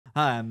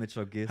Hi, I'm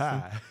Mitchell Gibson.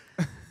 Hi.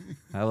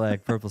 I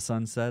like purple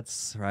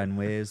sunsets, riding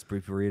waves,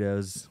 brief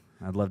burritos.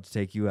 I'd love to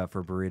take you out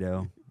for a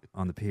burrito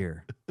on the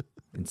pier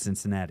in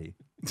Cincinnati.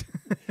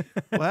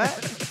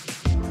 What?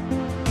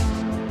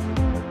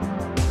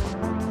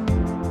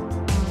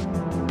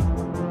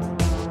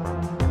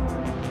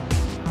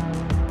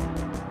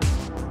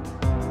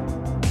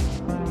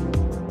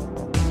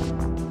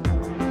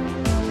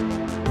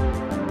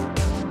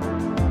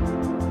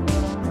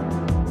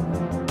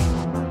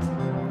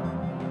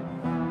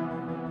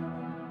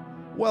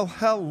 Well,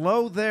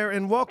 hello there,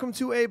 and welcome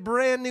to a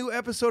brand new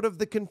episode of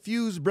the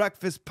Confused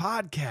Breakfast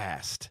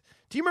Podcast.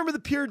 Do you remember the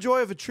pure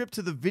joy of a trip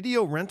to the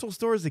video rental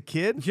store as a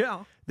kid?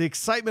 Yeah. The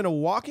excitement of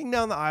walking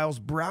down the aisles,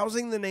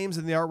 browsing the names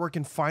and the artwork,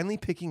 and finally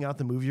picking out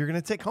the movie you're going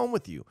to take home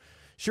with you.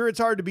 Sure, it's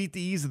hard to beat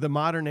the ease of the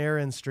modern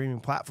era and streaming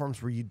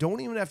platforms where you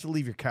don't even have to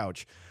leave your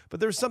couch, but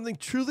there's something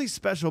truly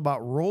special about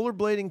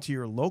rollerblading to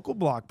your local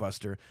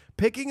Blockbuster,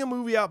 picking a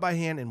movie out by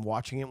hand, and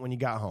watching it when you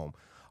got home.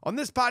 On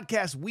this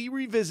podcast, we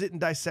revisit and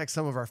dissect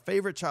some of our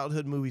favorite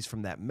childhood movies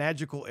from that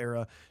magical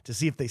era to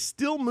see if they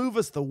still move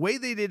us the way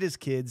they did as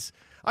kids.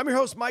 I'm your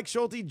host, Mike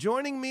Schulte.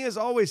 Joining me, as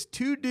always,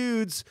 two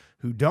dudes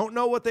who don't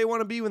know what they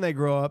want to be when they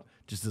grow up,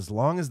 just as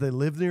long as they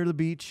live near the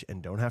beach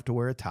and don't have to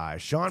wear a tie.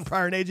 Shaun,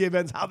 Pryor, and AJ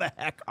Benz, how the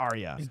heck are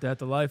ya? Ain't that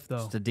the life, though?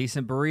 Just a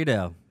decent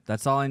burrito.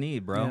 That's all I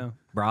need, bro. Yeah.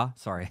 Brah,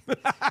 sorry.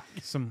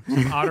 Some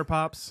Otter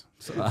Pops.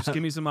 So just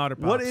give me some Otter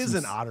Pops. What is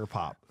an Otter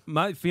Pop?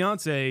 My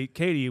fiance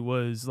Katie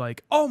was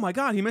like, "Oh my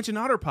God, he mentioned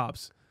Otter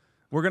Pops."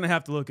 We're gonna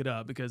have to look it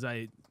up because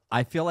I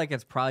feel like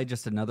it's probably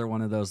just another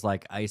one of those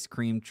like ice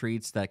cream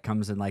treats that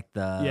comes in like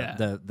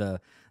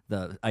the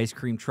ice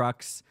cream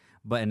trucks.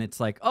 And it's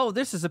like, oh,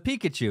 this is a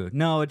Pikachu.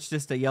 No, it's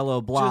just a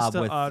yellow blob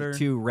with otter.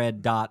 2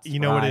 red dots. You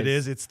know what it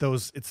is? It's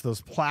those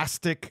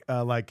plastic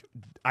like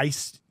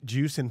ice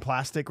juice in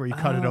plastic where you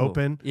cut it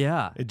open.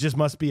 Yeah. It just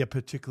must be a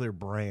particular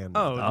brand.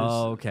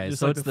 Okay. Just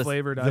So like it's the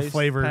flavored The ice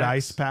flavored packs.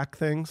 ice pack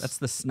things. That's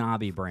the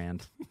snobby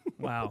brand.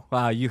 Wow.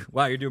 Wow,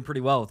 you're doing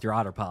pretty well with your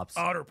Otter Pops.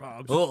 Otter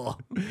Pops. Oh.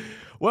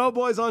 Well,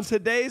 boys, on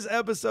today's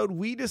episode,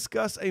 we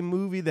discuss a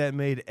movie that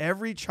made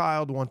every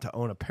child want to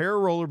own a pair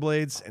of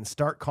rollerblades and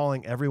start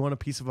calling everyone a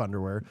piece of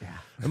underwear. Yeah.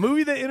 A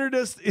movie that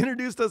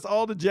introduced us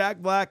all to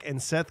Jack Black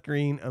and Seth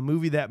Green, a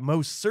movie that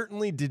most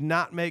certainly did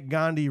not make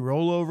Gandhi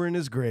roll over in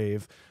his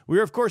grave.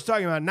 We're, of course,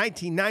 talking about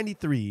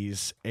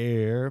 1993's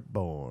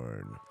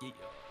Airborne.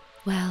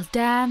 Well,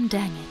 dang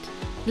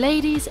it.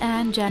 Ladies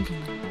and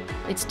gentlemen,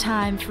 it's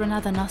time for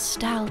another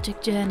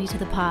nostalgic journey to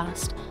the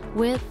past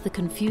with The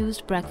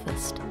Confused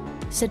Breakfast.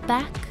 Sit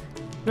back,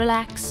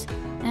 relax,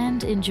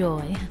 and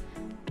enjoy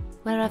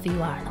wherever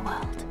you are in the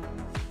world.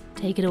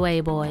 Take it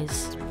away,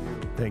 boys.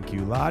 Thank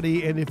you,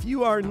 Lottie. And if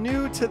you are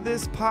new to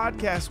this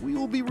podcast, we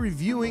will be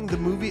reviewing the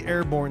movie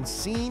Airborne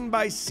scene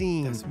by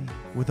scene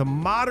with a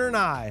modern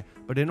eye.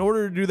 But in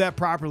order to do that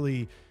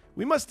properly,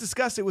 we must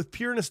discuss it with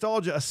pure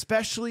nostalgia,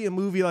 especially a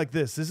movie like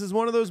this. This is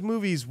one of those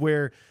movies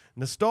where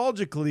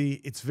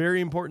nostalgically, it's very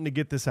important to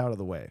get this out of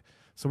the way.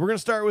 So we're going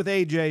to start with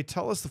AJ.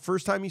 Tell us the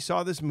first time you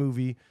saw this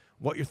movie,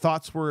 what your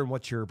thoughts were, and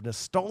what your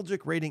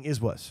nostalgic rating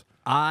was.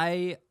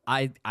 I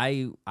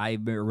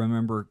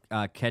remember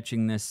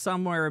catching this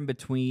somewhere in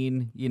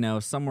between,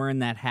 somewhere in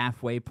that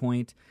halfway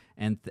point,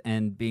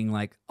 and being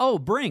like, oh,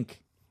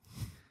 Brink.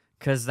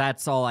 Because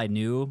that's all I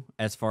knew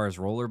as far as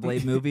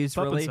rollerblade movies,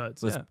 really,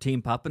 was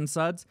Team Pup and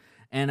Suds.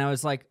 And I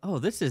was like, oh,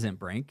 this isn't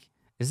Brink.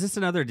 Is this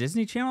another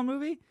Disney Channel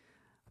movie?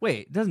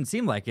 Wait, it doesn't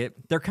seem like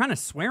it. They're kind of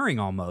swearing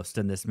almost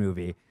in this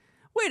movie.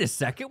 Wait a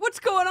second, what's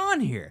going on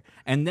here?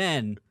 And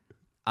then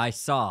I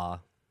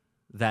saw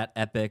that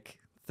epic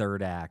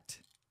third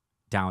act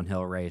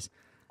downhill race.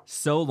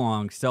 So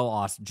long, so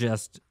awesome.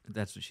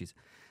 That's what she's.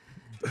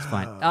 It's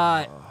fine.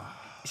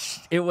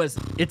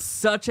 It's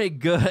such a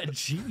good.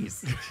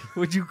 Jeez,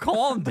 would you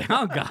calm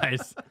down,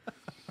 guys?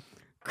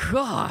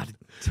 God,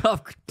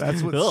 tough.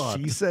 That's what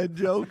she said.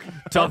 Joke.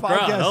 Tough Our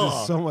crowd.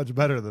 podcast is so much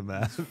better than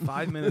that.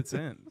 5 minutes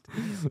in.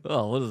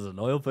 Oh, what is it?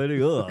 Oil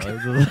painting?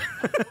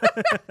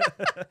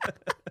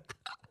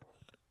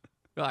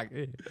 But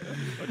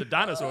the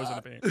dinosaurs in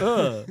the paint.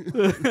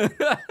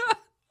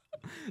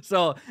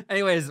 So,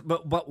 anyways,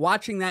 but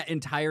watching that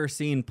entire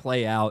scene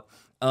play out,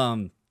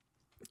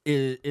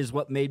 is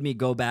what made me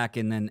go back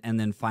and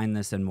then find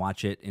this and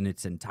watch it in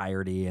its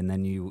entirety, and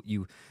then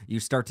you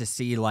start to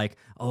see like,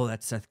 oh,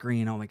 that's Seth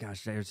Green. Oh my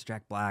gosh, there's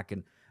Jack Black.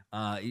 And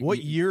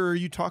what year are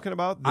you talking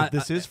about?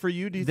 This is for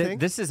you? Do you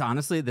think this is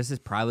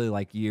probably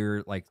like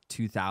year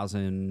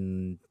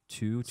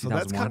 2002? So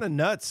that's kind of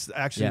nuts,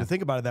 actually, to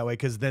think about it that way,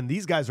 because then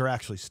these guys are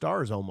actually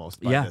stars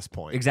almost by this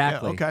point.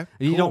 Exactly. Yeah, okay.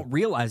 You Cool. don't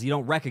realize, you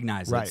don't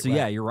recognize Right, it. So right.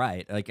 yeah, you're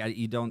right. Like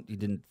you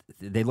didn't.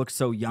 They look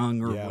so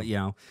young, or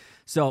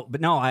So,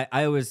 but no,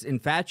 I was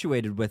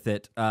infatuated with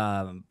it.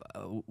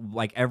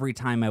 Like every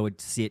time I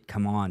would see it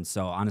come on.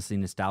 So honestly,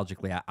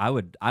 nostalgically,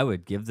 I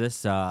would give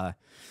this.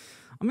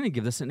 I'm going to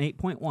give this an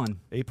 8.1.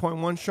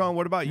 8.1, Shaun.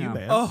 What about you,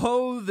 man?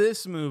 Oh,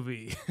 this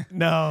movie.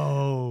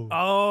 No.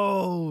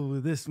 Oh,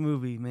 this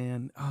movie,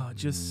 man. Oh,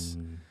 just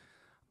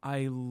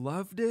I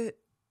loved it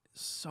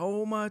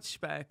so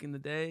much back in the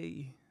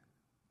day.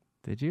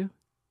 Did you?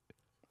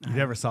 You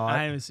never saw it?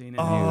 I haven't seen it.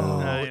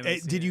 Oh,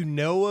 did you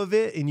know of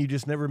it and you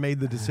just never made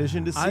the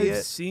decision to see I've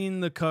it? seen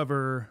the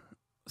cover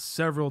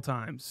several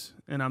times,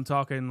 and I'm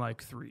talking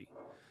like 3.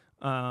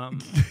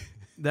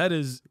 That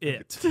is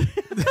it.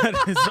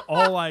 That is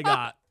all I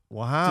got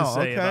Wow. to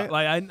say Okay. about.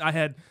 Like I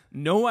had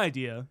no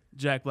idea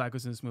Jack Black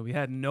was in this movie.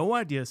 Had no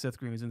idea Seth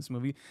Green was in this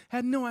movie.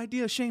 Had no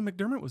idea Shane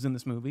McDermott was in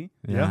this movie.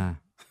 Yeah.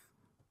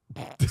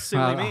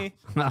 Silly me.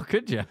 How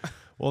could you?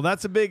 Well,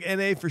 that's a big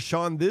NA for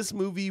Shaun. This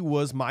movie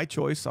was my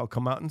choice. I'll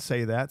come out and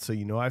say that, so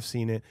you know I've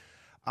seen it.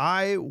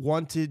 I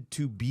wanted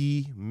to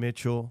be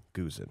Mitchell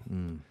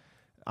Guzin.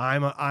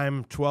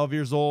 I'm 12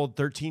 years old,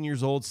 13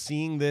 years old,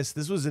 seeing this.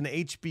 This was an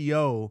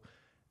HBO.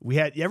 We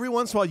had every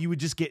once in a while you would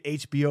just get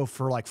HBO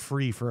for like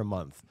free for a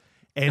month.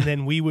 And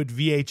then we would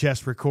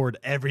VHS record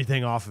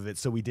everything off of it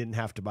so we didn't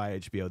have to buy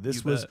HBO.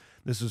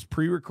 This was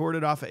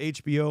pre-recorded off of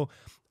HBO.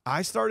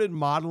 I started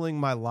modeling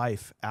my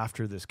life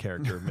after this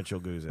character of Mitchell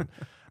Guzin.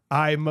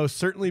 I most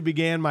certainly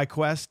began my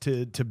quest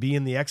to be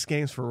in the X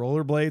Games for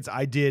rollerblades.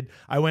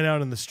 I went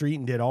out on the street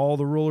and did all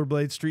the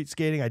rollerblade street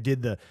skating. I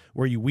did the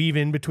where you weave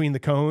in between the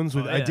cones.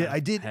 I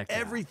did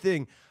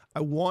everything. I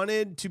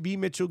wanted to be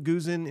Mitchell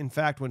Guzin. In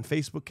fact, when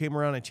Facebook came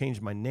around, I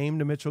changed my name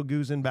to Mitchell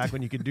Guzin back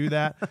when you could do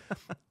that.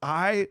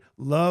 I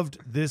loved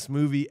this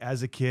movie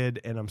as a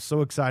kid, and I'm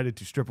so excited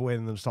to strip away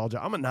the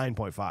nostalgia. I'm a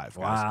 9.5. Guys.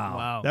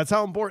 Wow. That's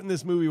how important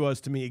this movie was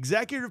to me.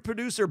 Executive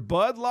producer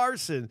Bud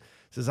Larsen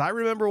says, I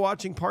remember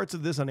watching parts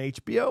of this on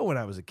HBO when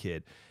I was a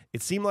kid.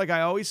 It seemed like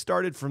I always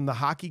started from the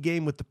hockey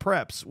game with the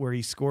Preps where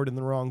he scored in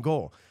the wrong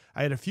goal.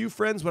 I had a few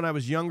friends when I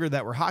was younger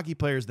that were hockey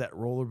players that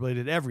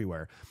rollerbladed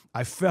everywhere.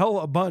 I fell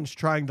a bunch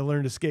trying to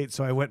learn to skate,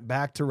 so I went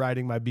back to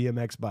riding my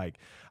BMX bike.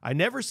 I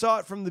never saw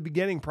it from the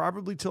beginning,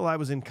 probably till I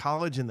was in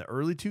college in the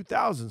early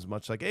 2000s,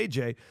 much like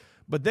AJ.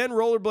 But then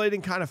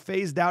rollerblading kind of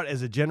phased out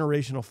as a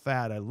generational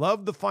fad. I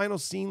loved the final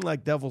scene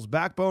like Devil's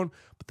Backbone,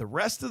 but the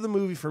rest of the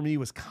movie for me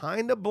was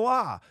kind of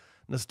blah.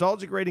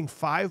 Nostalgic rating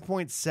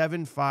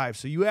 5.75.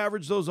 So you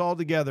average those all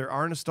together,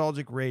 our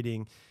nostalgic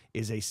rating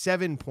is a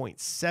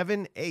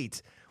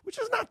 7.78, which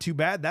is not too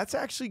bad. That's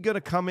actually going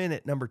to come in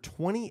at number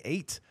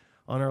 28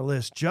 on our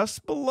list,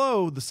 just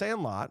below The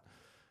Sandlot,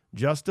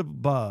 just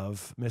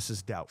above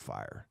Mrs.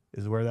 Doubtfire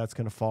is where that's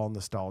going to fall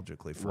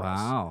nostalgically for us.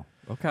 Wow.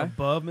 Okay.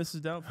 Above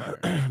Mrs.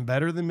 Doubtfire.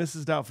 Better than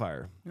Mrs.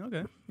 Doubtfire.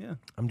 Okay. Yeah.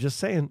 I'm just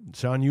saying.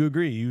 Sean, you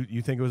agree.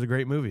 You think it was a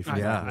great movie. For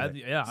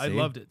I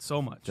loved it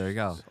so much. There you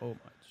go. So much.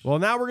 Well,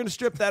 now we're going to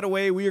strip that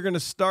away. We are going to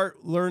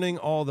start learning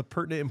all the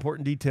pertinent,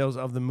 important details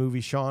of the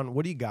movie. Sean,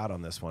 what do you got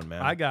on this one,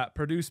 man? I got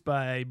produced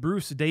by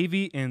Bruce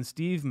Davey and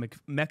Steve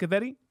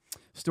McAvetti.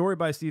 Story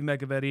by Steve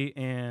McAvetti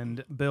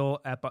and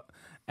Bill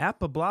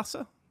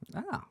Appleblossom.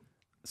 Ah.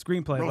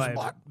 Screenplay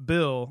by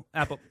Bill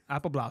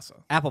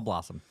Appleblossom. Apple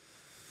Blossom.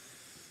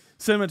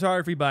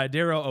 Cinematography by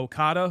DeAro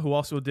Okada, who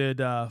also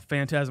did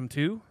Phantasm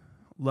 2.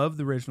 Love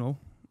the original.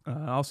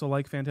 Also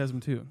like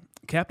Phantasm 2.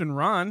 Captain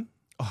Ron.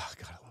 Oh,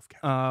 God, I love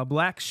Captain.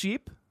 Black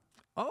Sheep.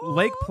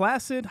 Lake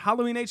Placid,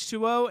 Halloween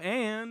H2O,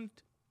 and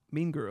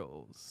Mean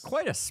Girls.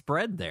 Quite a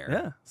spread there.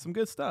 Yeah, some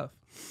good stuff.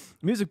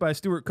 Music by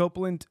Stuart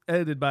Copeland,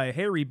 edited by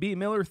Harry B.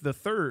 Miller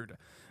III,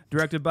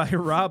 directed by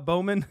Rob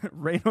Bowman.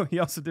 He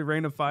also did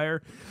Reign of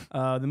Fire,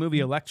 the movie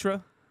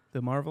Elektra,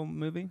 the Marvel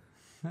movie,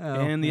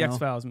 and the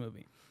X-Files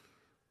movie.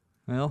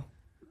 Well,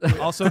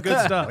 also good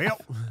stuff.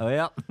 oh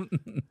yeah.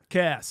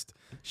 Cast: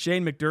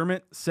 Shane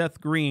McDermott,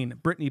 Seth Green,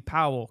 Brittany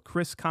Powell,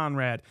 Chris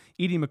Conrad,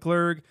 Edie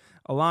McClurg,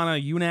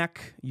 Alana Eunuch,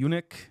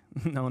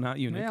 no, not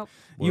Eunuch,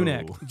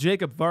 Eunuch,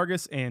 Jacob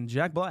Vargas, and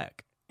Jack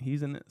Black.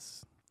 He's in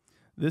this.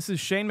 This is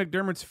Shane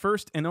McDermott's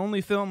first and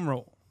only film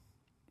role.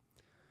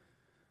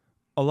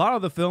 A lot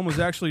of the film was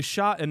actually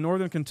shot in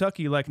northern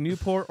Kentucky like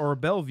Newport or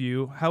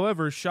Bellevue.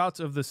 However, shots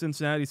of the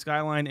Cincinnati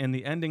skyline and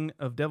the ending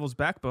of Devil's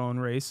Backbone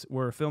race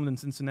were filmed in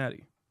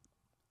Cincinnati.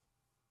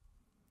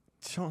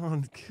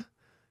 Sean,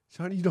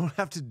 you don't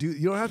have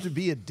to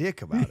be a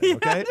dick about it,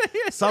 okay?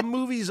 Some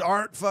movies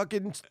aren't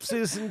fucking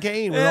Citizen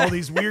Kane with all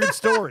these weird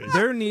stories.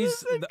 There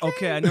needs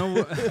I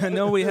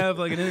know we have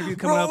like an interview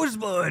coming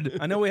Rosebud.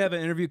 up. I know we have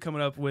an interview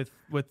coming up with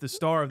the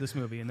star of this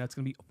movie, and that's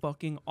gonna be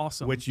fucking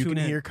awesome. Which you can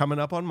hear coming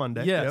up on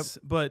Monday. Yes,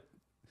 but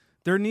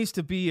there needs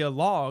to be a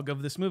log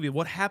of this movie.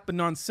 What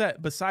happened on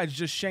set besides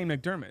just Shane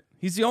McDermott?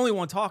 He's the only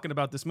one talking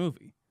about this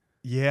movie.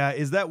 Yeah,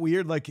 is that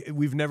weird? Like,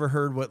 we've never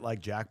heard what like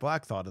Jack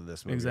Black thought of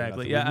this movie.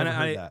 Exactly. Yeah, and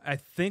I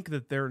think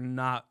that they're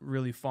not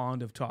really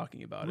fond of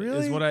talking about it.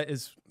 Really?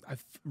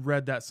 I've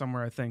read that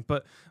somewhere, I think.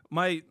 But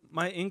my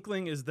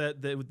inkling is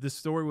that the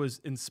story was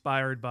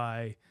inspired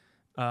by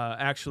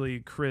actually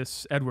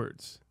Chris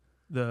Edwards,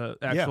 the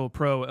actual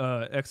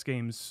pro X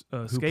Games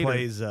who skater.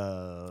 plays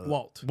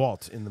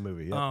Walt in the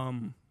movie. Yeah.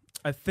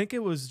 I think it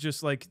was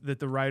just like that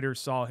the writer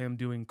saw him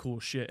doing cool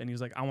shit, and he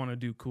was like, I want to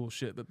do cool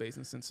shit, but based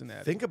in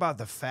Cincinnati. Think about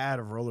the fad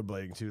of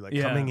rollerblading, too. Like,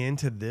 coming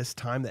into this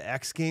time, the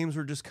X Games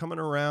were just coming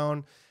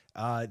around.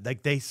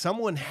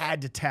 someone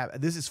had to tap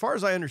this. As far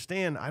as I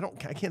understand, I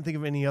can't think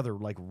of any other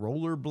like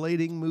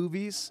rollerblading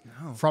movies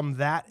from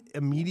that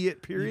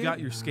immediate period. You got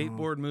your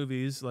skateboard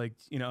movies, like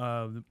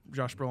the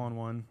Josh Brolin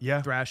one,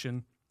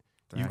 Thrashin'.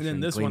 And then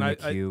this one,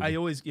 I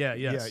always,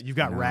 you've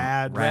got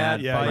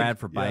Rad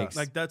for bikes.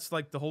 Like that's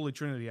like the holy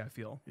trinity. I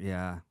feel.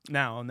 Yeah.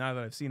 Now that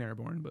I've seen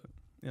Airborne, but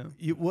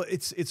yeah. Well,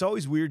 it's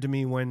always weird to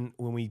me when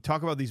we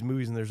talk about these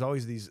movies and there's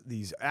always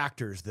these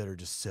actors that are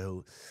just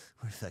so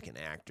we're a fucking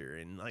actor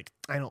and like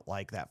I don't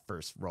like that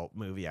first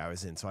movie I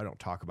was in, so I don't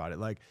talk about it.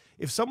 Like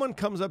if someone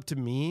comes up to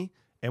me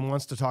and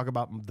wants to talk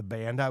about the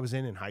band I was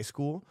in high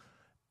school.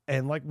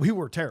 And like we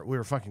were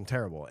fucking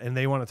terrible, and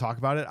they want to talk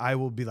about it. I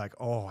will be like,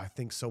 "Oh, I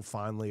think so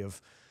fondly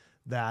of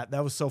that.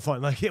 That was so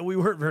fun." Like, we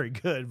weren't very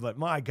good, but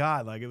my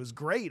God, like it was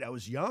great. I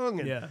was young,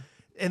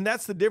 and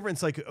that's the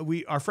difference. Like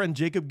our friend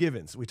Jacob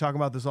Givens, we talk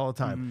about this all the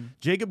time. Mm-hmm.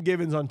 Jacob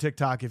Givens on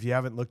TikTok. If you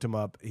haven't looked him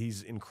up,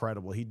 he's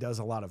incredible. He does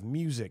a lot of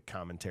music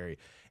commentary,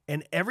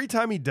 and every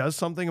time he does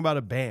something about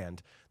a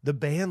band, the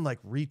band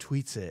like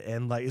retweets it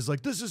and like is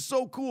like, "This is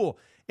so cool."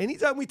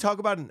 Anytime we talk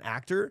about an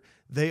actor,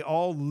 they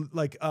all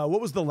like,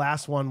 what was the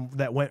last one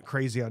that went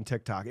crazy on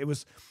TikTok? It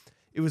was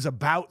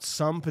about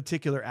some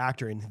particular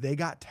actor, and they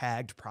got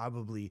tagged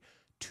probably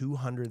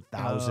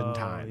 200,000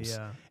 times,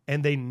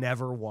 and they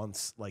never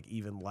once like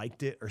even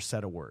liked it or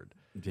said a word.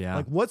 Yeah.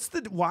 Like,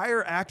 why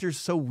are actors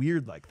so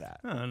weird like that?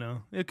 I don't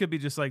know. It could be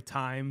just like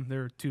time.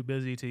 They're too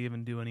busy to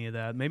even do any of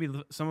that. Maybe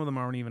some of them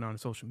aren't even on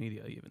social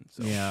media even.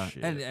 So. Yeah.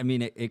 And I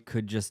mean, it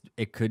could just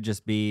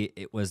be,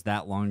 it was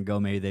that long ago.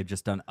 Maybe they've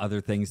just done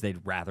other things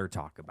they'd rather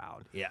talk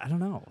about. Yeah. I don't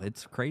know.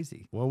 It's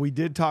crazy. Well, we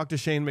did talk to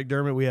Shane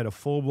McDermott. We had a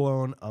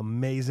full-blown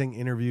amazing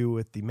interview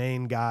with the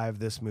main guy of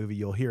this movie.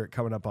 You'll hear it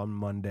coming up on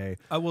Monday.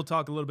 I will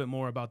talk a little bit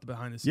more about the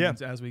behind the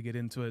scenes as we get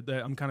into it.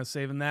 I'm kind of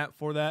saving that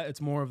for that.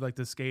 It's more of like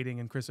the skating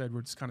and Chris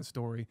Edwards kind of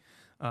story,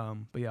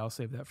 but yeah, I'll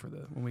save that for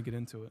when we get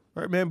into it.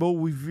 All right, man. But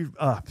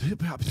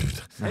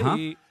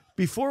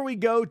before we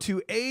go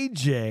to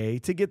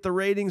AJ to get the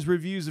ratings,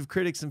 reviews of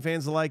critics and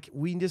fans alike,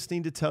 we just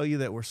need to tell you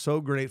that we're so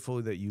grateful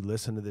that you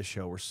listen to this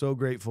show. We're so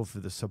grateful for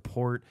the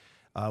support.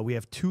 We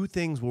have two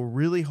things we'll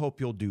really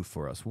hope you'll do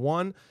for us.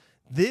 One,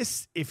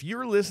 if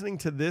you're listening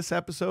to this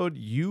episode,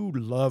 you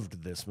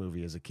loved this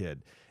movie as a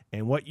kid.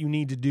 And what you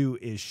need to do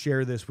is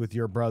share this with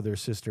your brother,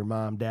 sister,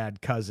 mom,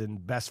 dad, cousin,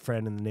 best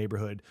friend in the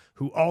neighborhood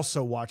who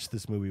also watched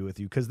this movie with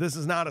you, because this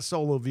is not a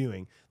solo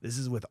viewing. This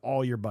is with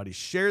all your buddies.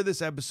 Share this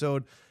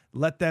episode.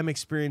 Let them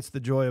experience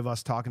the joy of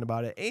us talking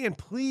about it. And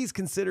please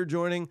consider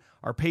joining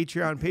our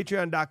Patreon,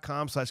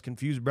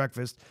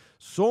 patreon.com/confusedbreakfast.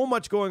 So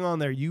much going on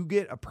there. You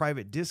get a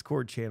private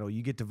Discord channel.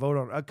 You get to vote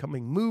on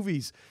upcoming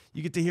movies.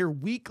 You get to hear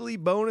weekly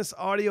bonus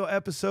audio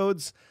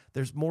episodes.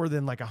 There's more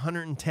than like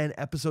 110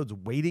 episodes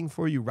waiting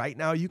for you right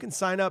now. You can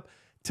sign up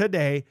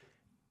today,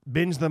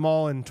 binge them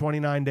all in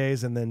 29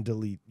 days, and then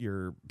delete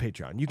your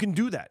Patreon. You can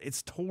do that.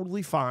 It's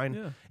totally fine.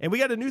 Yeah. And we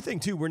got a new thing,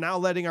 too. We're now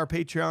letting our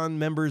Patreon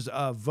members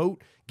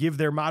vote, give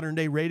their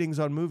modern-day ratings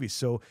on movies.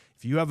 So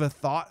if you have a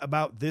thought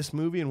about this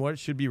movie and what it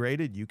should be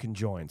rated, you can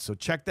join. So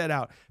check that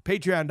out.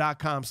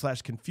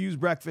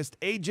 Patreon.com/confusedbreakfast.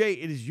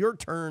 AJ, it is your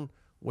turn.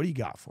 What do you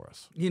got for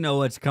us? You know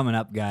what's coming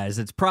up, guys.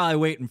 It's probably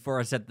waiting for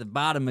us at the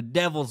bottom of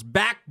Devil's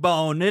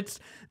Backbone. It's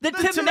the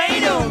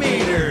tomato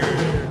meter.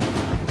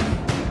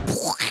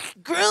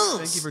 Gross.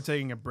 Thank you for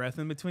taking a breath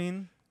in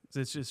between.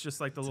 It's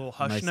just like the little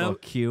hush nice note, little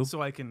cue,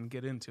 so I can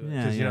get into it.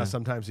 Because you know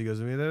sometimes he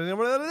goes,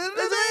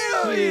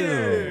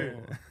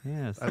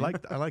 "Yes, I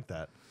like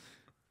that."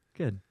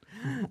 Good.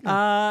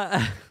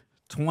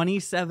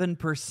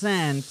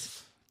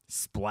 27%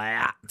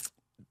 splat.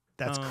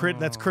 That's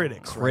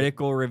critics.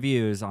 Critical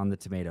reviews on the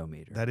tomato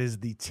meter. That is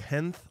the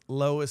 10th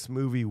lowest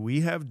movie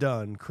we have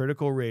done.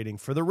 Critical rating.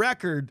 For the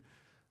record,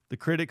 the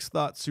critics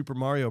thought Super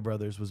Mario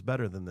Brothers was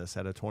better than this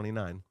at a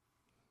 29.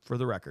 For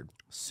the record,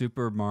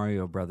 Super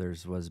Mario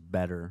Brothers was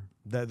better.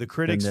 The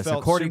critics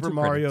felt Super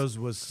Mario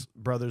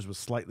Brothers was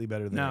slightly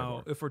better than Now,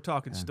 Airborne. if we're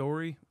talking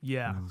story,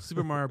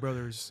 Super Mario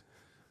Brothers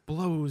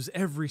blows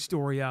every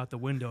story out the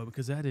window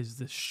because that is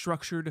the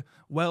structured,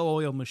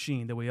 well-oiled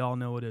machine that we all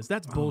know it is.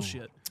 That's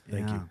bullshit.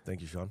 Thank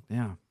you, Shaun.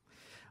 Yeah.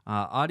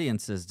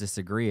 Audiences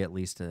disagree at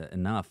least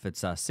enough.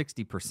 It's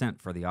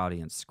 60% for the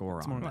audience score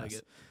It's on more this. like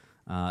it.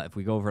 If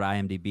we go over to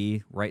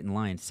IMDb, right in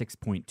line,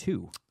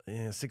 6.2.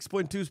 Yeah,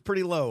 6.2 is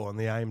pretty low on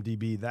the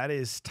IMDb. That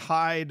is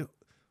tied.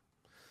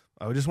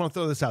 I just want to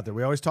throw this out there.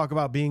 We always talk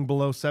about being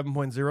below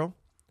 7.0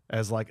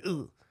 as like,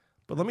 ugh.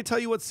 But let me tell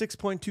you what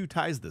 6.2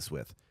 ties this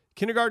with.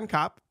 Kindergarten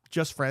Cop,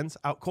 Just Friends,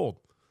 Out Cold.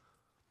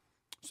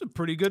 It's a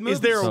pretty good movie. Is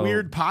there a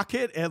weird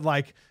pocket at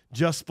like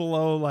just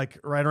below, like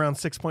right around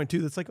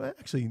 6.2 that's like, well,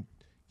 actually,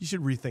 you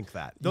should rethink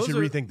that. You should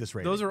rethink this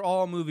rating. Those are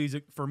all movies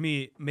for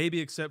me, maybe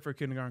except for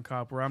Kindergarten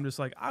Cop, where I'm just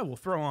like, I will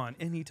throw on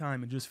any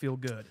time and just feel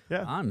good.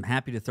 Yeah, I'm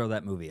happy to throw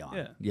that movie on.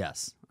 Yeah.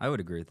 Yes, I would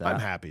agree with that.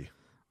 I'm happy.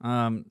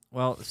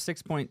 Well,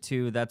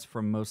 6.2, that's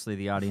from mostly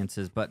the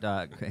audiences, but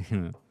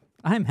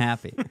I'm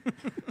happy.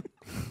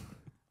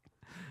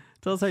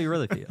 Tell us how you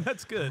really feel.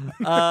 That's good.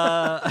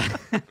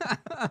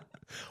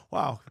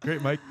 Wow,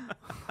 great, Mike.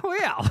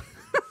 Well,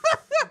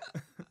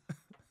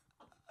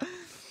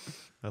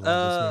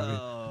 love this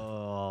movie.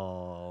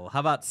 Oh, how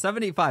about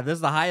 75? This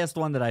is the highest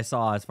one that I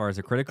saw as far as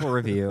a critical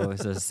review.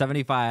 It's a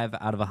 75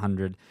 out of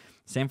 100.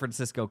 San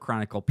Francisco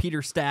Chronicle.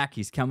 Peter Stack,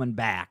 he's coming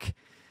back.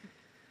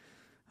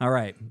 All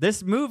right.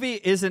 This movie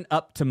isn't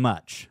up to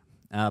much,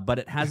 but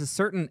it has a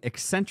certain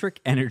eccentric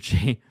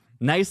energy,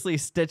 nicely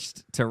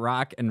stitched to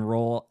rock and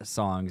roll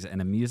songs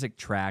and a music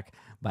track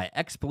by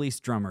ex-Police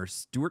drummer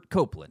Stuart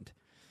Copeland.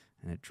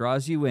 And it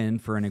draws you in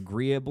for an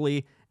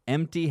agreeably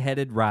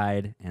empty-headed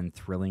ride and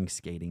thrilling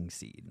skating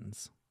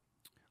scenes.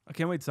 I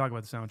can't wait to talk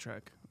about the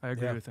soundtrack. I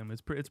agree with him.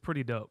 It's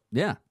pretty dope.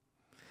 Yeah.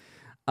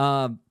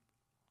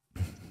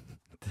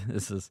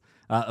 This is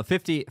a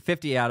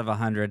 50 out of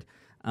 100.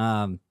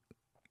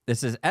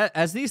 This is,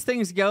 as these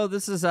things go,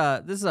 this is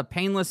a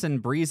painless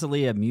and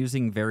breezily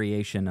amusing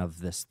variation of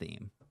this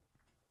theme.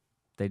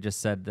 They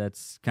just said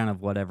that's kind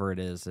of whatever it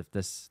is. If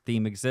this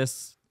theme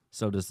exists,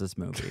 so does this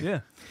movie. Yeah.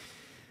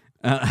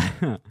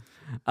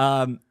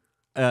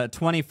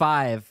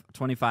 25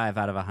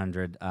 out of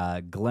 100.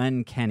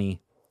 Glenn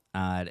Kenny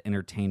at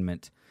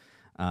Entertainment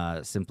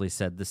simply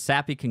said, the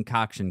sappy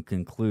concoction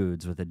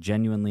concludes with a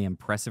genuinely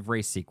impressive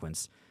race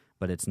sequence,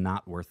 but it's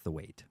not worth the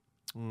wait.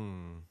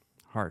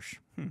 Harsh.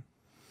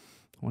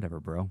 Whatever,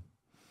 bro.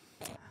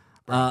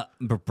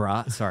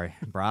 Brah. Sorry,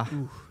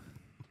 brah.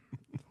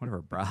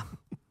 Whatever, brah.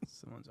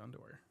 Someone's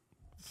underwear.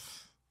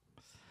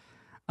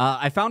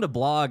 I found a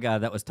blog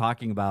that was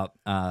talking about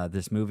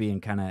this movie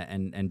and kind of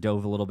and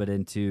dove a little bit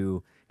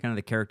into kind of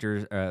the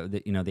characters,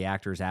 the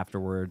actors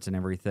afterwards and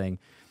everything.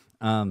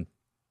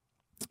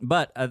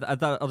 But I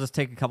thought I'll just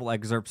take a couple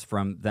excerpts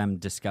from them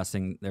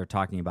discussing. They're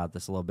talking about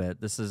this a little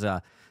bit. This is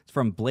it's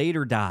from Blade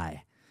or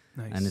Die,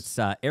 Nice. and it's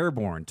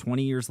Airborne.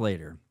 20 years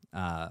later.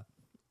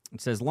 It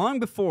says, long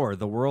before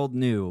the world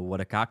knew what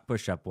a cock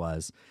push-up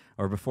was,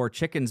 or before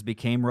chickens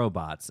became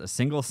robots, a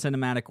single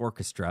cinematic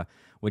orchestra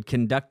would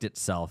conduct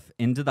itself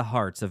into the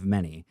hearts of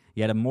many,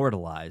 yet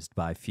immortalized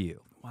by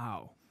few.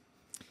 Wow.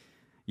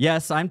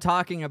 Yes, I'm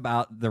talking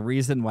about the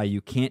reason why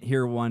you can't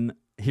hear one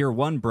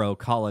bro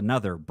call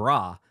another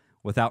brah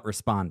without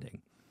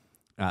responding.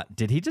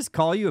 Did he just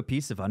call you a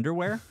piece of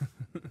underwear?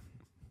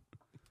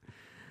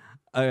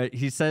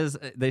 He says,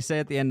 they say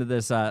at the end of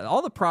this,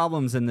 all the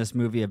problems in this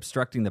movie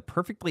obstructing the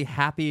perfectly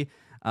happy,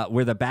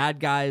 where the bad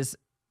guys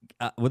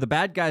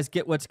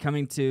get what's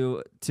coming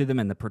to them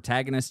and the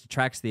protagonist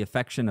attracts the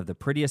affection of the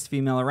prettiest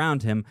female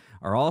around him,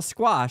 are all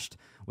squashed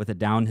with a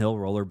downhill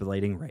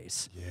rollerblading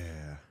race.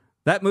 Yeah.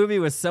 That movie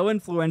was so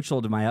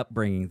influential to my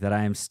upbringing that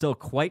I am still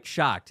quite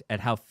shocked at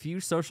how few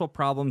social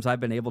problems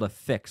I've been able to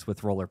fix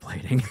with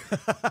rollerblading.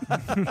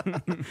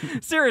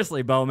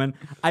 Seriously, Bowman,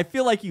 I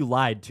feel like you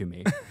lied to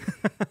me.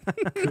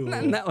 Cool.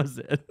 And that was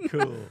it.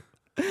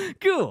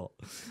 Cool.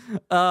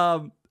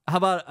 How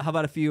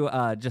about a few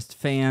just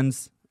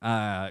fans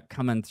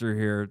coming through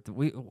here?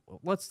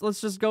 Let's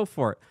just go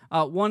for it.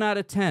 1 out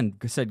of 10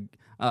 said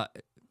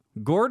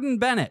Gordon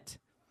Bennett.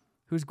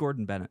 Who's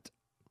Gordon Bennett?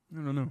 I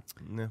don't know.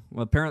 No.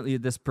 Well, apparently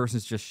this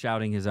person's just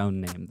shouting his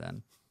own name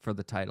then for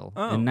the title.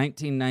 Oh. In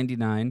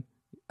 1999,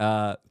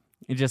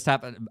 it just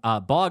happened.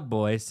 Bog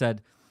Boy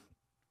said,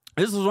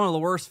 this was one of the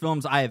worst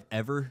films I have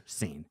ever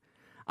seen.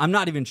 I'm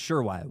not even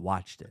sure why I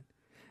watched it.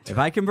 If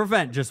I can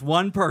prevent just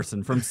one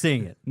person from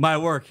seeing it, my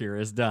work here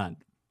is done.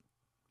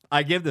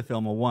 I give the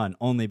film a 1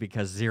 only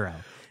because 0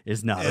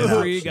 is not enough.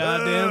 Every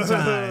goddamn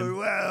time.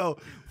 Wow.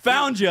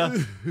 Found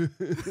you.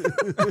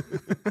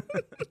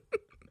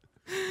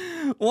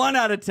 1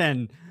 out of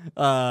 10.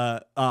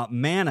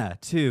 Mana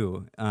 2,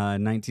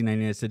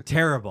 1999 said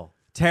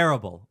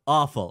terrible,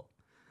 awful.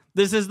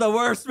 This is the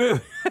worst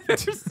movie I've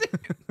ever seen.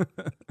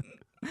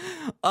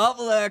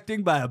 Awful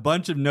acting by a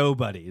bunch of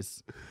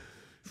nobodies.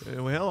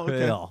 Well,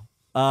 okay. Well,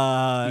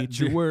 Eat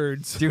your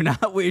words. do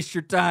not waste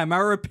your time. I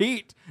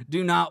repeat,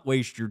 do not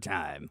waste your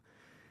time.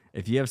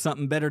 If you have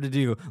something better to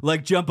do,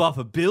 like jump off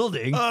a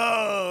building,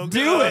 Oh,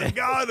 do it.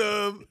 Got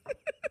him.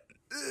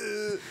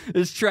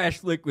 This trash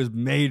flick was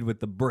made with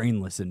the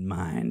brainless in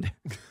mind.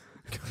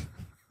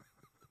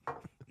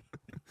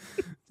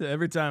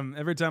 Every time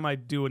I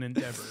do an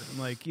endeavor, I'm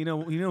like, you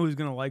know who's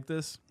gonna like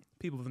this?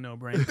 People with no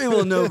brain. People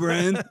with no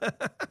brain.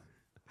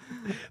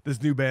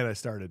 This new band I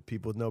started,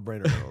 people with no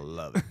brain are gonna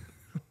love it.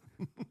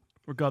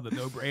 We're called the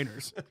No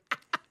Brainers.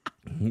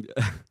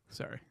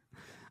 Sorry.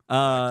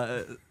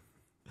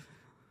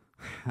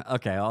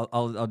 Okay,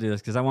 I'll do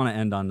this because I want to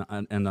end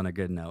on a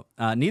good note.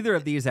 Neither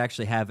of these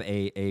actually have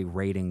a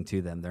rating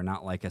to them. They're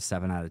not like a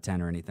 7 out of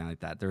 10 or anything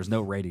like that. There's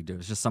no rating to it.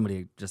 It's just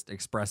somebody just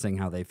expressing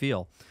how they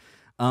feel.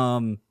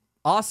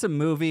 Awesome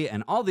movie,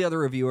 and all the other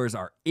reviewers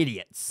are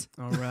idiots.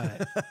 All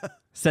right.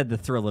 Said The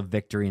Thrill of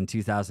Victory in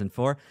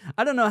 2004.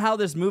 I don't know how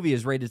this movie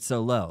is rated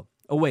so low.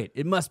 Oh, wait,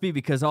 it must be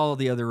because all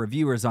the other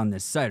reviewers on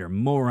this site are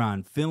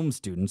moron film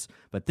students,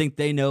 but think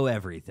they know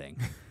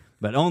everything.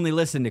 But only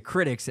listen to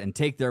critics and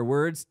take their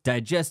words,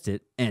 digest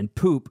it, and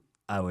poop.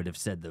 I would have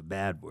said the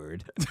bad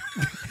word.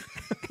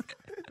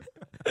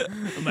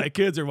 My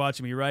kids are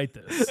watching me write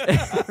this.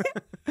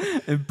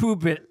 And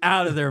poop it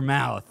out of their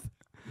mouth.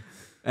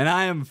 And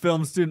I am a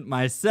film student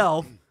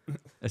myself.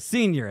 a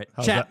senior at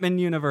Chapman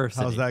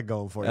University. How's that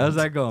going for you? How's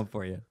that going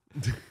for you?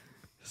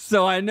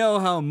 So I know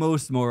how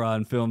most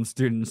moron film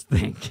students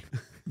think.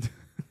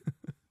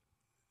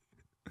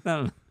 I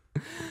don't know.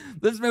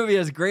 This movie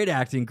has great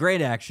acting,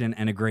 great action,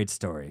 and a great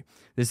story.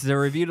 This is the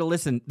review to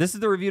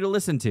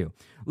listen to.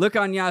 Look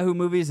on Yahoo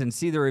Movies and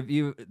see the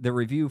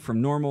review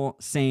from normal,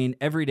 sane,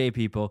 everyday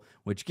people,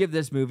 which give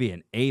this movie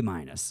an A-,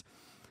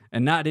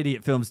 and not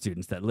idiot film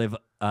students that live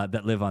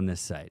on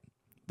this site.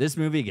 This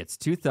movie gets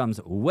 2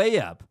 thumbs way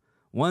up,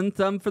 1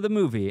 thumb for the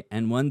movie,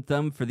 and 1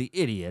 thumb for the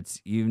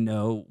idiots you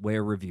know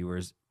were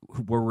reviewers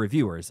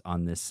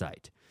on this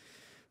site.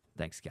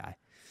 Thanks, Guy.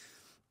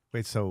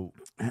 Wait, so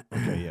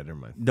okay, yeah, never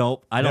mind.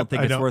 Nope, I don't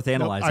think it's worth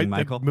analyzing,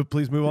 Michael.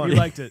 Please move on. You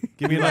liked it.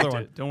 Give me another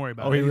one. Don't worry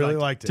about Oh, it. he really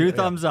liked it. 2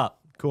 thumbs up.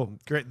 Cool,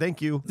 great,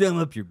 thank you. Thumb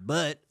up your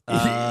butt.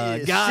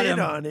 Got Shit him.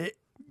 on it.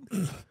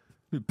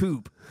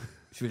 Poop.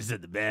 Should have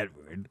said the bad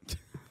word.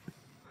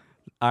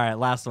 All right,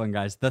 last one,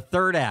 guys. The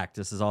third act.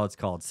 This is all it's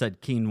called.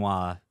 Said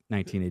Quinoa,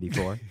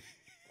 1984.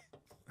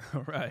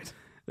 All right.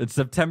 It's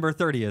September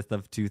 30th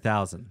of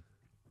 2000.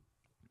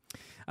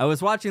 I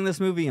was watching this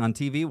movie on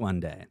TV one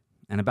day,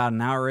 and about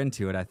an hour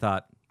into it, I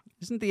thought,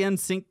 isn't the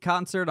NSYNC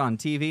concert on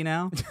TV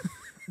now?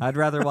 I'd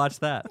rather watch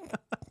that.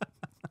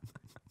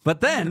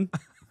 But then,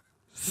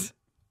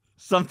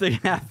 something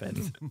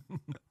happened.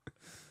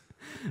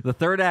 The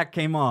third act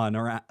came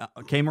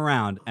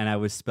around, and I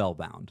was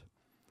spellbound.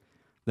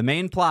 The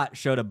main plot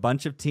showed a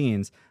bunch of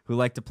teens who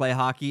like to play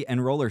hockey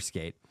and roller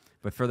skate.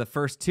 But for the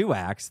first 2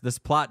 acts, this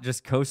plot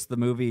just coasts the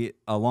movie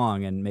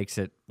along and makes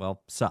it,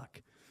 well,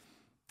 suck.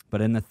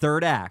 But in the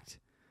third act,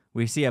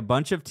 we see a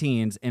bunch of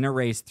teens in a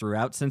race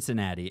throughout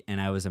Cincinnati,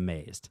 and I was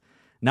amazed.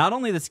 Not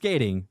only the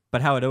skating,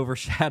 but how it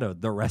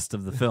overshadowed the rest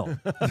of the film.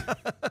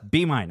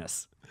 B-.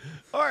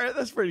 All right,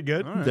 that's pretty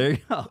good. All right. There you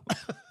go.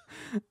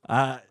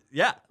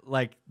 Yeah,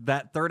 like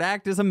that third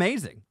act is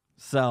amazing.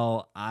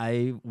 So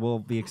I will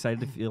be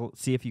excited to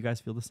see if you guys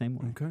feel the same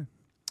way. Okay.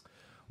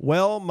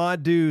 Well, my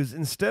dudes,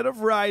 instead of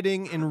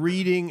writing and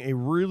reading a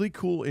really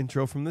cool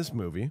intro from this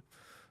movie,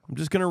 I'm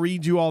just going to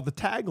read you all the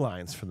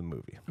taglines for the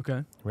movie.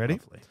 Okay. Ready?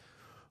 Lovely.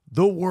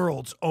 The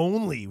world's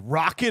only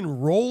rockin'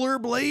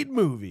 rollerblade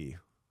movie.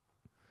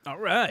 All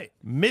right.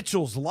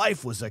 Mitchell's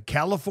life was a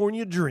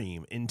California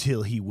dream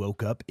until he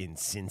woke up in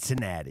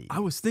Cincinnati. I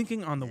was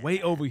thinking on the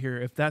way over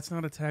here if that's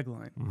not a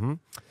tagline. Mm-hmm.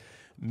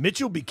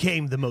 Mitchell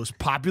became the most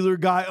popular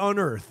guy on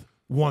Earth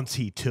once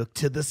he took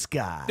to the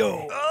sky.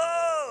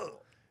 Oh.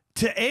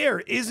 To air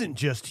isn't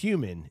just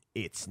human,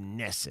 it's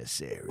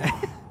necessary.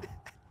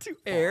 To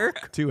air?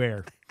 To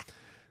air.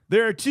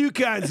 There are 2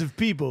 kinds of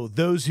people,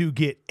 those who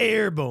get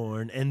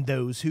airborne and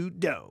those who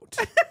don't.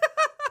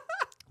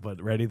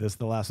 But ready? This is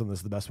the last one. This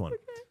is the best one.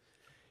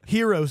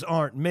 Heroes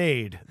aren't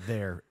made,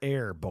 they're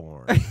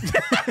airborne.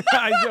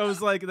 I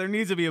was like, there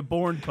needs to be a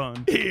born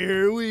pun.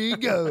 Here we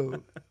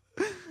go.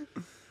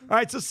 All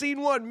right, so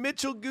scene 1.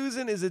 Mitchell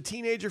Guzin is a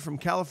teenager from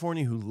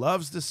California who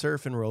loves to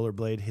surf and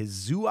rollerblade. His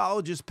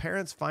zoologist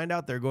parents find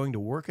out they're going to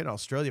work in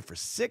Australia for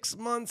 6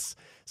 months.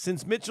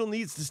 Since Mitchell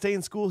needs to stay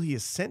in school, he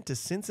is sent to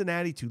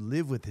Cincinnati to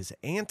live with his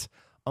aunt,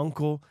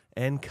 uncle,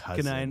 and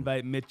cousin. Can I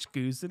invite Mitch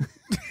Guzin?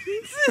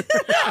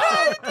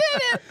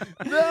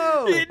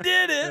 No. He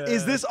did it.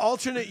 Is this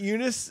alternate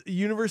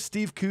universe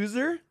Steve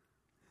Kuzer?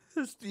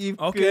 Steve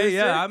Okay, Kuzer?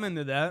 yeah, I'm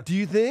into that. Do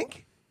you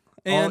think?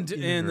 And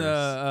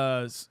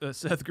universe.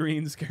 Seth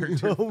Green's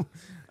character,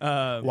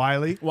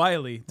 Wiley?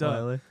 Wiley,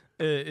 Wiley.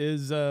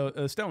 is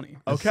a Stony.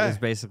 Okay. This is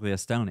basically a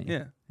Stony.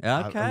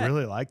 Yeah. Okay. I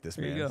really like this,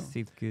 There man. you go.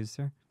 Steve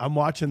Kuzer. I'm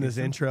watching this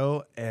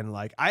intro and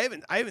like I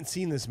haven't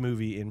seen this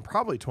movie in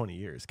probably 20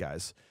 years,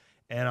 guys.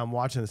 And I'm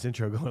watching this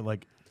intro going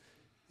like,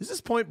 is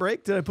this Point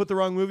Break? Did I put the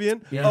wrong movie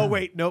in? Yeah. Oh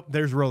wait, nope,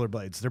 there's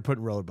rollerblades. They're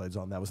putting rollerblades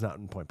on. That was not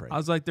in Point Break. I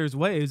was like, there's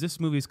ways. This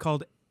movie's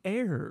called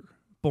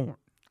Airborne.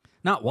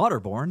 Not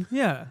Waterborne.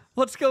 Yeah.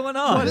 What's going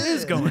on? What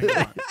is going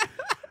on?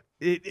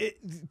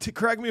 To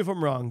correct me if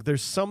I'm wrong,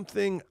 there's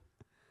something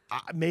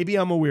maybe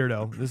I'm a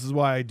weirdo. This is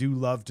why I do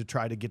love to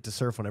try to get to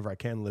surf whenever I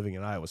can. Living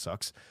in Iowa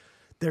sucks.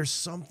 There's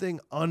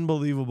something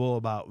unbelievable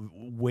about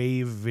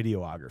wave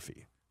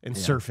videography and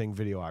surfing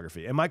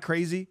videography. Am I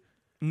crazy?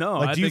 No.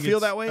 Like, do you feel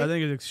that way? I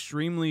think it's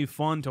extremely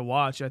fun to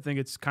watch. I think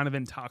it's kind of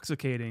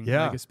intoxicating.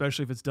 Yeah. Like,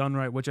 especially if it's done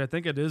right, which I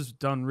think it is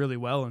done really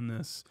well in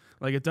this.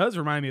 Like, it does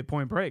remind me of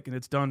Point Break, and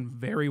it's done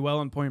very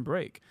well in Point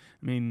Break.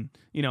 I mean,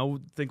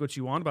 think what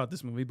you want about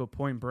this movie, but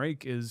Point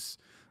Break is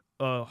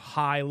a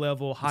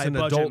high-level,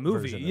 high-budget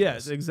movie.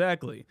 Yes,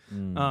 exactly.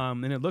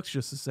 And it looks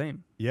just the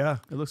same. Yeah.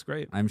 It looks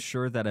great. I'm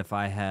sure that if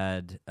I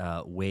had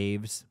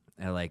waves,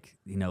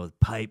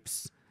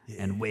 pipes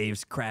and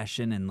waves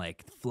crashing and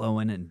like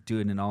flowing and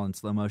doing it all in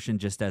slow motion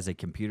just as a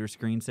computer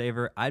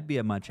screensaver, I'd be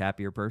a much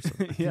happier person.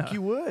 I think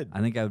you would.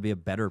 I think I would be a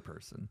better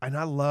person. And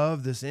I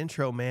love this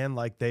intro, man.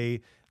 Like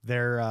they're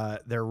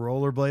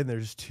rollerblading.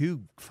 There's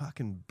 2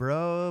 fucking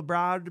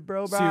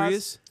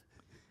bros.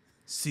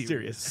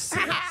 Serious.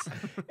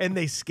 And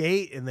they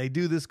skate and they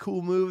do this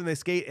cool move and they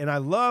skate. And I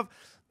love,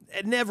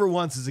 never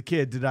once as a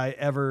kid did I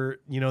ever,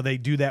 they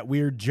do that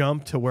weird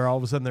jump to where all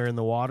of a sudden they're in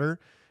the water.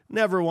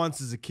 never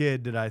once as a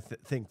kid did I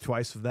think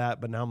twice of that.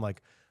 But now I'm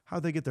like,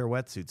 how'd they get their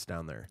wetsuits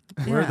down there?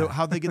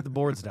 How'd they get the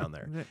boards down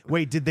there?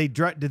 Wait, did they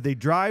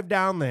drive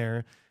down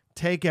there,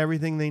 take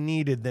everything they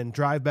needed, then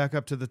drive back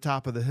up to the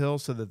top of the hill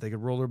so that they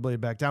could rollerblade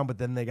back down, but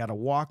then they got to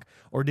walk?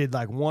 Or did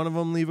like one of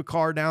them leave a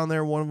car down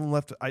there, one of them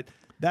left?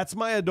 That's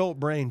my adult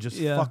brain just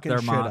fucking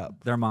shit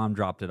up. Their mom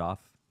dropped it off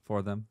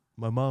for them.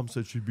 My mom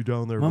said she'd be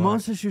down there. My mom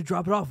said she'd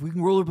drop it off. We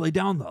can rollerblade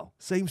down, though.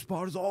 Same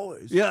spot as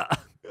always. Yeah.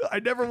 I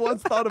never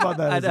once thought about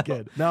that as a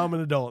kid. Now I'm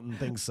an adult and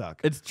things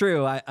suck. It's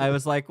true. I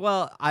was like,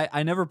 well,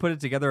 I never put it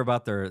together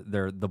about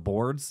the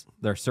boards,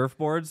 their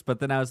surfboards, but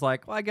then I was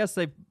like, well, I guess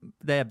they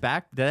have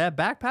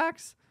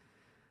backpacks?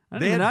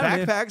 They had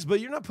backpacks,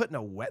 but you're not putting a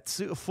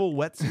full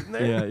wetsuit in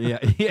there. Yeah.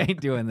 You ain't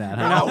doing that.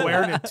 You're not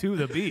wearing it to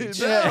the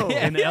beach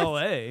in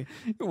L.A.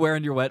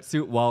 Wearing your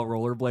wetsuit while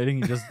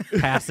rollerblading and just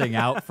passing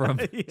out from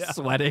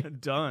sweating.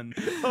 Done.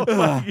 Oh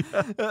my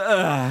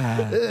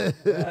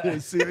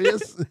God.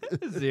 Serious?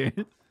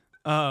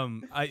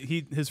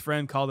 His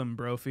friend called him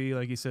Brophy.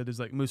 Like he said, it's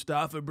like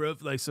Mustafa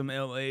Brophy, like some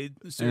L.A.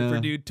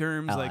 surfer dude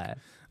terms. Like,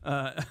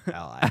 and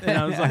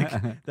I was like,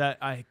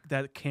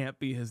 that can't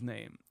be his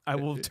name. I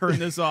will turn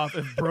this off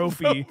if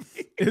Brophy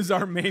is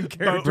our main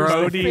character.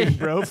 Brody and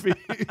Brophy.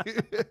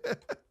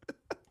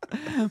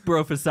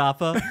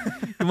 Brofisafa.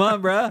 Come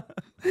on, bro.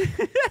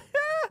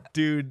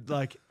 Dude,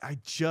 like I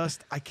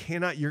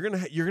cannot. You're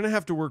gonna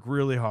have to work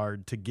really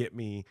hard to get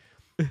me.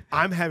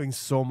 I'm having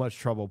so much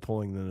trouble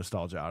pulling the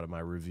nostalgia out of my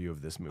review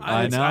of this movie.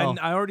 I know.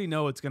 I already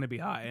know it's going to be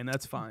high, and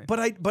that's fine.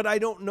 But I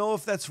don't know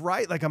if that's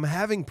right. Like I'm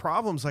having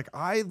problems. Like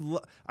I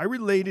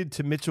related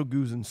to Mitchell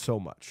Guzin so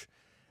much,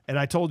 and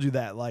I told you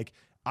that. Like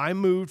I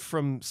moved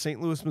from St.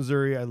 Louis,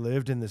 Missouri. I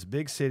lived in this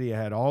big city.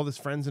 I had all this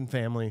friends and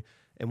family.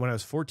 And when I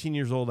was 14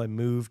 years old, I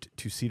moved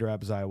to Cedar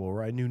Rapids, Iowa,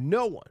 where I knew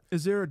no one.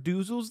 Is there a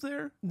Doozles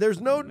there? There's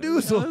no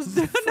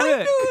Doozles.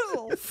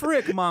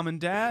 Frick, mom and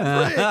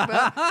dad. Frick,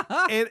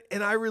 man.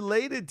 And I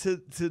related to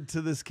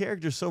this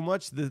character so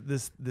much,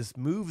 this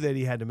move that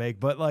he had to make.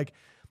 But like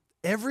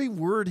every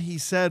word he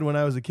said when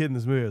I was a kid in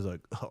this movie, I was like,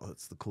 oh,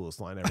 that's the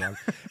coolest line ever.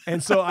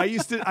 And so I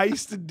used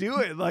to do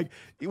it. Like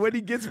when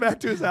he gets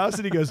back to his house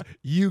and he goes,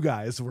 you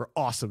guys were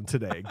awesome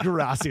today.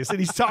 Gracias. And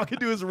he's talking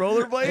to his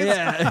rollerblades.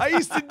 Yeah. I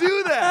used to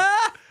do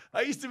that.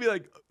 I used to be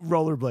like,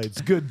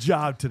 rollerblades, good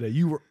job today.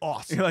 You were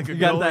awesome. You're like a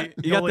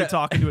goalie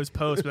talking to his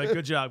post. Like,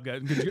 good job,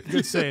 guys.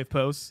 Good save,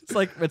 post.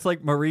 It's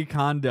like Marie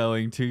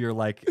Kondoing to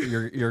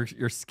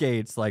your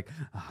skates. Like,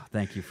 oh,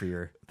 thank you for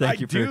your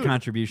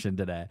contribution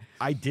today.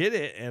 I did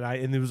it,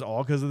 and it was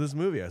all because of this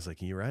movie. I was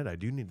like, you're right. I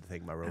do need to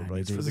thank my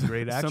rollerblades for the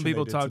great action. Some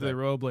people talk to their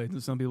rollerblades,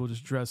 and some people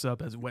just dress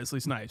up as Wesley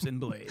Snipes in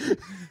Blade.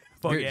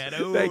 Fuck yeah,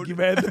 dude. Thank you,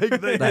 man.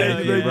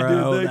 Thank you,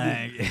 bro.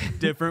 Thank you.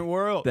 Different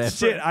world.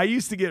 Shit, I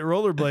used to get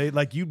rollerblade.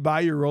 Like you'd buy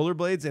your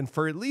rollerblades, and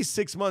for at least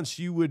 6 months,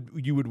 you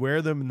would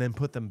wear them and then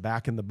put them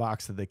back in the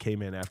box that they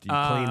came in after you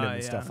cleaned them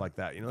and stuff like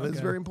that. You know,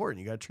 that's very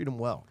important. You got to treat them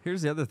well.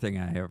 Here's the other thing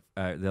I have.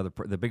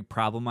 The big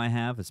problem I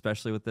have,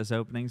 especially with this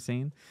opening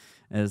scene,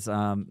 is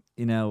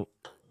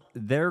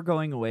they're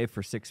going away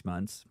for 6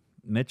 months.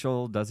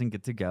 Mitchell doesn't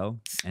get to go,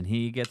 and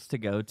he gets to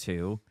go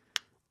to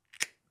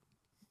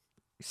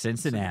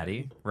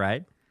Cincinnati,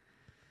 right?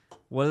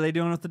 What are they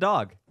doing with the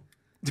dog?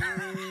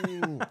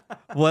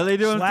 What are they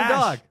doing with the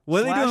dog?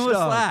 What are they doing with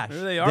Slash?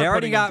 They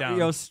already got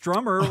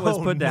Strummer was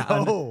put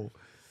down.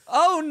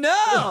 Oh no!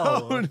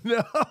 Oh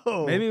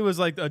no! Maybe it was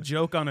like a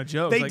joke on a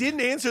joke. They didn't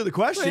answer the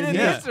question. They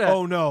didn't answer it.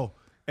 Oh no!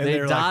 And they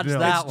dodged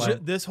that one.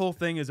 This whole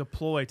thing is a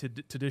ploy to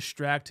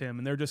distract him,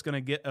 and they're just going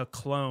to get a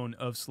clone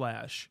of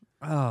Slash.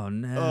 Oh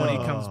no! When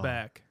he comes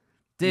back,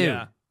 dude.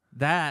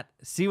 Yeah.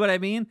 See what I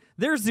mean?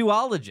 They're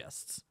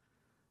zoologists,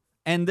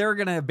 and they're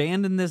going to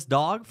abandon this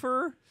dog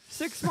for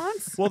 6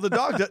 months. Well, the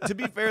dog. To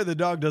be fair, the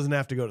dog doesn't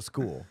have to go to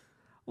school.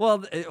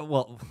 Well,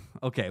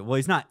 okay. Well,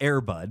 he's not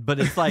Airbud, but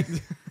it's like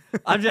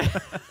I'm just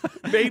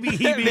maybe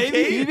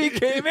he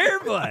became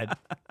Airbud.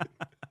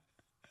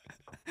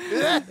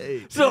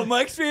 Hey. So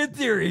Mike's fan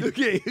theory.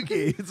 Okay,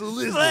 it's a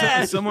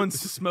list. Someone's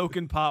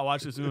smoking pot.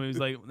 Watch this movie. He's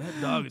like,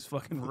 that dog is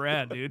fucking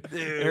rad, dude.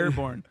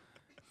 Airborne.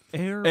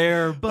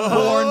 Airborne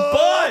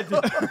bud.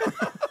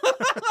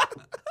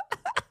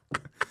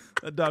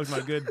 That dog's my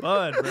good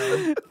bud,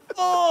 bro.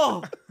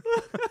 Oh.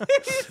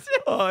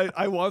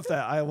 I want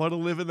that. I want to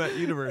live in that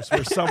universe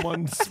where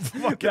someone's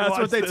fucking. That's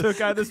what they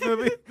took out of this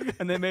movie,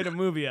 and they made a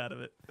movie out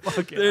of it.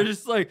 Fuck They're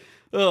just like,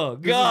 oh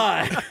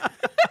god.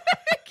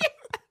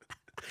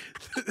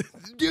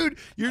 Dude,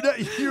 you're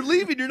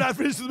leaving. You're not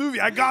finishing the movie.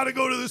 I gotta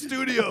go to the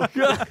studio.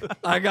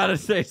 I gotta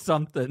say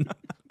something.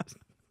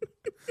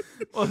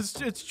 Well,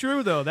 it's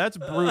true though. That's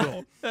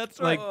brutal. That's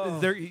like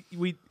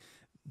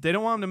they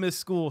don't want him to miss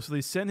school, so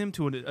they send him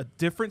to a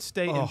different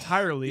state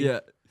entirely.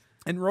 Yeah.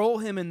 Enroll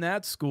him in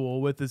that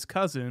school with his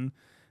cousin,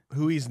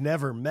 who he's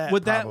never met.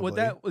 Was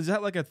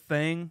that like a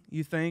thing?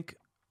 You think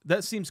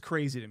that seems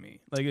crazy to me?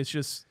 Like it's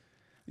just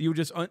you would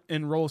just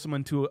enroll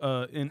someone to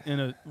in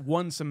a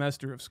one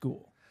semester of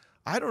school.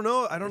 I don't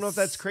know. I don't know if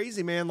that's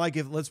crazy, man. Like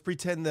let's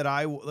pretend that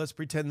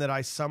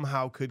I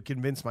somehow could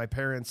convince my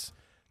parents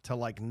to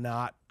like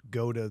not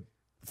go to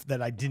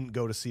that I didn't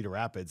go to Cedar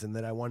Rapids and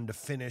that I wanted to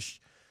finish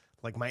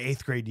like my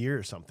 8th grade year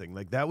or something.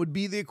 Like that would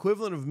be the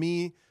equivalent of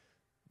me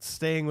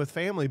staying with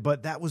family,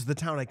 but that was the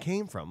town I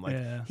came from.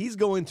 Like he's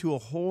going to a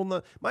whole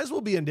might as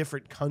well be a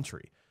different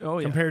country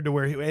compared to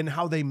where and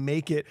how they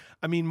make it.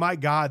 I mean, my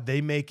God,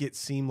 they make it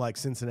seem like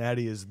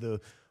Cincinnati is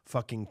the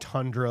fucking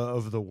tundra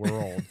of the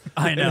world.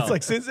 I know. And it's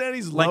like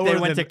Cincinnati's like lower they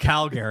went to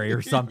Calgary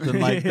or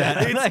something like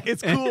that.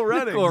 It's cool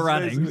running. Cool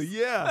running.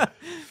 Yeah.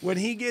 When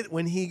he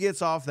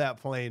gets off that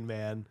plane,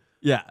 man.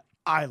 Yeah.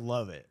 I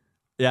love it.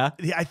 Yeah.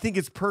 I think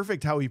it's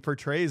perfect how he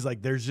portrays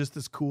like there's just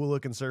this cool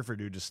looking surfer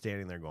dude just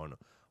standing there going,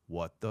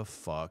 what the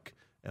fuck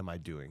am I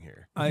doing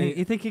here?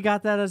 You think he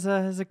got that as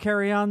a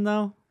carry on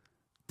though?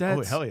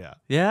 Oh hell yeah.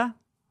 Yeah?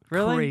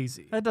 Really?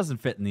 Crazy. That doesn't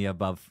fit in the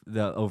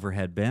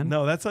overhead bin.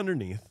 No, that's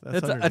underneath.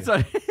 That's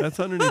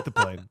underneath the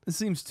plane. It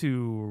seems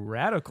too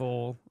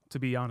radical to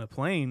be on a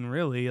plane,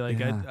 really.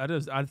 Like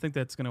I think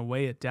that's gonna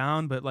weigh it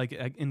down. But like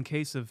in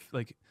case of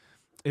like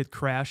it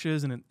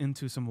crashes and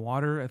into some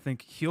water, I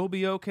think he'll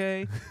be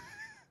okay.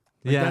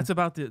 That's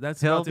about the.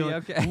 He'll be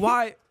okay.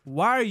 Why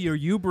are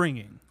you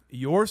bringing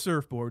your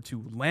surfboard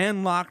to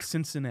landlocked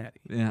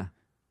Cincinnati? Yeah.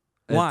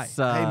 Why?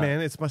 Hey man,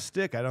 it's my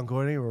stick. I don't go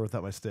anywhere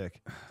without my stick.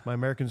 It's my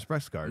American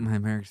Express card. My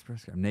American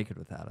Express card. I'm naked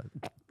without it.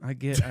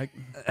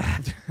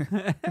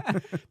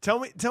 Tell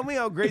me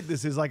how great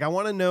this is. Like I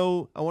want to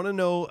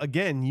know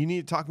again, you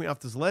need to talk me off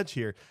this ledge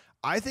here.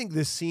 I think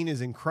this scene is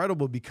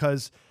incredible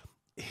because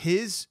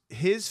his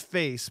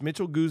face,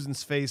 Mitchell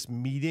Guzen's face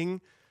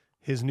meeting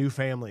his new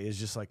family is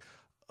just like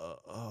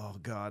oh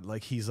God,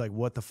 like he's like,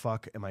 what the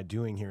fuck am I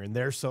doing here? And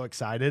they're so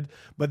excited.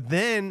 But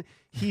then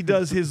he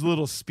does his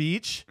little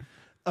speech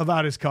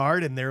about his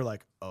card, and they're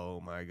like, "Oh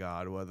my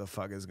God, what the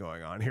fuck is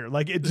going on here?"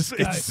 Like it just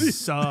sucks.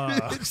 this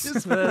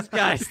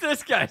guy sucks.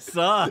 This guy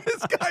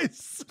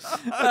sucks.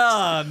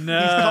 Oh no!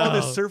 He's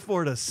calling his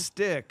surfboard a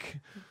stick.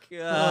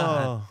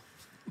 God.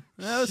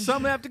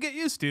 Something I have to get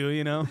used to,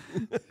 you know.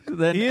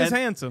 Then, he is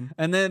handsome,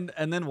 and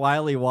then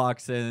Wiley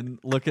walks in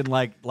looking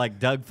like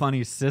Doug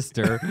Funny's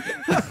sister.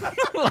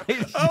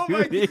 Oh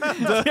my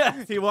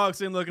God! He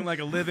walks in looking like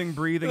a living,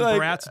 breathing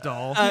Bratz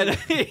doll.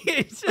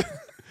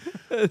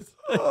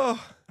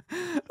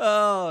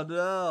 Oh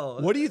no!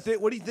 What do you think?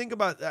 What do you think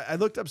about? I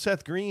looked up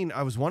Seth Green.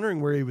 I was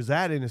wondering where he was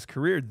at in his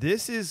career.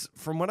 This is,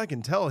 from what I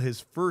can tell,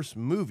 his first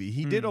movie.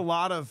 He did a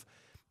lot of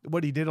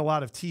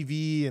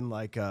TV and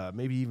like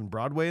maybe even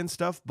Broadway and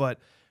stuff. But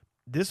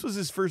this was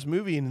his first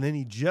movie, and then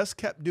he just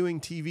kept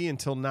doing TV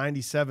until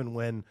 '97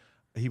 when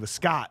he was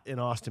Scott in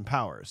Austin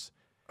Powers.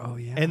 Oh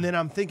yeah. And then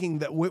I'm thinking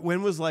that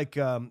when was like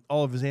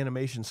all of his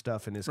animation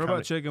stuff and his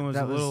Robot Chicken was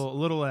a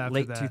little after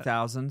late that.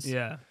 2000s.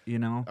 Yeah. You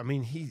know. I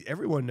mean,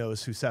 everyone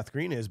knows who Seth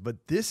Green is,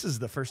 but this is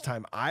the first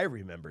time I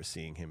remember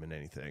seeing him in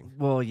anything.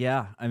 Well,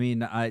 yeah. I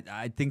mean,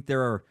 I think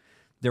there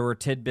were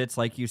tidbits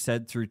like you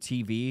said through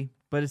TV,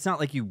 but it's not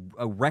like you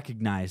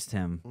recognized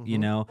him, you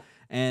know.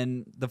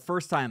 And the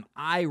first time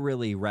I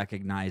really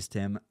recognized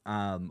him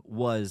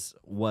was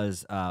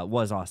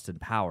Austin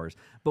Powers.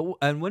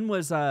 And when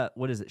was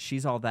what is it?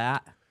 She's All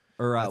That.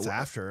 Or that's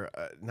after.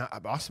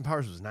 Austin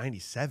Powers was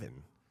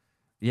 '97.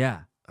 Yeah.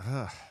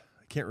 I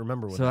can't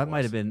remember what. So that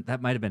might have been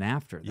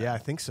after that. Yeah, I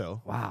think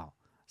so. Wow.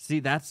 See,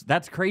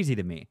 that's crazy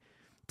to me.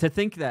 To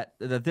think that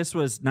this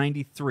was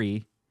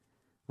 '93,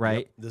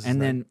 right? Yep,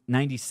 and then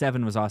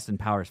 '97 was Austin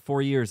Powers.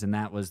 4 years, and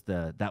that was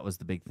the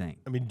big thing.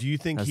 I mean, do you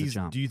think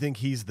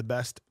he's the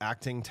best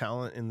acting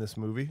talent in this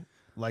movie?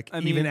 Like,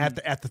 even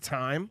at the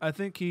time? I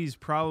think he's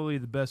probably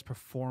the best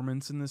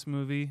performance in this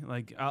movie.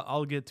 Like,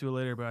 I'll get to it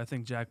later, but I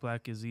think Jack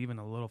Black is even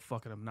a little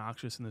fucking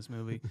obnoxious in this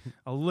movie.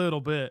 A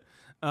little bit.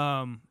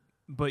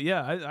 But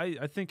yeah,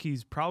 I think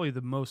he's probably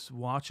the most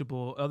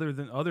watchable other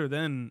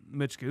than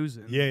Mitch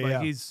Guzen.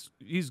 Yeah.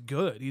 He's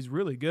good. He's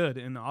really good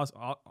and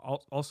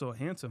also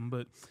handsome,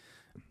 but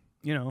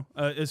you know,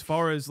 as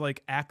far as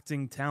like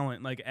acting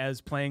talent, like as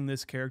playing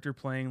this character,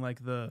 playing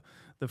like the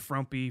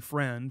frumpy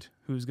friend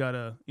who's got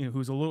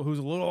who's a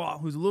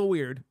little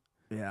weird.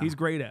 Yeah, he's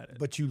great at it.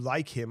 But you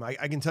like him. I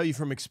can tell you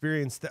from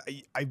experience that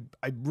I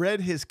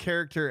read his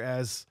character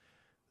as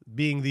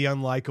being the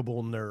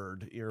unlikable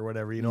nerd or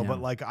whatever, you know. Yeah. But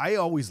like I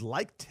always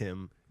liked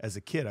him as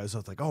a kid. I was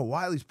like, oh,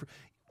 Wiley's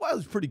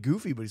pretty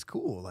goofy, but he's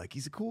cool. Like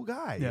he's a cool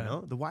guy, you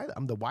know.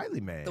 I'm the Wiley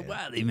man. The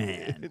Wiley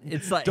man.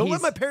 It's like don't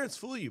let my parents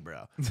fool you,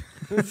 bro.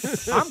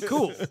 I'm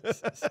cool.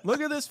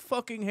 Look at this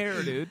fucking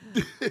hair, dude.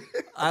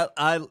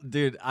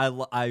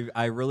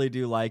 I really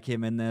do like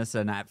him in this.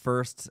 And at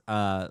first,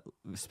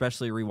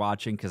 especially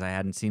rewatching because I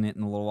hadn't seen it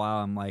in a little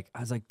while,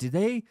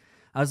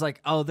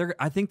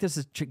 I think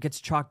this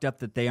gets chalked up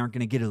that they aren't going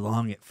to get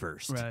along at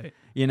first, right?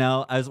 You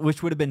know,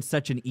 which would have been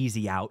such an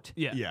easy out.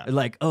 Yeah.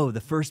 Like, oh,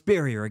 the first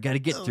barrier I got to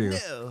get through.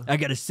 No. I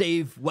got to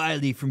save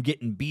Wiley from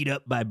getting beat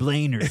up by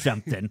Blaine or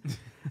something.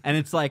 And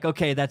it's like,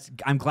 okay,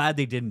 I'm glad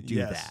they didn't do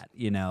that.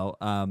 You know,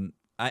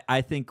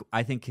 I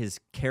think his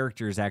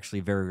character is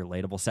actually very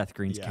relatable. Seth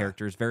Green's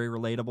character is very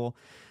relatable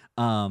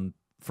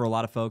for a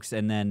lot of folks.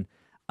 And then,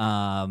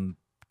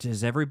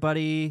 does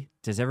everybody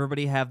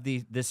have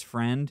this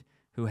friend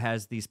who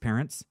has these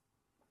parents?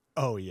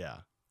 Oh yeah.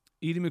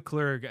 Edie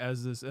McClurg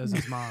as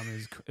his mom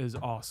is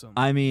awesome.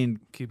 I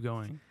mean, keep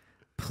going.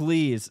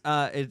 Please,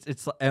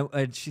 it's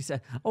and she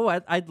said, "Oh,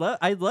 I'd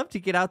love to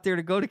get out there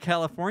to go to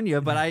California,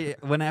 but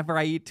whenever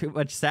I eat too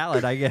much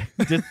salad, I get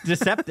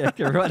dyspeptic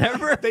or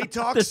whatever." They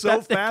talk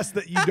so fast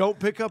that you don't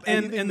pick up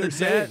anything. And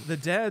the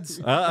dad's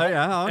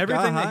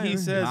everything that he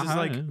says is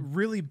like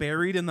really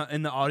buried in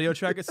the audio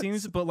track. It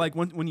seems, but like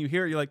when you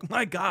hear it, you're like,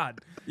 my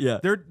God, yeah,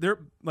 they're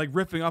like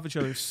riffing off each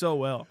other so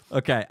well.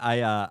 Okay,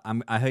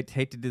 I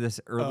hate to do this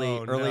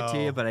early to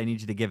you, but I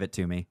need you to give it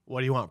to me. What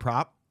do you want,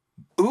 prop?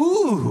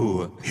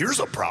 Ooh,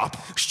 here's a prop.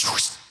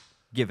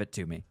 Give it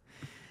to me.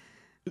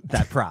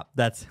 That prop.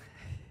 That's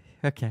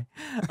okay.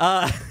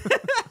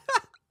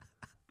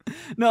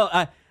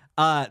 No,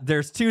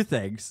 there's two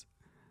things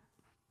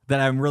that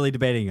I'm really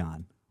debating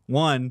on.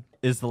 One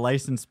is the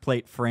license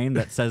plate frame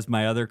that says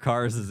my other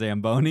car is a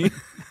Zamboni.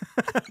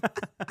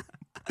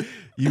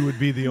 You would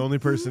be the only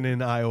person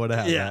in Iowa to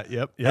have that.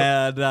 Yep.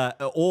 And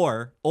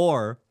or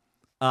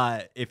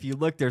if you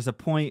look, there's a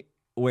point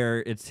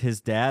where it's his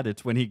dad.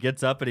 It's when he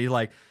gets up and he's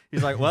like,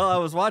 well, I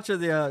was watching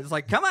the. It's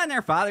like, come on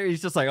there, father.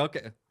 He's just like,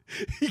 okay.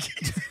 I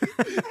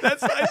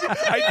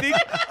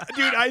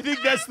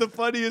think that's the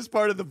funniest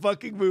part of the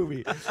fucking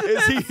movie.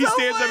 Is he stands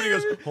up and he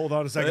goes, "Hold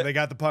on a second, they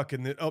got the puck,"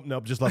 and then, oh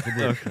nope, just left the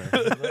blue.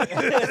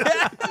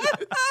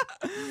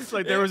 It's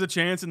like there was a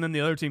chance, and then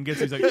the other team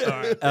gets it. He's like, all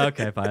right.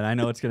 Okay, fine. I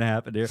know what's gonna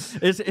happen here.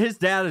 His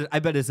dad, I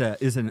bet, is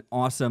an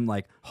awesome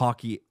like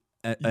hockey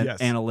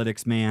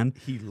analytics man.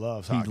 He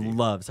loves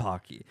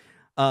hockey.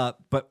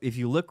 But if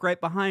you look right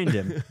behind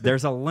him,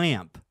 there's a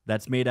lamp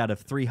that's made out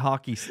of 3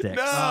 hockey sticks.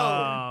 No,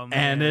 Oh,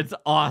 and it's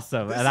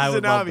awesome. this and is I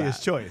would an love obvious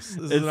that. choice.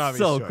 This is It's an obvious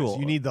so choice. cool.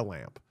 You need the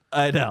lamp.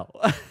 I know.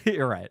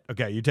 You're right.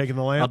 Okay, you taking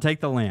the lamp? I'll take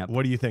the lamp.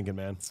 What are you thinking,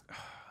 man?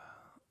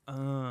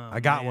 I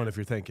got one if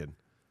you're thinking.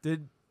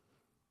 Did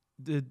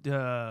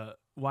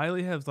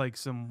Wiley have like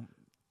some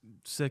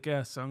sick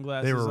ass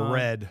sunglasses? They were on?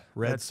 red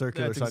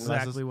circular that's sunglasses.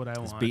 Exactly what I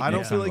want. beat I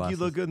don't Yeah. feel like you Sunglasses.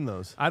 look good in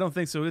those. I don't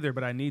think so either,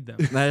 but I need them.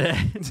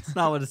 It's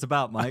not what it's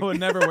about, Mike. I would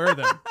never wear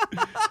them.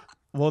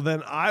 Well,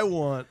 then I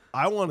want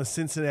a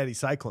Cincinnati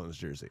Cyclones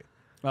jersey.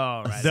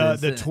 Oh, right.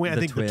 The twin. I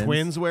think the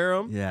Twins wear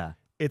them. Yeah.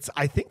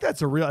 I think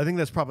that's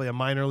probably a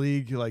minor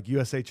league like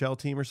USHL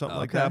team or something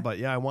like Okay. that. But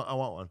yeah, I want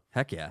one.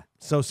 Heck yeah.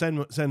 So send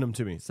them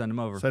to me. Send them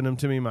over. Send them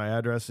to me. My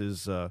address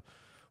is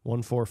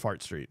 14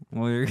 Fart Street.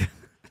 Well, you're...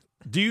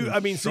 Do you? I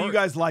mean, so you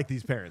guys like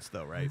these parents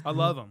though, right? I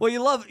love them. well,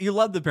 you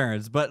love the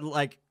parents, but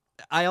like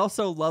I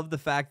also love the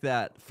fact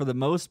that for the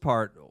most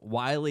part,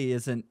 Wiley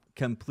isn't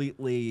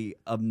completely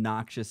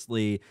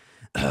obnoxiously,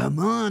 come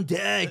on,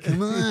 Dad,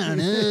 come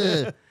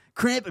on,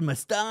 cramping my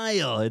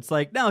style. It's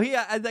like no,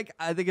 I think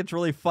it's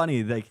really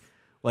funny.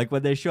 Like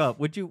when they show up,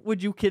 would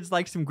you kids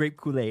like some grape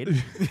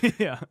Kool-Aid?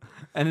 Yeah.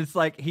 And it's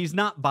like he's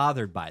not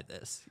bothered by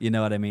this. You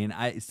know what I mean?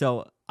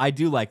 I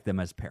do like them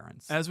as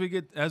parents. As we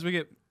get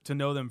to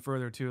know them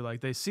further too,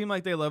 like they seem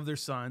like they love their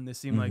son. They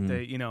seem like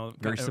they,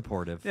 Very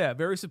supportive. Yeah,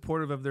 very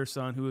supportive of their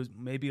son, who is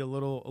maybe a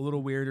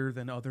little weirder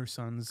than other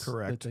sons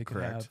that they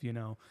could have.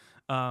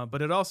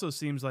 But it also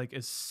seems like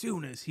as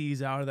soon as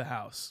he's out of the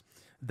house,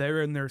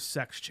 they're in their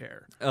sex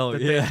chair. Oh,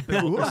 that yeah. they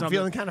built or Ooh, I'm something.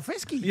 feeling kind of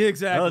frisky. Yeah,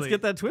 exactly. Let's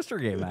get that Twister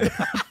game out.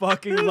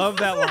 Fucking love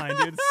that line,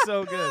 dude. It's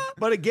so good.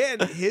 But again,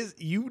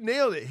 you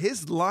nailed it.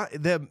 His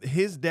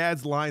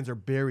dad's lines are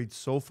buried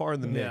so far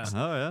in the mix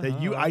Oh, yeah.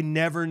 that I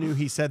never knew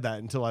he said that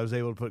until I was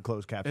able to put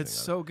closed captioning. It's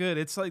so good.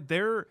 It's like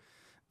there's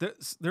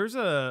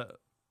a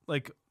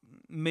like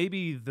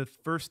maybe the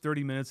first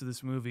 30 minutes of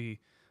this movie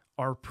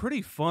are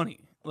pretty funny.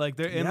 Like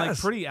they're and like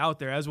pretty out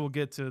there, as we'll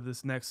get to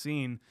this next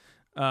scene.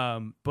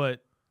 But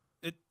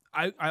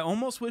I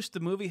almost wish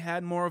the movie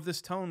had more of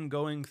this tone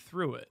going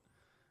through it.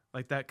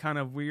 Like that kind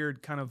of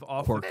weird, kind of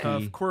off the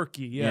cuff,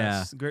 quirky.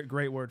 Yes, Yeah.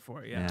 great word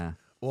for it. Yeah.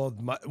 Well,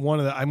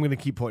 I'm going to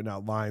keep pointing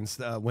out lines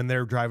when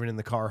they're driving in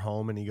the car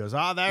home, and he goes,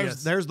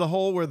 there's the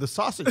hole where the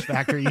sausage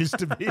factory used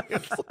to be.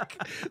 It's like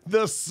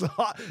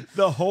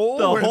the hole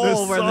where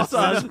the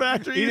sausage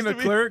factory used to be.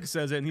 Edie McClurg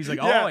says it, and he's like,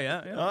 oh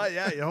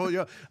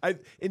yeah.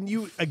 And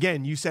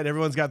you said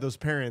everyone's got those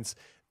parents.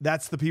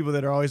 That's the people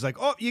that are always like,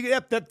 oh,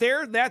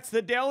 that's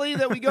the deli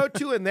that we go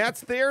to, and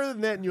that's there,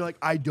 and then you're like,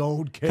 I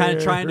don't care. Kind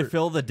of trying to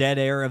fill the dead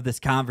air of this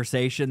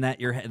conversation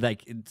that you're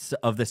like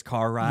of this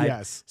car ride.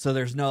 Yes. So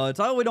there's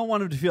we don't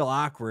want him to feel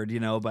awkward,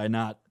 by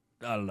not.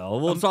 I don't know.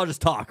 Let's all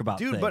just talk about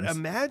dude. things. But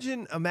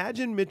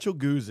imagine Mitchell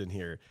Goose in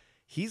here.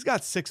 He's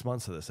got 6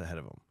 months of this ahead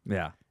of him.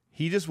 Yeah.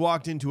 He just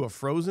walked into a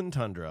frozen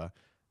tundra,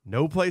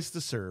 no place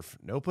to surf,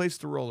 no place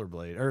to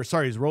rollerblade. Or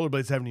sorry, his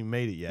rollerblades haven't even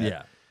made it yet.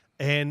 Yeah.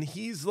 And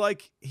he's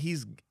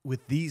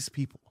with these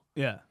people.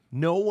 Yeah.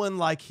 No one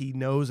like he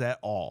knows at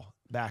all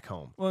back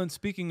home. Well, and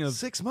speaking of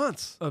 6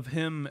 months of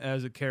him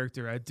as a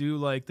character, I do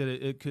like that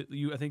it could.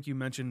 I think you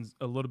mentioned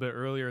a little bit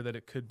earlier that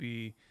it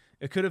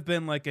could have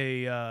been like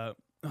a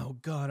oh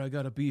God, I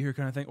gotta be here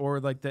kind of thing, or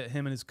like that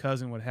him and his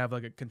cousin would have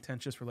like a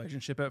contentious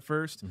relationship at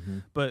first. Mm-hmm.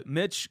 But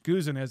Mitch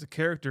Guzin as a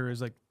character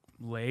is like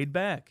laid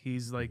back.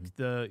 He's like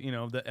the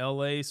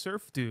LA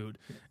surf dude,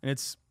 and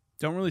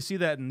don't really see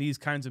that in these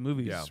kinds of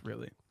movies,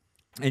 really.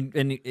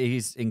 And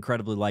he's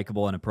incredibly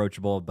likable and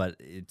approachable, but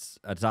it's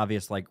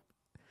obvious,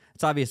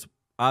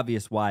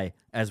 obvious why,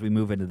 as we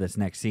move into this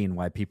next scene,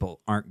 why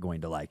people aren't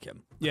going to like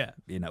him. Yeah.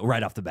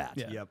 Right off the bat.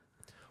 Yeah. Yep.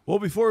 Well,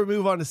 before we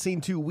move on to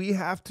scene 2, we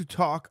have to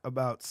talk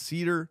about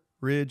Cedar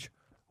Ridge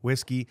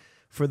whiskey.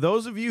 For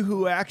those of you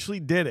who actually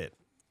did it,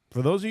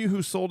 for those of you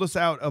who sold us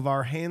out of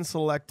our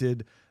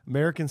hand-selected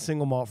American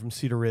single malt from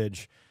Cedar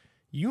Ridge,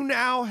 you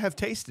now have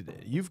tasted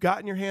it. You've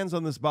gotten your hands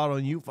on this bottle,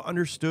 and you've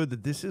understood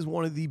that this is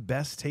one of the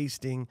best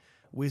tasting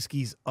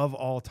whiskeys of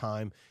all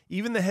time.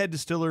 Even the head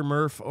distiller,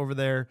 Murph, over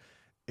there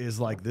is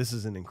like, this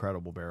is an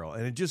incredible barrel.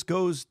 And it just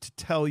goes to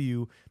tell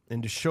you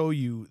and to show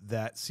you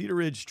that Cedar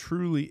Ridge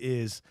truly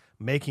is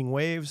making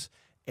waves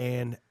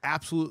and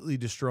absolutely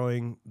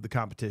destroying the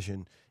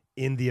competition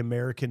in the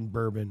American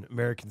bourbon,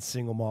 American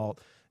single malt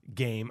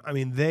game. I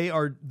mean,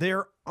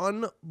 they're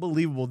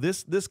unbelievable.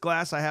 This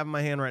glass I have in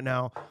my hand right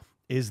now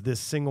is this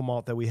single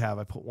malt that we have.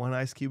 I put one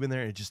ice cube in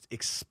there and it just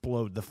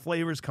explodes. The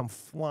flavors come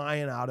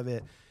flying out of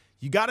it.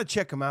 You got to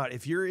check them out.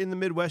 If you're in the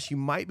Midwest, you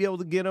might be able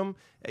to get them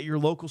at your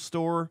local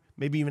store.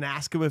 Maybe even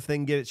ask them if they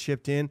can get it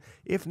shipped in.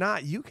 If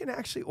not, you can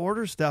actually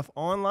order stuff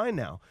online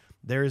now.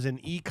 There is an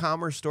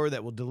e-commerce store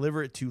that will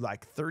deliver it to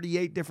like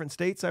 38 different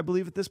states, I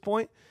believe, at this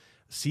point.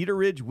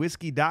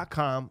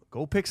 CedarRidgeWhiskey.com.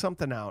 Go pick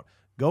something out.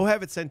 Go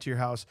have it sent to your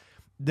house.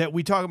 That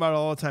we talk about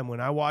all the time. When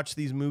I watch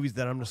these movies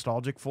that I'm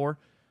nostalgic for,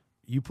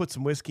 you put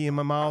some whiskey in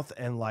my mouth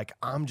and like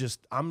I'm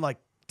like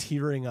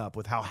tearing up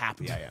with how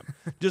happy I am.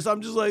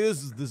 I'm just like,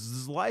 this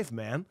is life,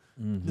 man.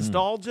 Mm-hmm.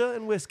 Nostalgia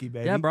and whiskey,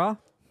 baby. Yeah, bro.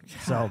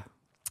 So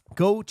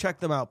go check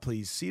them out,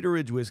 please. Cedar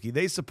Ridge Whiskey.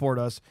 They support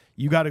us.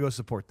 You got to go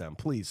support them,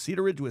 please.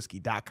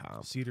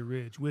 CedarRidgeWhiskey.com.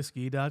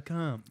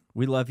 CedarRidgeWhiskey.com.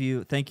 We love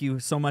you. Thank you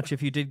so much.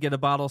 If you did get a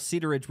bottle,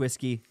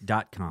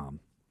 CedarRidgeWhiskey.com.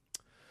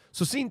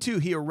 So scene 2,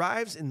 he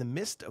arrives in the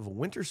midst of a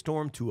winter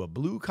storm to a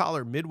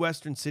blue-collar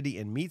Midwestern city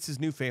and meets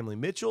his new family.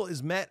 Mitchell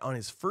is met on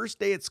his first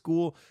day at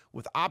school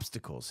with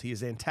obstacles. He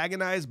is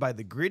antagonized by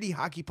the gritty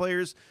hockey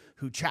players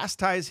who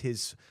chastise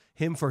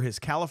him for his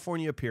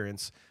California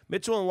appearance.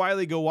 Mitchell and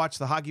Wiley go watch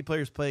the hockey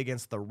players play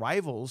against the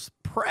rivals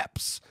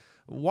Preps.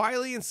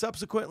 Wiley and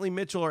subsequently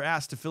Mitchell are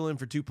asked to fill in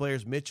for 2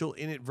 players. Mitchell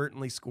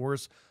inadvertently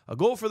scores a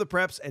goal for the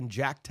Preps, and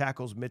Jack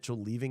tackles Mitchell,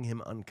 leaving him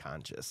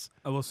unconscious.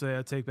 I will say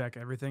I take back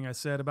everything I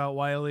said about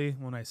Wiley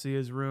when I see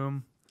his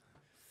room.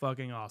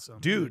 Fucking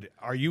awesome. Dude,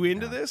 are you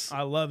into this?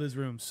 I love his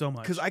room so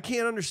much. Because I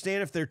can't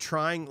understand if they're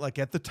trying, like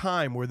at the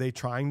time, were they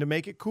trying to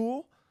make it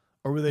cool?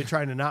 Or were they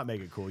trying to not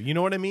make it cool? You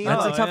know what I mean?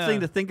 That's a tough thing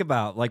to think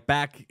about. Like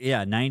back,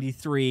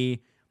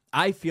 93,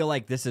 I feel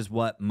like this is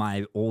what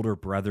my older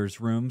brother's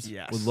rooms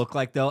would look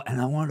like, though.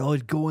 And I wanted to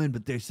always go in,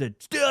 but they said,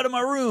 stay out of my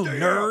room,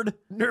 nerd.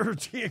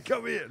 Nerds can't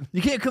come in.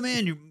 You can't come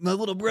in. You're my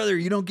little brother.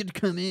 You don't get to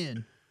come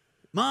in.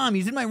 Mom,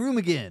 he's in my room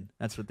again.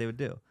 That's what they would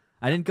do.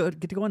 I didn't get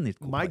to go in these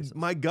cool places.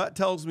 My gut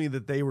tells me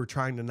that they were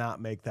trying to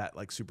not make that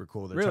like super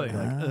cool. They're Really?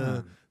 trying to be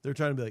like, they're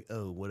trying to be like,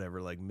 oh,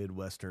 whatever, like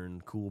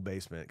Midwestern cool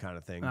basement kind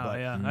of thing.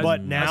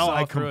 But now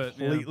I saw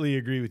completely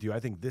agree with you. I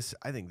think this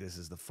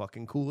is the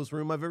fucking coolest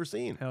room I've ever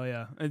seen. Hell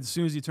yeah. As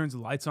soon as he turns the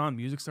lights on,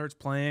 music starts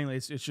playing.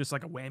 It's just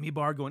like a whammy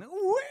bar going,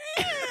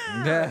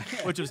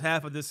 which is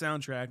half of this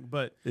soundtrack.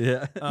 But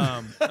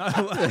I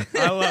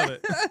love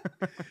it.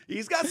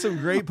 He's got some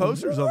great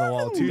posters on the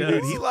wall too,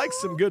 dude. He likes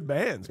some good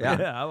bands. Man.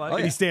 Yeah, I like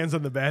it. He stands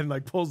on the bed and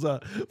like pulls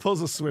a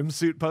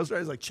swimsuit poster.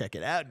 He's like, check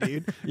it out,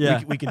 dude.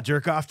 Yeah. We can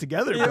jerk off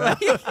together, bro.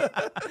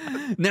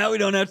 Now we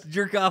don't have to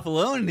jerk off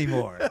alone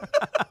anymore.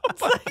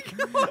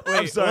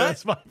 I'm sorry,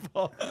 that's my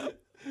fault.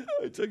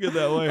 I took it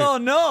that way. Oh,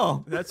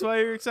 no. That's why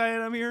you're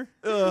excited I'm here?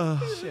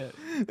 Shit.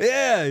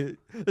 Yeah.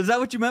 Is that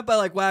what you meant by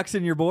like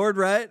waxing your board,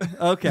 right?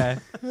 Okay.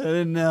 I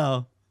didn't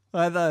know.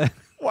 I thought.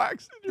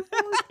 Waxing your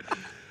board.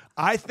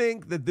 I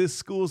think that this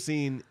school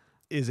scene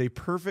is a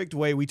perfect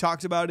way. We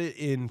talked about it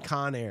in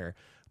Con Air,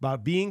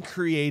 about being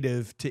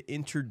creative to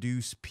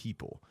introduce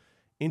people,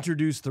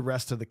 introduce the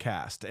rest of the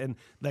cast. And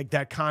like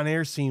that Con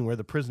Air scene where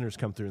the prisoners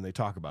come through and they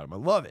talk about them.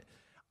 I love it.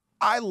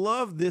 I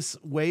love this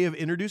way of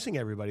introducing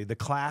everybody. The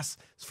class,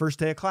 it's first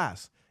day of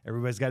class.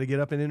 Everybody's got to get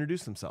up and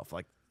introduce themselves.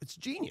 Like, it's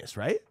genius,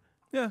 right?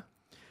 Yeah.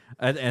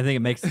 I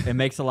think it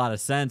makes a lot of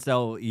sense.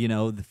 Oh,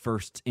 the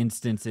first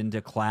instance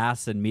into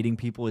class and meeting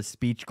people is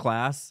speech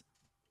class.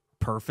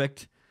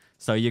 Perfect.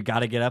 So you got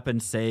to get up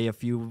and say a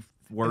few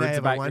words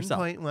about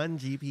yourself. 1.1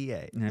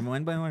 GPA.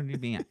 1.1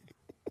 GPA.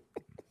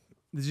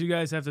 Did you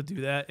guys have to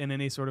do that in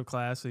any sort of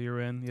class that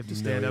you're in? You have to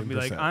stand up and be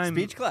like, I'm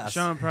speech class.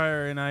 Shaun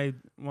Pryor, and I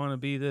want to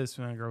be this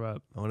when I grow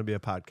up. I want to be a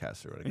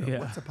podcaster. When I grow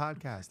up. What's a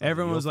podcast?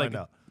 Everyone was like,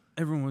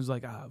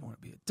 I want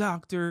to be a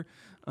doctor.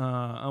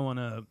 I want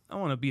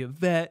to be a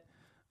vet.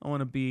 I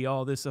want to be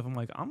all this stuff. I'm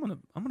like, I'm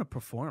gonna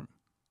perform.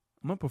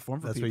 I'm gonna perform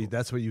for people.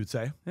 That's what you would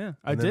say. Yeah,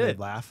 I did. They'd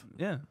laugh.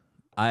 Yeah.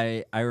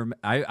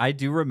 I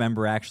do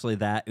remember actually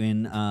that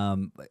in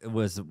it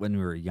was when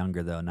we were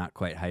younger though, not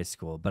quite high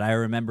school. But I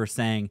remember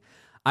saying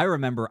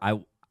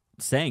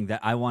that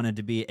I wanted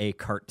to be a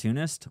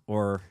cartoonist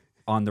or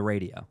on the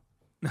radio.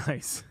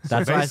 Nice.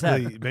 That's what I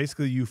said.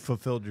 Basically, you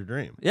fulfilled your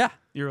dream. Yeah.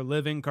 You're a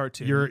living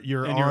cartoon.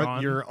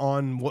 You're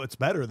on what's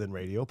better than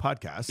radio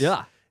podcasts.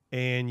 Yeah.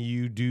 And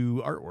you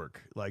do artwork,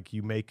 like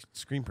you make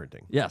screen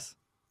printing. Yes.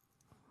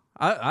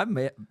 I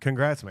made.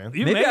 Congrats, man.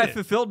 Maybe I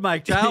fulfilled my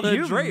childhood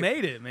You dream.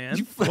 made it,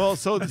 man. Well,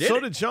 so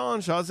did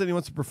Shaun. Shaun said he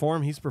wants to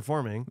perform. He's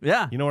performing.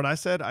 Yeah. You know what I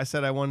said? I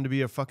said I wanted to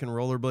be a fucking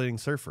rollerblading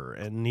surfer,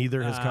 and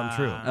neither has come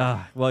true.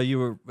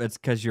 Well, it's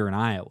because you're in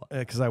Iowa.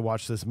 Because I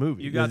watched this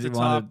movie. You got to you talk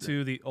wanted-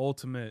 to the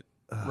ultimate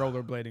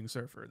rollerblading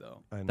surfer,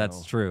 though. I know.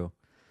 That's true.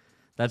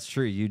 That's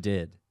true. You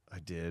did. I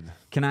did.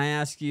 Can I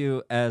ask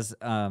you, as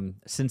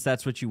since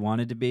that's what you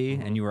wanted to be,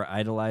 and you were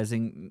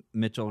idolizing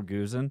Mitchell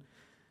Goosen,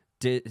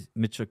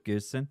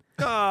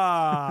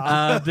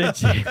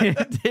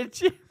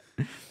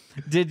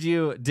 did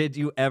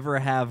you ever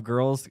have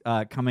girls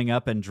coming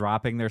up and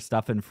dropping their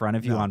stuff in front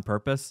of you on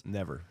purpose?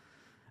 Never.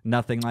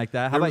 Nothing like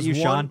that. How There about you, was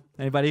Shaun? one-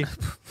 Anybody?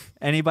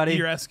 Anybody?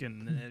 You're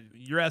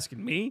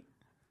asking me?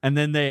 And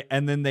then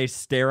they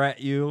stare at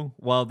you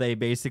while they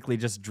basically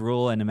just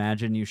drool and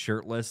imagine you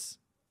shirtless.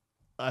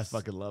 I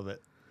fucking love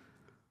it.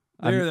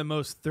 They're the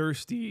most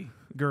thirsty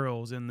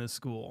girls in this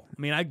school. I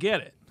mean, I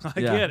get it. I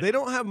Yeah. get it. They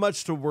don't have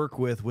much to work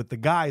with the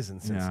guys in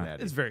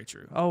Cincinnati. It's very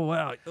true. Oh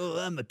wow! Oh,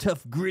 I'm a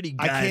tough, gritty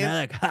guy. can't- And I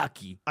like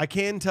hockey. I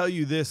can tell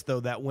you this though,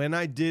 that when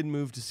I did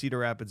move to Cedar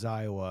Rapids,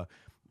 Iowa,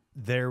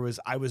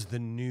 I was the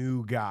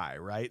new guy,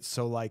 right?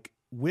 So like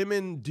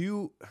women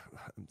do.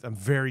 I'm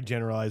very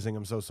generalizing.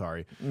 I'm so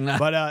sorry,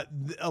 but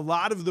a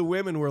lot of the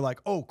women were like,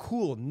 "Oh,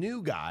 cool,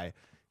 new guy.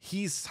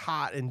 He's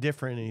hot and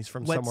different, and he's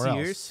from somewhere else."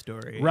 What's your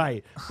story?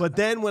 Right. But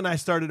then when I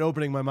started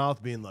opening my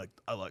mouth, being like,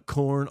 I like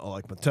corn, I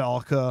like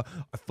Metallica,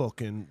 I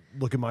fucking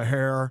look at my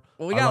hair.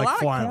 Well, we I got like a lot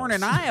flannels. of corn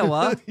in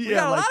Iowa. We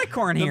got a lot of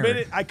corn the here.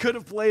 minute- I could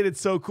have played it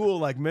so cool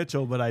like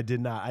Mitchell, but I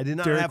did not. I did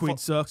not Dairy have Queen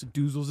sucks.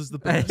 Doozles is the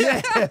best.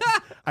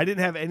 I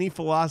didn't have any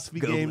philosophy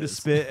game to Liz.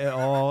 spit at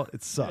all.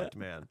 It sucked,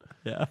 man.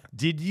 Yeah.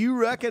 Did you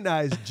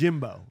recognize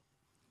Jimbo?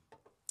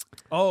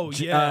 Oh,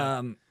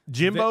 yeah.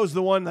 Jimbo's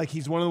the one, like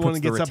he's one of the one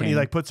that Puts the gets up and he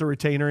retainer. like puts a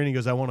retainer in. He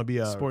goes, I want to be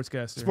a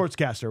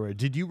Sportscaster.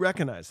 Did you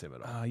recognize him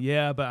at all?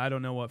 Yeah, but I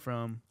don't know what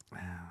from.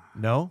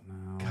 No?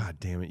 God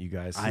damn it, you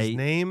guys. His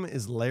name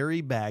is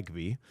Larry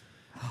Bagby.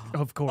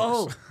 Of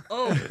course.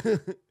 Oh,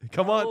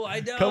 Come on. Oh, I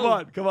know.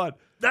 Come on.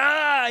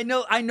 I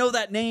know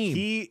that name.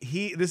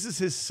 He this is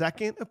his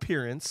second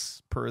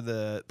appearance per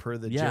the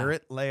Yeah.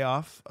 Jarrett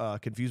layoff,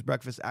 Confused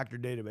Breakfast actor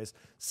database.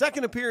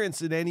 Second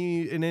appearance in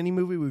any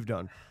movie we've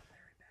done.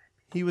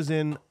 He was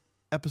in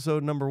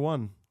episode number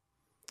 1.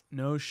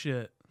 No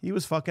shit. He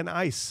was fucking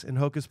Ice in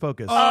Hocus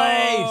Pocus.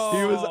 Ice!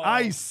 He was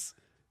Ice.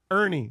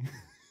 Ernie.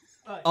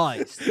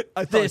 Ice.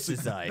 I thought This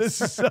is Ice.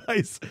 This is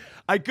Ice.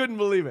 I couldn't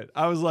believe it.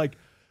 I was like,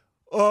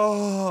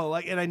 oh,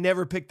 like, and I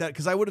never picked that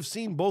because I would have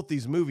seen both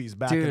these movies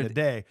back in the Dude.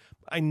 day.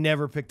 I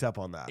never picked up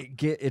on that.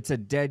 It's a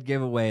dead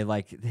giveaway.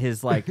 Like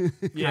his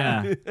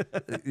Yeah.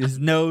 his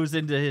nose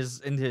into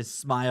his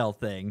smile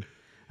thing.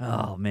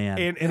 Oh man.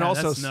 And Yeah,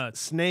 also that's nuts.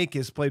 Snake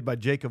is played by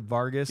Jacob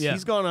Vargas. Yeah.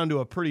 He's gone on to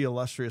a pretty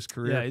illustrious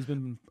career. Yeah, he's been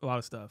in a lot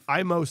of stuff.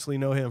 I mostly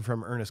know him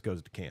from Ernest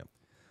Goes to Camp.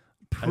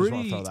 I just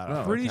wanna throw that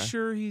out. Pretty okay.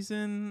 sure he's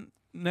in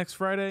next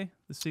Friday,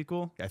 the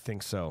sequel. I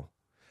think so.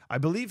 I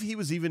believe he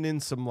was even in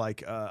some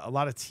like a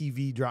lot of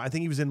TV drama. I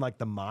think he was in like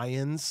the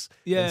Mayans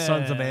and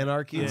Sons of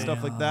Anarchy and Yeah.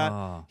 stuff like that.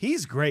 Oh.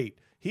 He's great.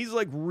 He's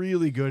like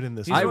really good in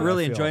this. I movie,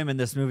 really feel. enjoy him in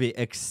this movie,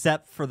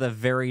 except for the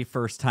very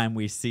first time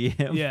we see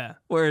him. Yeah.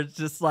 where it's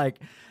just like,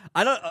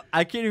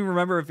 I can't even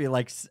remember if he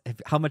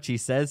how much he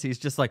says. He's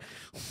just like,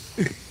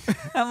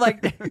 I'm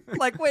like,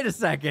 wait a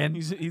second.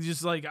 He's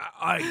just like,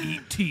 I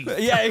eat teeth.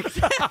 Yeah,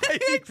 exactly.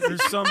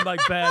 There's some like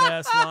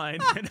badass line.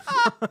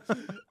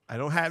 I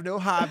don't have no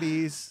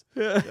hobbies.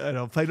 I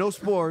don't play no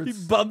sports.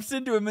 He bumps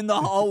into him in the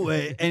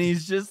hallway, and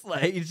he's just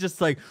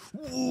like,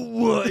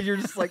 "Whoa," you're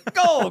just like,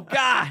 oh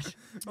gosh.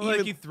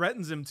 Like he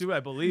threatens him too, I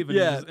believe. And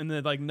Yeah. and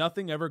then like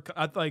nothing ever.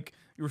 I like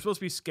you were supposed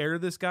to be scared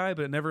of this guy,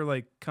 but it never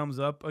like comes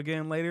up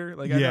again later.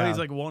 Like I know Yeah. he's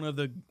like one of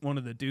the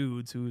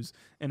dudes who's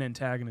an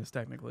antagonist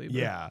technically. But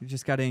Yeah. You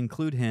just got to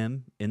include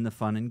him in the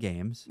fun and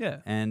games. Yeah.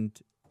 and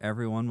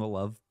everyone will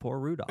love poor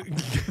Rudolph.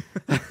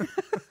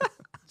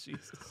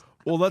 Jesus.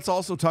 Well, let's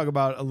also talk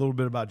about a little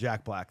bit about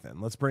Jack Black then.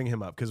 Let's bring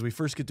him up because we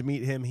first get to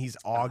meet him. He's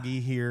Augie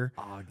here.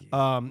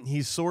 Augie.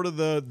 He's sort of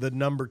the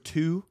number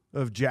 2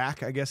 of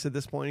Jack, I guess at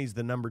this point. He's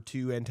the number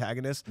 2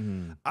 antagonist.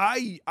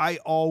 I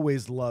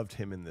always loved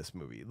him in this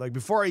movie. Like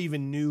before I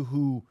even knew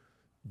who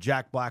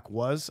Jack Black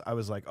was, I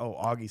was like, oh,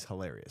 Augie's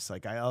hilarious.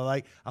 Like I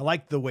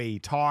like the way he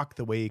talked,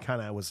 the way he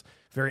kind of was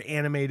very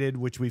animated,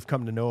 which we've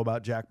come to know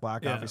about Jack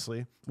Black, Yeah.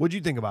 obviously. What'd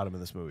you think about him in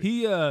this movie?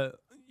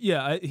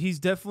 He's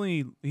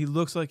definitely, he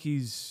looks like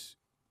he's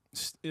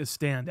a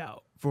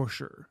standout for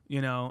sure,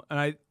 you know,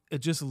 and it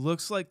just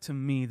looks like to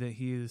me that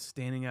he is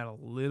standing out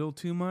a little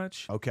too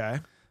much Okay.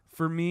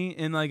 for me.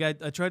 And like,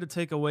 I tried to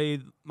take away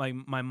my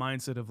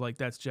mindset of like,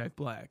 that's Jack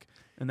Black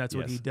and that's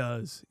what Yes. he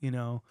does, you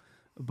know,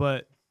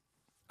 but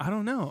I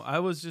don't know. I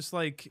was just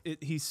like,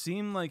 he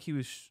seemed like he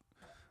was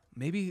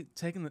maybe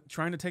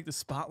trying to take the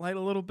spotlight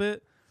a little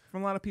bit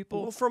from a lot of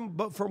people. Well,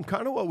 from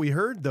kind of what we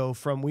heard though,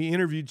 we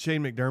interviewed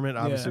Shane McDermott.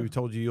 Obviously, we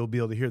told you you'll be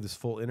able to hear this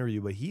full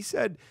interview, but he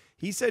said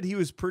he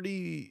was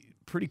pretty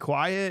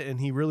quiet,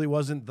 and he really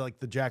wasn't like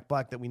the Jack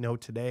Black that we know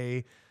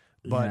today.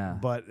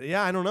 But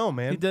yeah, I don't know,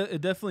 man.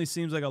 It definitely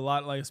seems like a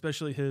lot, like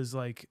especially his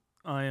like,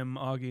 I am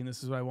Augie and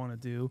this is what I want to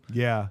do.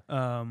 Yeah.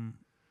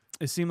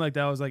 It seemed like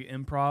that was like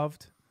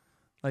improv'd.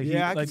 Like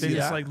they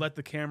just like let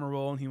the camera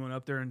roll and he went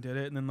up there and did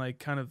it, and then like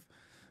kind of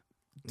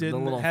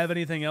didn't have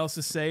anything else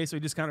to say, so he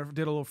just kind of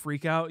did a little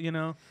freak out, you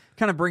know?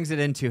 Kind of brings it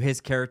into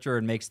his character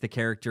and makes the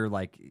character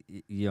like,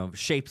 you know,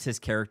 shapes his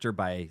character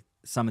by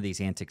some of these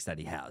antics that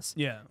he has.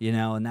 Yeah. You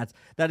know, and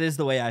that is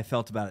the way I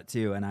felt about it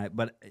too.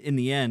 But in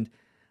the end,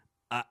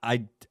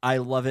 I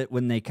love it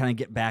when they kind of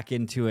get back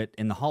into it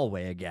in the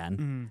hallway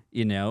again,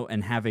 you know,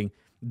 and having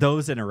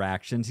those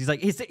interactions. He's like,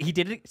 he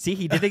did it. See,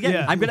 he did it again.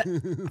 Yeah. I'm going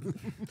to.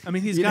 I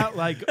mean, he's got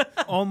like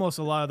almost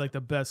a lot of like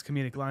the best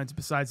comedic lines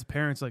besides the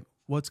parents, like,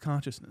 what's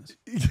consciousness?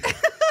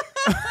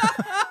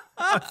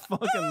 I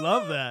fucking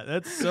love that.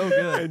 That's so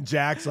good. And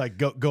Jack's like,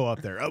 go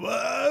up there.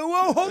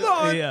 Whoa, hold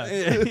on.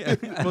 Yeah.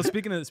 Well,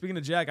 speaking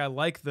of Jack, I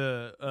like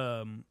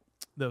the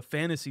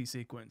fantasy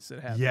sequence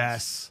that happens.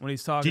 Yes. When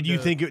he's talking.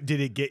 Did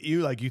it get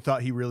you? Like you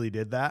thought he really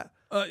did that?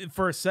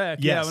 For a sec,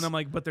 yes. Yeah. When I'm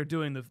like, but they're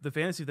doing the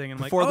fantasy thing, and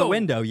I'm like, For the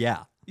window,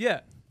 yeah.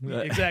 Yeah.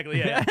 Exactly.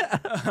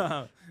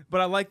 Yeah. But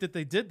I like that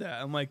they did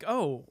that. I'm like,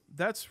 oh,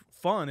 that's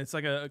fun. It's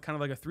like a kind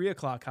of like a 3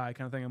 o'clock high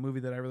kind of thing. A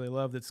movie that I really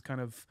love. That's kind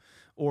of,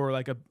 or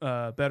like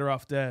a Better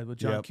Off Dead with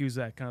John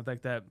Cusack, kind of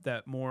like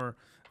that more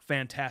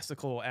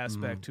fantastical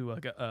aspect to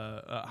like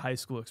a high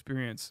school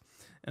experience.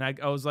 And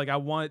I was like,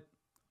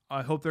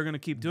 I hope they're going to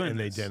keep doing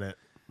this. And they didn't.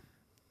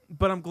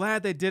 But I'm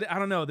glad they did it. I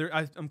don't know.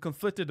 I'm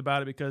conflicted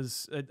about it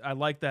because I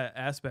like that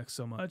aspect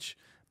so much,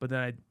 but then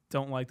I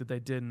don't like that they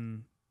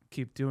didn't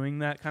keep doing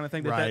that kind of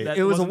thing. Right. That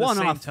it was a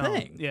wasn't the same one-off tone.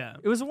 thing. Yeah.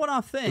 It was a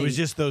one-off thing. It was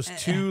just those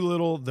two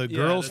little, the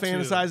girls the two.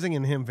 fantasizing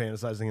and him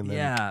fantasizing, and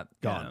then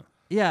gone.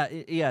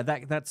 Yeah.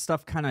 That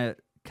stuff kind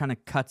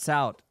of cuts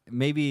out.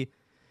 Maybe,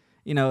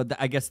 you know,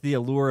 I guess the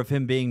allure of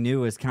him being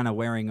new is kind of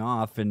wearing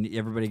off, and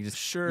everybody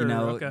just you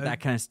know that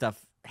kind of stuff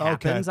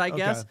happens. I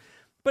guess.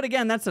 But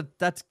again, that's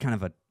kind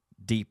of a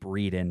deep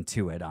read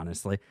into it,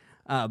 honestly.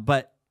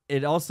 But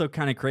it also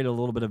kind of created a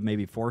little bit of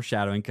maybe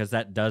foreshadowing, because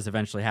that does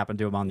eventually happen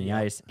to him on the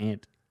ice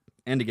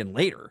and again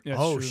later. Yeah,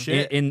 oh true.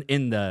 shit!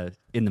 In the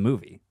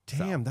movie.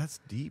 Damn, that's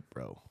deep,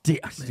 bro. Dude,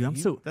 I'm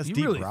so That's You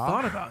deep, really Rob.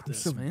 thought about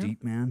this, so man.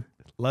 deep, man.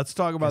 Let's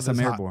talk about this. I'm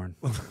airborne.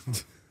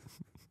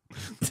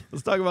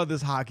 Let's talk about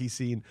this hockey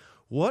scene.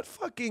 What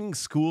fucking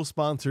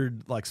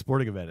school-sponsored like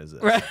sporting event is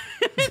it? Right.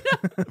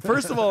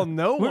 First of all,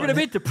 We're gonna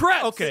beat the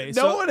Prep. Okay,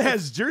 no one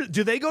has. Do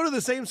they go to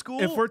the same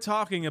school? If we're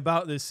talking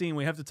about this scene,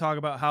 we have to talk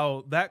about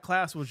how that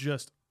class was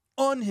just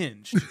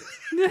unhinged.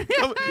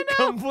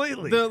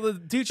 Completely. The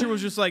teacher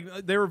was just like,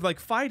 they were like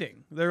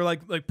fighting. They were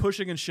like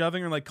pushing and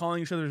shoving or like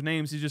calling each other's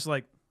names. He's just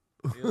like,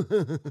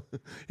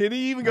 and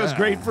he even goes,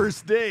 great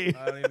first day.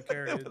 I don't even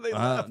care. Dude.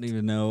 I don't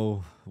even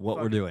know what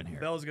we're doing here.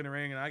 Bell's gonna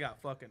ring, and I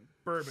got fucking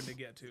bourbon to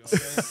get to.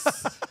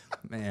 Okay?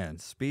 Man,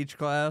 speech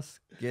class,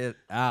 get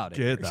out of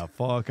here. Get the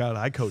fuck out.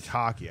 I coach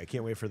hockey. I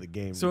can't wait for the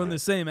game. So in tonight. the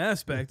same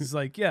aspect, it's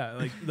like, yeah,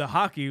 like the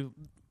hockey.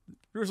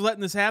 You're just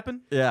letting this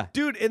happen? Yeah.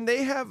 Dude, and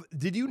they have,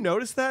 did you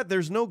notice that?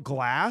 There's no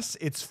glass.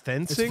 It's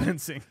fencing. It's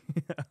fencing.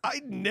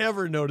 I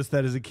never noticed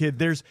that as a kid.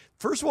 There's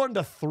first 1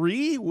 to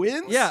 3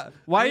 wins? Yeah.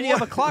 Why do you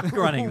have a clock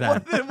running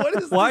then? What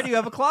is Why this? do you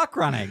have a clock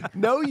running?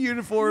 No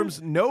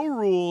uniforms, no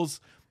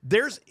rules.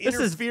 There's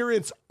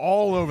interference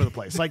all over the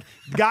place. Like,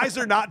 guys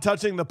are not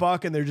touching the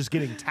puck and they're just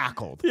getting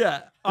tackled.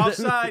 Yeah.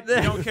 Offside, you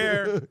don't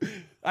care.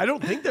 I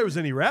don't think there was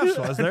any refs,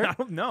 was there? I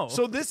don't know.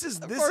 So this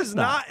is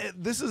not.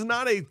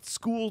 not a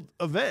school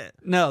event.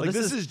 No, like,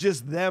 this is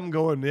just them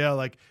going,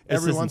 like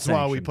every isn't once in a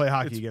while we sanctioned. play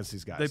hockey against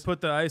these guys. They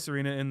put the ice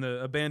arena in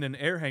the abandoned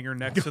air hangar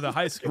next to the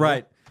high school.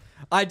 Right.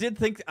 I did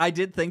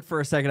think for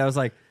a second, I was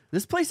like,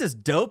 this place is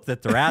dope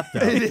that they're at, though.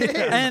 It is.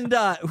 And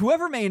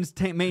whoever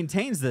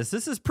maintains this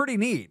is pretty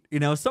neat. You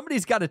know,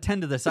 somebody's got to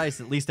tend to this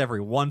ice at least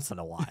every once in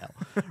a while,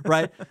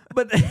 right?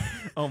 But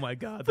Oh my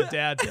God, the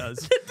dad does.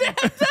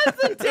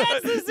 the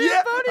dad's the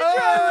Zamboni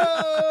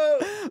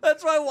driver.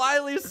 That's why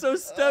Wiley's so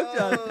stoked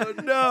on it. Oh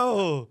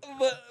no!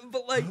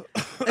 But like,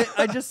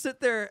 I just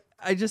sit there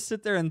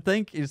and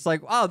think, it's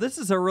like, wow, this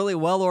is a really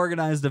well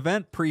organized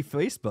event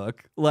pre-Facebook.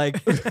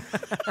 Like,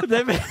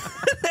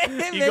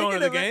 You going to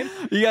the game?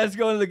 You guys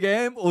going to the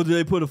game? Or do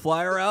they put a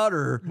flyer out?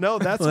 Or No,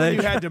 that's when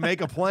you had to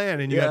make a plan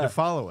and you had to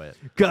follow it.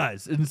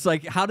 guys, and it's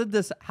like, how did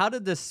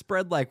this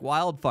spread like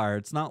wildfire?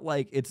 It's not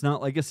like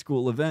a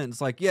school event.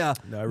 It's like,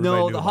 everybody knew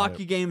the about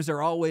hockey it. games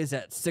are always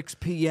at 6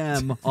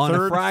 p.m. on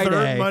Third a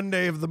Friday.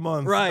 Monday of the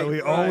month. Right,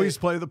 We right. always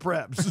play the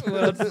preps.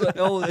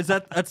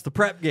 That's the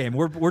prep game.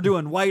 We're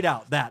doing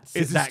whiteout.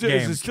 Is that it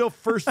game. still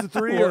first to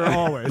 3 or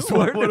always?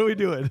 What are we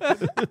doing?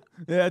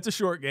 Yeah, it's a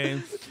short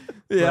game.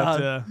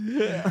 Yeah.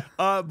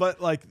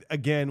 But like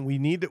again, we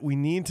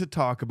need to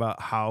talk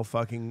about how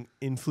fucking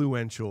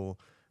influential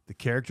the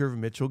character of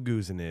Mitchell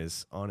Guzin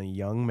is on a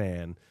young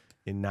man.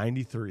 in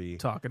 93.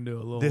 Talking to a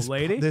little This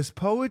lady. This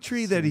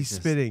poetry that he's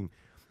spitting.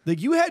 Like,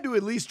 you had to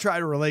at least try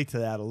to relate to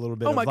that a little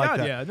bit. Oh my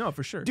God, that. yeah, no,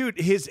 for sure. Dude,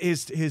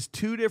 his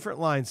two different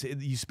lines.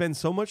 You spend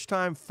so much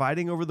time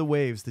fighting over the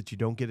waves that you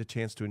don't get a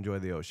chance to enjoy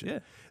the ocean. Yeah.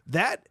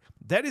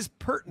 That is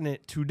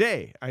pertinent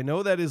today. I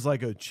know that is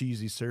like a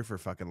cheesy surfer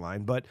fucking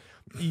line, but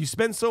you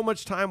spend so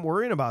much time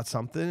worrying about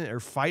something or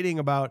fighting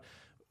about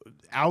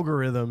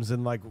algorithms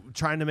and like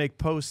trying to make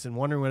posts and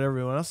wondering what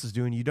everyone else is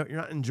doing. You're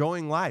not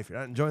enjoying life. You're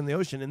not enjoying the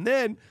ocean. And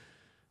then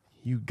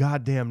you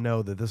goddamn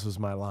know that this was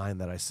my line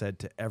that I said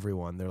to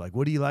everyone. They're like,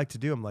 "What do you like to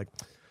do?" I'm like,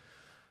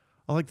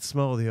 "I like the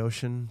smell of the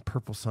ocean,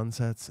 purple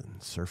sunsets, and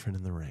surfing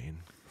in the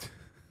rain."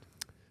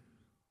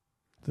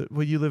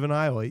 Well, you live in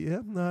Iowa. Yeah,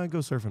 no, I go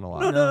surfing a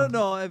lot.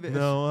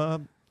 No.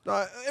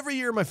 Every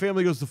year my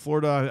family goes to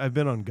Florida. I've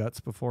been on Guts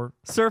before.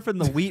 Surfing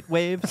the wheat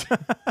waves.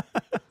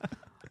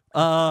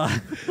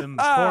 Them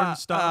corn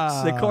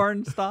stalks. The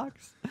corn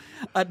stalks.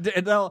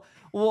 No.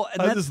 Well,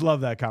 and I just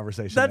love that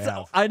conversation.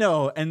 I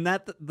know, and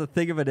that the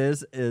thing of it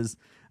is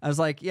I was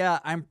like, yeah,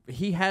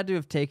 he had to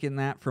have taken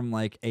that from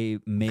like a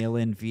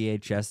mail-in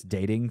VHS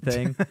dating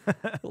thing.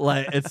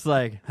 Like, it's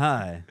like,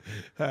 hi,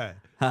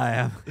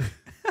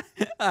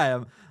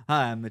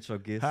 I'm Mitchell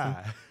Gibson.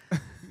 Hi.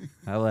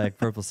 I like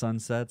purple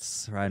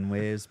sunsets, riding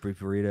waves, brief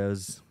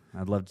burritos.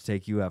 I'd love to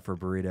take you out for a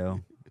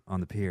burrito on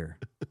the pier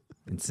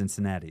in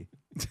Cincinnati.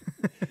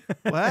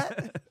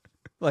 What?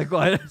 Like,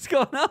 what's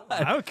going on?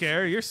 I don't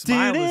care. Your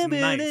smile is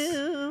nice.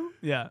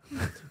 Yeah.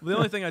 The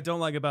only thing I don't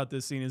like about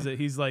this scene is that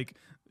he's like,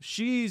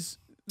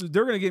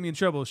 they're going to get me in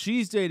trouble.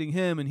 She's dating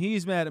him, and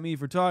he's mad at me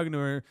for talking to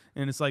her.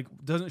 And it's like,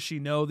 doesn't she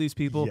know these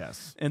people?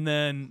 Yes. And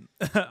then,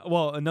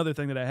 well, another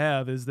thing that I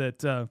have is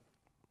that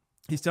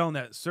he's telling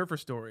that surfer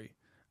story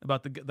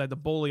about the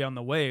bully on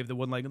the wave that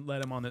wouldn't like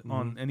let him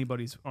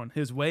on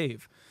his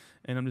wave.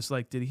 And I'm just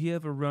like, did he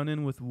ever run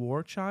in with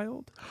War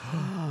Child?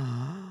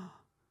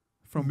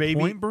 From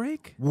Point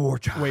Break? War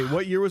Child. Wait,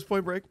 what year was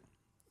Point Break?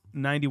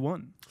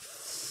 91.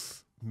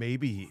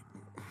 Maybe.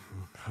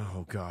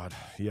 Oh, God.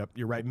 Yep,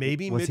 you're right.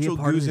 Maybe Was he a Mitchell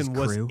part of his Guzin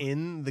was crew?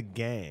 in the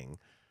gang,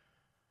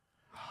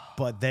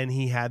 but then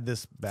he had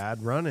this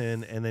bad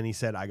run-in, and then he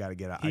said, I got to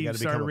get out. He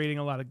started reading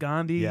a lot of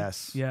Gandhi.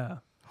 Yes. Yeah.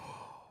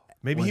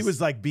 Maybe he was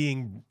like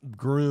being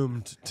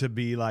groomed to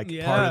be like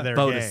part of their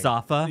gang.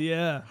 Bodhisattva.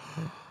 Yeah.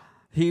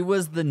 He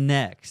was the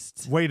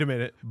next. Wait a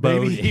minute.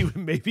 Bodhi.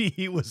 Maybe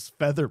he was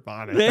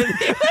Featherbonnet.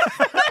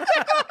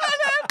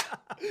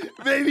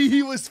 Maybe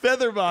he was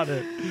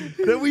Featherbonnet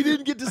that we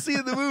didn't get to see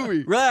in the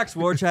movie. Relax,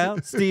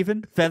 Warchild.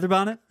 Stephen,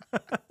 Featherbonnet.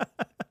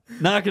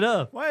 Knock it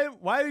up.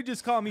 Why do you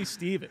just call me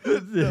Steven?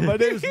 My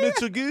name is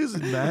Mitchell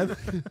Guzin, man.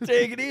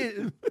 Take it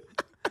in.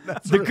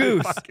 That's the really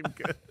goose. fucking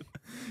good.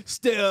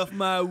 Stay off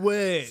my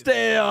way.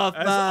 Stay off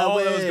That's my all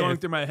way. that was going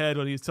through my head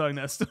when he was telling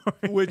that story.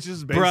 Which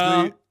is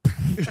basically...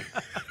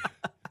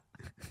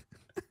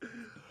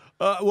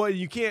 well,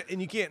 you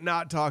can't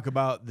not talk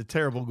about the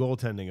terrible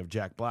goaltending of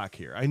Jack Black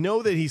here. I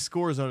know that he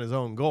scores on his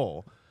own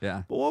goal.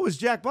 Yeah. But what was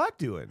Jack Black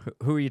doing?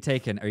 Who are you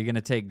taking? Are you going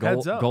to take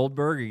Heads up.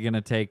 Goldberg? Or are you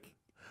going to take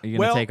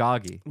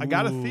Augie? I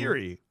got a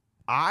theory.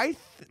 My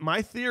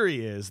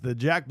theory is that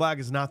Jack Black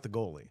is not the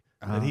goalie.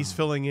 That he's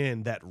filling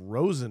in that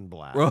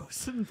Rosenblatt.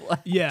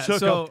 Rosenblatt. Yeah.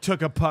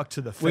 Took a puck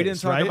to the face. We didn't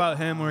talk right? about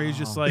him where he's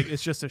just like,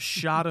 it's just a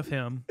shot of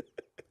him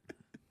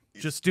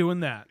just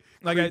doing that.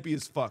 Like Creepy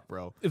as fuck,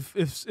 bro.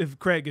 If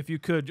Craig, if you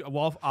could,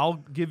 well, I'll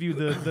give you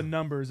the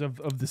numbers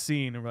of the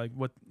scene or like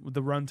what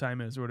the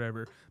runtime is or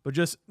whatever. But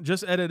just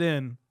edit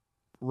in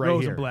Right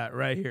Rosenblatt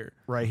right here.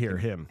 Right here,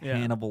 him. Yeah.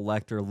 Hannibal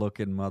Lecter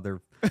looking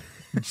mother.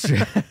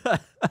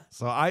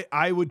 So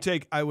I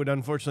would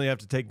unfortunately have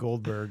to take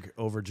Goldberg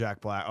over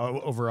Jack Black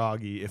over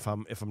Augie if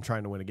I'm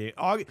trying to win a game.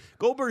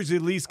 Goldberg's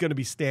at least going to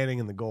be standing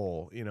in the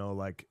goal. You know,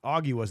 like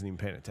Augie wasn't even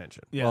paying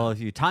attention. Yeah. Well, if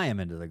you tie him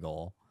into the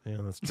goal. Yeah,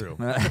 that's true.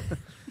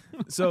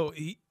 So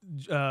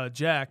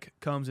Jack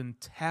comes and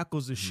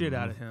tackles the shit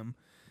out of him,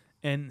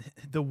 and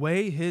the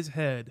way his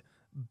head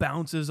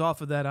bounces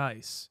off of that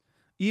ice,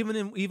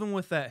 even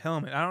with that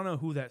helmet, I don't know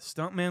who that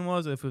stuntman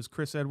was, if it was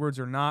Chris Edwards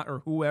or not, or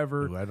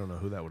whoever. Ooh, I don't know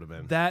who that would have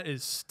been. That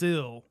is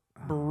still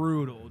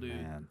brutal, dude.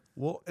 Man.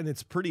 Well, and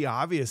it's pretty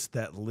obvious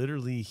that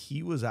literally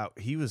he was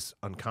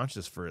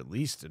unconscious for at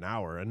least an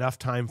hour, enough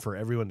time for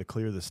everyone to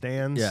clear the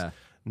stands. Yeah.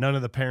 None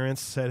of the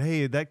parents said,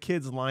 hey, that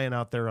kid's lying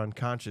out there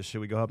unconscious. Should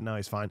we go up? No,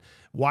 he's fine.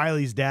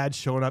 Wiley's dad's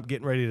showing up,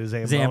 getting ready to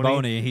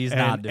Zamboni. He's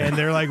not doing And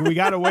they're like, we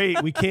got to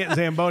wait. We can't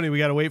Zamboni. We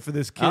got to wait for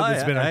this kid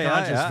that's been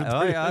unconscious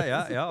for 3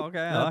 yeah.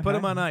 Okay. Put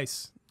him on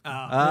ice.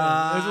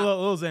 There's a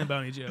little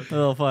Zamboni joke. A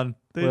little fun.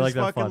 They We just like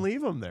that fucking fun.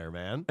 leave him there,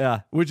 man. Yeah.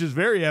 Which is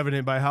very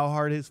evident by how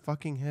hard his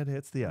fucking head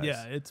hits the ice.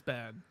 Yeah, it's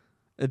bad.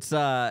 It's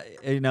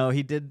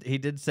he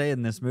did say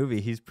in this movie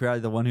he's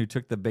probably the one who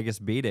took the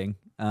biggest beating.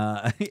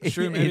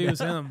 Sure, maybe it was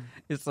him.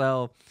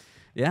 So,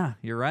 yeah,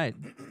 you're right.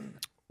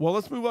 Well,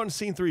 let's move on to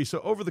scene 3. So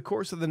over the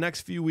course of the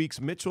next few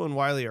weeks, Mitchell and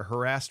Wiley are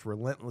harassed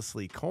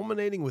relentlessly,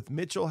 culminating with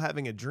Mitchell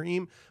having a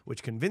dream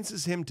which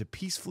convinces him to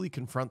peacefully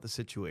confront the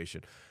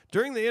situation.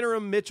 During the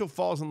interim, Mitchell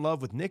falls in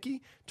love with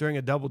Nikki. During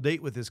a double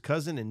date with his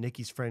cousin and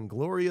Nikki's friend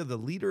Gloria, the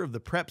leader of the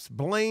preps,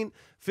 Blaine,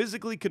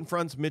 physically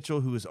confronts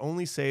Mitchell, who is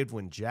only saved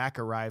when Jack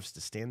arrives to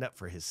stand up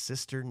for his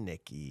sister,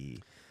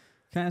 Nikki.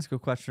 Can I ask a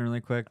question really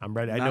quick? I'm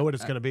ready. I know what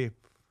it's going to be. You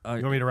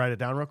want me to write it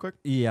down real quick?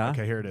 Yeah.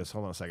 Okay, here it is.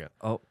 Hold on a second.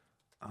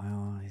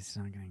 Oh, he's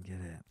not going to get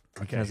it.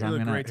 Okay, Because You I'm look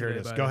going great to... Here it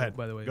today, is. Go ahead.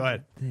 By the way, Go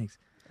ahead. Thanks.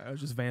 I was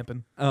just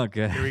vamping. Oh,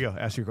 good. Here we go.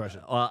 Ask your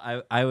question.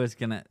 Well, I was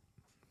going to...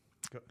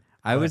 Go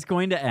I was ahead.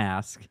 going to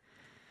ask,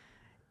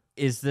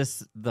 is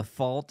this the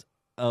fault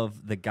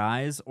of the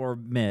guys or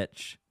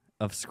Mitch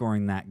of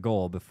scoring that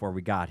goal before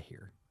we got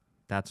here?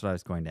 That's what I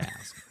was going to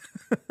ask.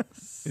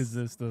 Is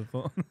this the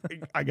phone?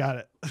 I got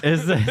it.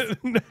 Is it?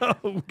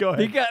 No, go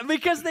ahead.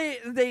 Because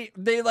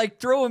they like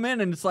throw him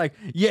in and it's like,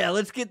 yeah,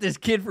 let's get this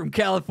kid from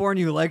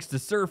California who likes to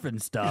surf and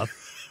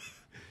stuff.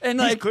 And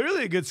He's like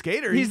clearly a good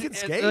skater. He can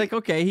skate. like,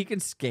 okay, he can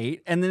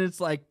skate. And then it's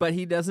like, but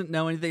he doesn't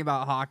know anything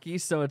about hockey.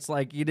 So it's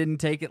like you didn't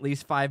take at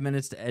least 5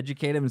 minutes to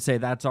educate him and say,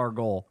 that's our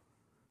goal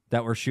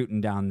that we're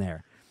shooting down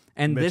there.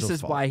 And Mitchell's this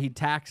is fault. why he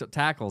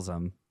tackles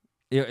him.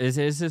 Is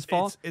his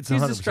fault? It's he's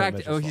 100% distracted.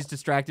 Mitchell's He's fault.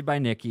 distracted by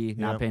Nikki,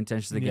 Yeah. not paying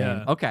attention to the Yeah.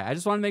 game. Okay, I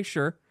just want to make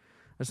sure.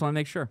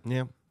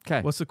 Yeah.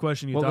 Okay. What's the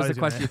question you what thought was he the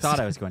question you gonna thought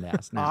ask? I was going to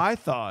ask? Now? I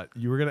thought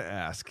you were going to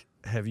ask,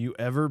 have you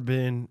ever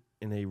been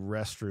in a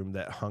restroom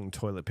that hung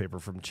toilet paper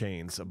from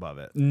chains above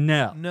it?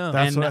 No. No.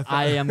 That's And what I thought.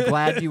 I am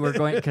glad you were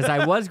going, because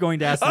I was going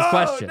to ask this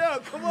question. Oh, no,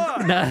 come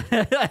on.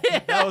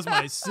 That was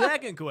my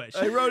second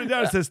question. I wrote it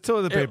down. It says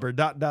toilet paper, ...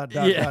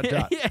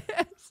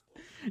 Yes.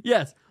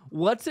 Yes.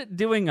 What's it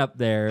doing up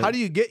there? How do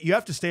you get, you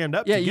have to stand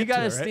up Yeah, to you get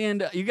gotta to it, right?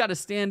 stand. You gotta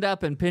stand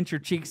up and pinch your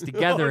cheeks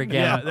together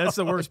again. Yeah, that's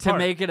the worst to part.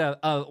 make it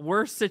a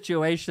worse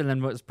situation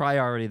than what was probably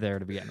already there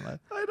to begin with.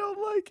 I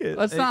don't like it.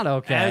 That's not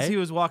okay. As he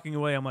was walking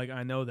away, I'm like,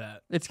 I know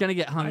that. It's gonna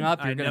get hung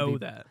up. I You're gonna know be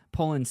that.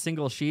 pulling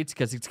single sheets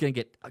because it's gonna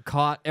get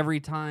caught every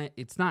time.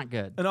 It's not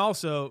good. And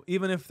also,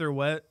 even if they're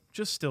wet,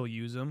 just still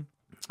use them.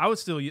 I would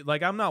still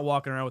like. I'm not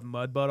walking around with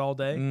mud butt all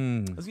day.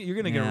 You're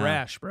gonna get a Yeah.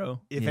 rash,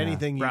 bro. If Yeah.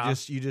 anything, you Bro.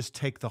 just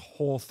take the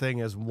whole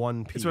thing as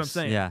one piece. That's what I'm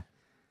saying. Yeah.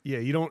 Yeah,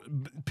 you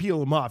don't peel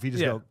them off. You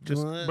just go.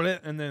 just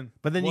and then.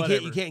 But then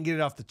whatever. you can't get it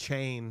off the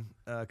chain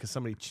because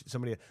somebody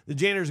the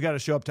janitor's got to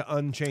show up to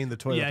unchain the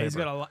toilet Yeah,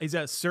 paper. he's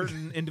got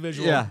certain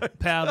individual Yeah.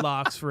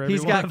 padlocks for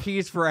everyone. He's got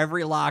keys for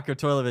every lock of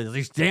toilet paper.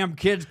 These damn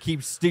kids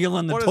keep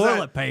stealing the What is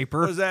toilet that?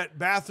 paper. Was that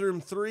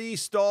bathroom 3,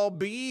 stall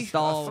B?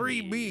 Stall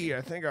 3B.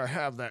 I think I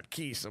have that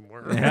key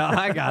somewhere. Yeah,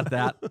 I got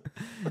that.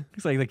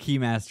 Looks like the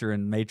keymaster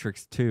in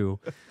Matrix 2.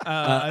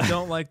 I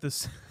don't like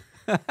this.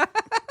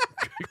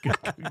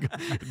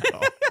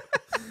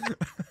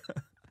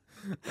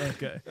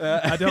 Okay,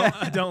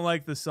 I don't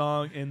like the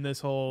song in this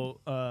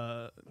whole.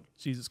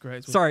 Jesus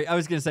Christ! Sorry, I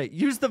was gonna say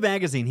use the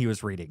magazine he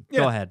was reading.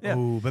 Yeah, Go ahead. yeah.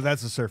 Ooh, but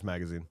that's a surf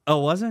magazine. Oh,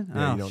 was it?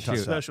 Yeah, oh, you don't touch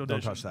shoot. that. Special Don't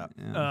edition. touch that.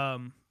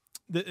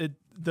 Yeah.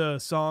 The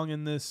song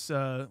in this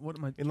what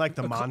am I In like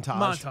the montage.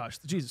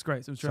 montage. Jesus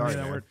Christ! I was trying to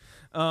Sorry, say that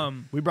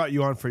word. We brought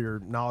you on for your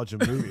knowledge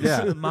of movies.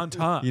 Yeah.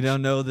 montage. You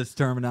don't know this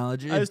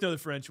terminology? I just know the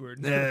French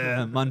word.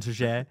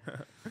 Montage.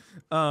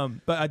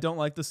 But I don't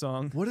like the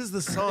song. What is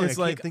the song? It's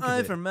I like can't think of I'm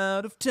it. from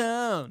out of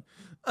town.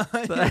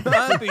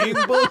 I'm being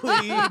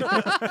bullied.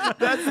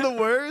 That's the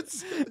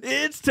words?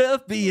 It's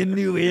tough being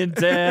new in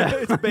town.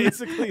 It's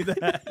basically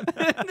that.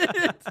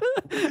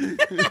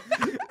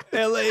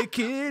 L.A.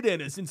 kid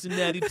in a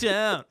Cincinnati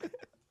town.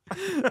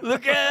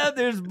 Look out,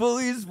 there's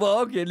bullies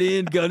walking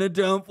in, gonna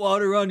dump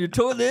water on your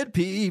toilet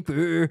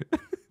paper.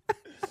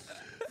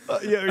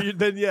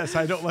 Then yes,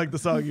 I don't like the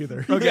song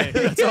either. Okay,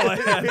 that's all I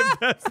had.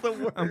 That's the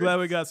word. I'm glad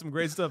we got some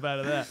great stuff out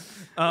of that.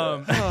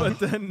 But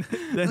then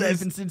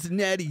Life in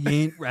Cincinnati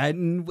ain't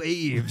riding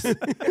waves.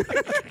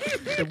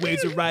 the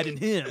waves are riding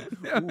him.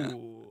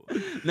 Ooh.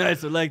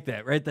 Nice, I like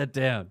that. Write that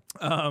down.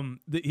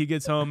 He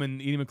gets home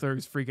and Edie McClurg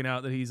is freaking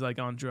out that he's like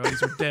on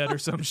drugs or dead or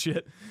some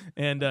shit.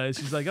 And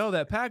she's like, "Oh,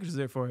 that package is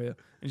there for you."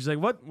 And she's like,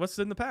 What's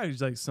in the package?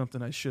 He's like,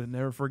 "Something I should have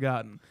never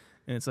forgotten."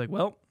 And it's like,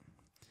 well,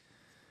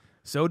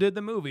 so did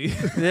the movie.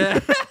 Yeah.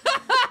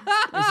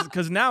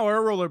 Because now we're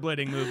a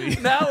rollerblading movie.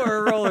 Now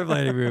we're a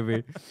rollerblading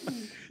movie.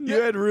 You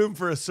had room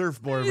for a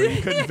surfboard, but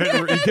you couldn't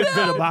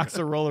fit a box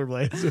of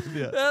rollerblades with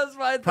you. That's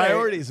my thing.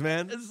 Priorities,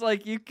 man. It's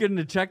like you couldn't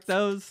have checked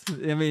those.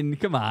 I mean,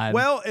 come on.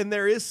 Well, and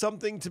there is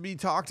something to be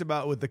talked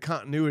about with the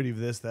continuity of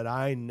this that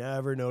I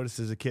never noticed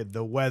as a kid.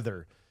 The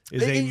weather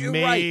is a You're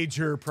right.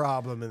 major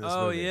problem in this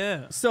Oh movie.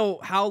 yeah. So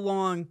how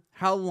long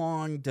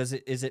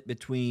is it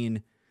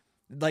between,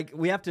 like,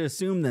 we have to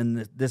assume then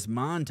that this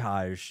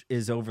montage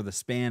is over the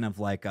span of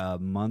like a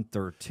month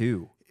or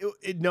two.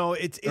 No,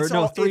 it's Or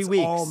no, all 3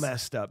 weeks. all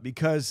messed up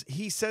because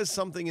he says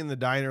something in the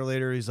diner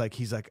later. He's like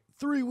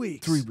 3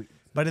 weeks. 3 weeks.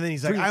 But then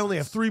he's like, 3 I only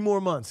have weeks. 3 more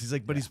months. He's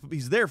like, but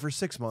he's there for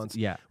 6 months.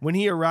 Yeah. When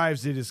he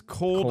arrives, it is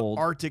cold Arctic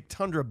Arctic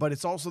tundra, but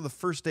it's also the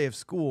first day of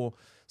school.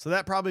 So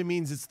that probably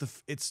means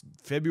it's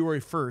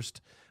February 1st.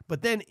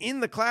 But then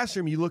in the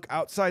classroom, you look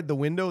outside the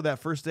window that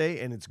first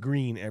day, and it's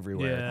green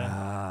everywhere.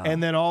 Yeah.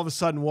 And then all of a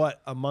sudden,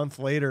 a month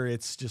later,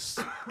 it's just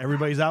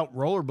everybody's out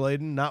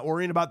rollerblading, not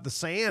worrying about the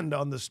sand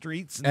on the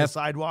streets and the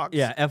sidewalks.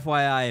 Yeah,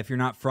 FYI, if you're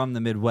not from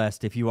the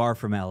Midwest, if you are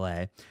from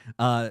LA,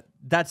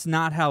 that's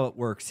not how it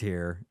works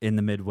here in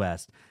the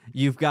Midwest.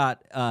 You've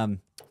got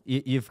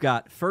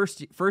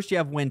first you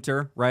have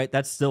winter, right?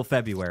 That's still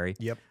February.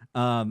 Yep.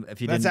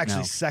 If you That's didn't actually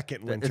know.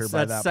 second winter It's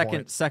by that that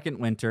point. second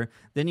winter.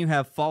 Then you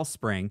have fall,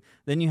 spring.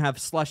 Then you have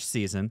slush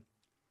season.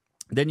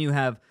 Then you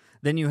have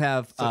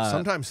So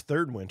sometimes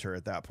third winter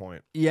at that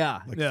point.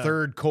 yeah. Like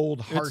third cold,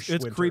 harsh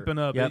It's winter. creeping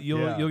up. Yep.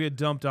 You'll get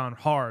dumped on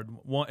hard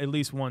at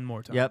least one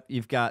more time.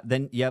 Yep.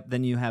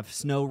 Then you have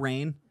snow,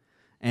 rain,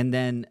 and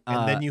then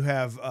you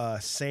have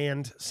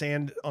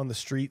sand on the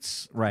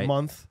streets Right.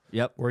 month.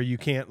 Yep. Where you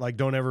can't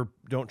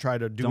don't try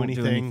to do Don't do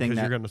anything anything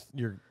because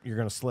you're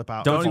gonna slip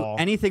out. don't and do fall.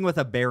 anything with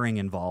a bearing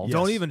involved.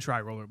 Don't even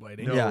try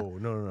rollerblading. No, Yeah.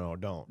 no,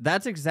 don't.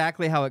 That's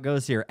exactly how it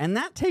goes here, and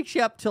that takes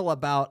you up till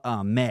about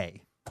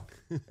May,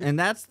 and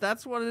that's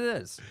what it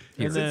is.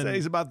 here. And then-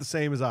 Cincinnati's about the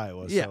same as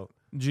Iowa. Yeah. So.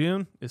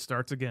 June, it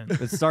starts again.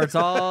 It starts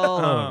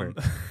all over.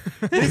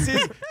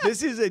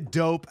 This is a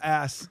dope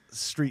ass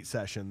street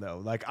session though.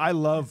 Like I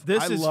love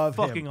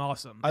fucking him.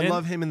 awesome. I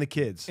love him and the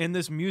kids. And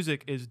this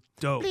music is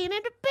dope.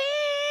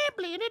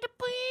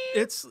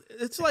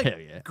 It's like Hell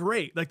yeah.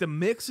 great. Like the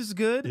mix is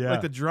good. Yeah.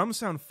 Like the drums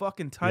sound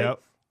fucking tight. Yep.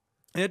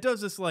 And it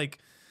does this like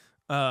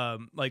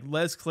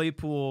Les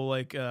Claypool,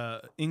 like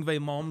Yngwie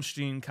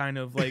Malmsteen kind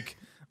of like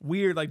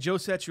weird, like Joe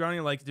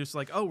Satriani, like just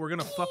like, oh, we're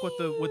gonna fuck with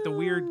the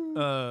weird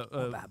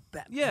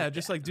yeah,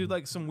 just like do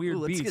like some weird Ooh,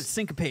 let's beats. get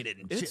syncopated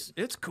and shit.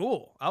 It's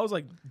cool. I was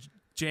like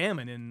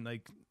jamming and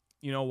like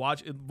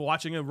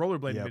watching a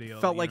rollerblading video.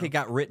 Felt like it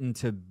got written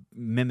to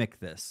mimic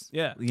this.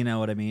 Yeah. You know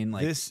what I mean?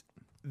 Like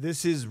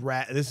This is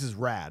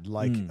rad.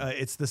 Like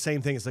it's the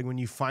same thing. It's like when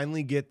you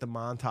finally get the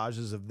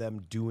montages of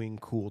them doing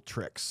cool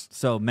tricks.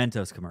 so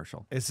Mentos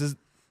commercial. It's just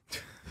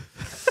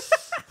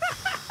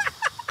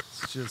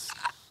it's just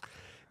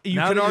you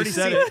now can that already you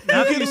said see it.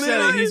 Now that you said it,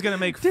 literally- he's gonna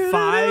make 5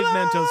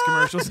 Mentos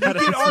commercials. You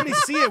can already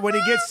see it when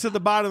he gets to the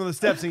bottom of the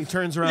steps and he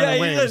turns around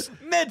and waves.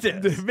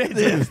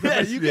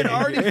 Mentos. You can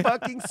already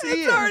fucking see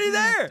It's it. already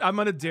there. I'm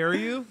gonna dare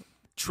you.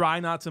 Try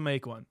not to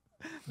make one.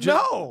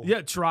 No.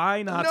 Yeah,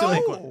 try not to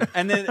make one.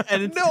 And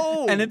it's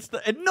No. and it's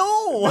the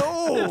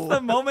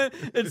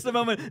it's the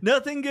moment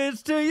nothing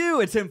gets to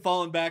you. It's him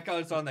falling back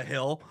on the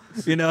hill.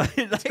 You know,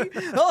 it's like,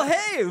 oh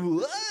hey,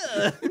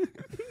 whoa.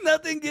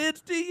 Nothing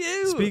gets to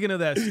you. Speaking of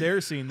that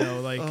stair scene,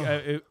 though, like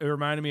it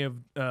reminded me of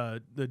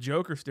the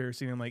Joker stair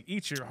scene. I'm like,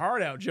 eat your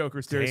heart out,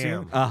 Joker stair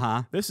Damn.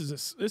 scene. This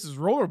This is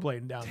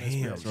rollerblading down this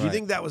bitch. Do you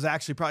think that was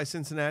actually probably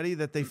Cincinnati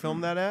that they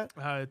filmed that at?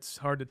 It's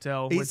hard to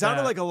tell. It with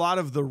sounded that. like a lot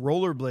of the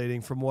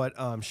rollerblading, from what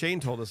Shane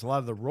told us, a lot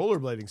of the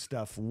rollerblading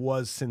stuff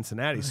was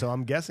Cincinnati. So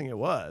I'm guessing it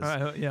was.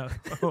 Yeah.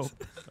 Oh.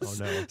 Oh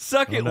no.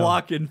 Suck it, no.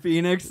 walk in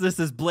Phoenix. This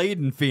is Blade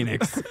in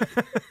Phoenix.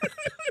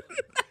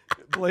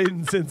 Blade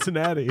in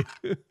Cincinnati.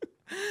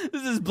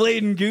 This is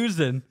Blade and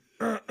Goosen.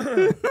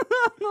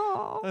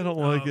 I don't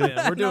like it.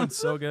 Man, we're doing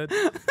so good.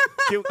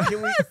 Can we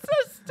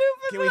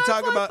Stupid. can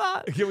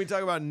we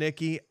talk about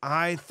Nikki?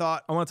 I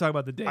want to talk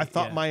about the date.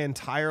 thought my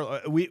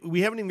entire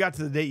we haven't even got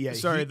to the date yet.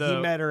 Sorry, he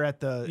met her at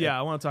the Yeah,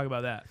 I want to talk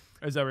about that.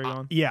 Is that where you're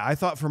going? Yeah, I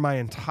thought for my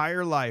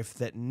entire life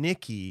that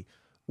Nikki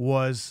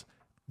was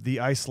the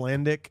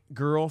Icelandic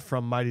girl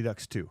from Mighty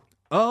Ducks 2.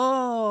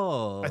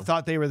 Oh. I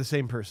thought they were the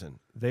same person.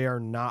 They are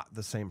not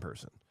the same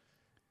person.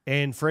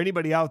 And for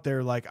anybody out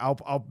there, like I'll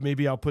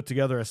put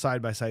together a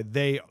side by side.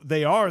 They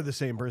are the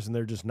same person.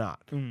 They're just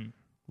not.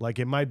 Like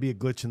it might be a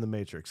glitch in the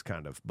matrix,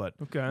 kind of. But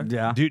Okay.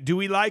 Yeah. do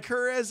we like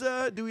her as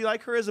a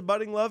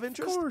budding love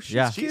interest? Of course. She's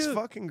Yeah. She's cute.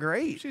 fucking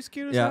great. She's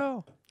cute as Yeah.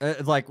 hell.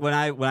 Like when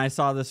I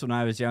saw this when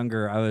I was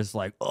younger, I was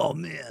like, oh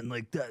man,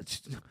 like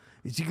that's.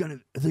 Are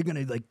they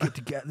gonna like get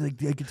together, like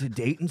they get to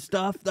date and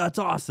stuff? That's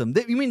awesome.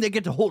 You mean they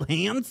get to hold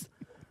hands?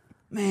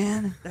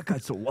 Man, that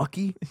guy's so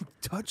lucky.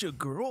 Touch a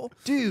girl?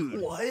 Dude.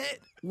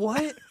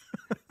 What?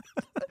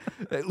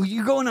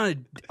 You're going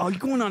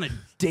on a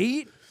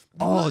date?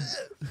 Oh,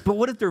 but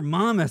what if their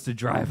mom has to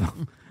drive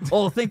them?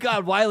 Oh, thank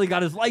God Wiley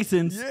got his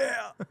license.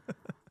 Yeah.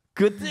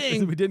 Good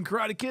thing. We didn't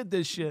Karate Kid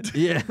this shit.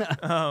 Yeah.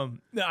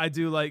 No, I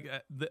do like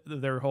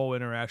their whole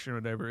interaction or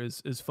whatever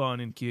is fun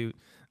and cute.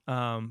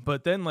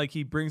 But then like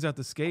he brings out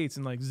the skates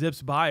and like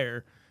zips by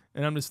her,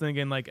 and I'm just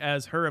thinking like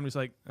as her, I'm just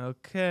like,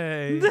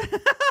 okay.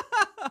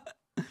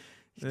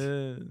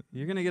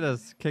 You're gonna get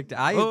us kicked.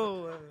 I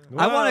Oh,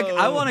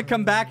 want to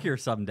come back here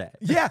someday.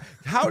 Yeah.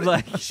 How did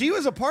Like- she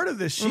was a part of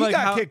this? She like,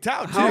 got how- kicked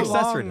out too. How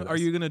accessory to long this. are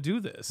you gonna do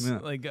this? Yeah.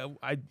 Like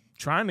I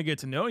trying to get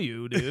to know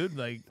you, dude.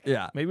 Like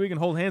Yeah. maybe we can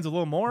hold hands a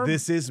little more.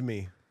 This is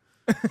me.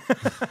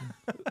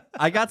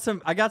 I got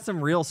some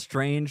real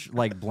strange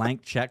like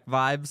blank check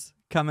vibes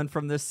coming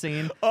from this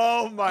scene.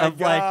 Oh my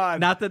Of like god.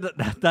 not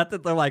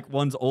that they're like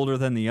one's older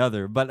than the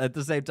other, but at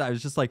the same time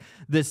it's just like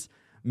this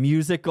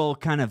musical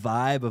kind of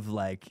vibe of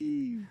like,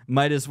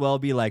 might as well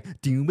be like,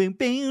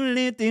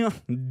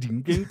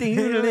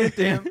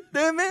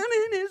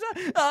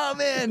 oh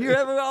man,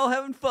 you're all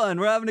having fun.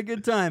 We're having a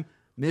good time.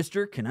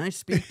 Mister, can I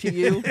speak to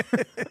you?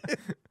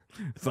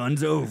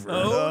 Fun's over.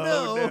 Oh,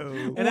 no.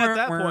 And at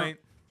that point,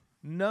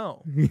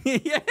 no.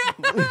 Yeah.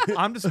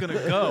 I'm just going to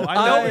go. I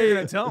know what you're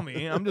going to tell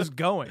me. I'm just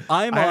going.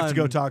 I have to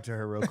go talk to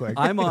her real quick.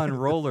 I'm on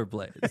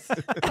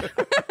rollerblades.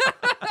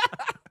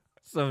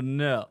 So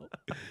no.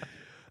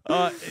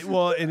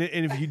 Well, and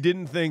if you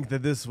didn't think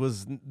that this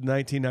was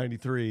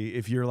 1993,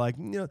 if you're like,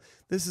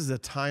 this is a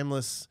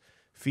timeless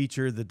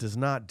feature that does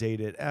not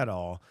date it at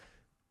all,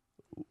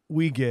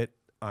 we get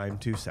I'm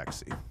Too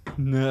Sexy.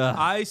 No.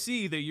 I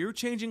see that you're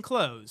changing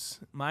clothes.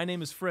 My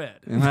name is Fred.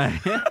 May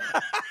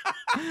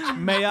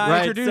I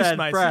introduce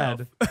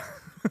myself?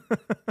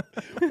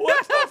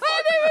 What the fuck?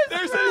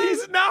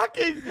 He's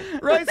knocking.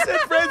 Right, said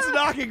Fred's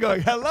knocking,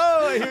 going,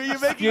 hello, I hear you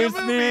making a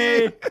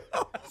movie.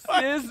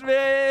 Excuse me.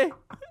 I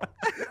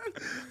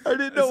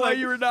didn't know why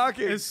you were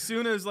knocking. As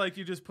soon as like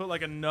you just put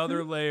like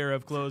another layer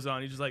of clothes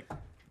on, you're just like,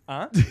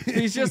 huh?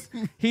 He's just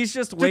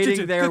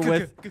waiting there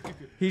with.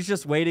 He's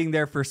just waiting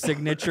there for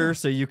signature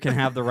so you can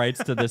have the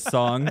rights to this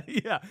song.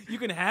 Yeah, you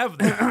can have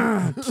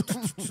that.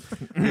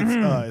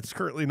 It's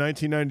currently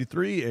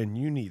 1993, and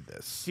you need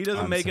this. He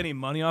doesn't make any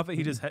money off it.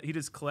 He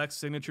just collects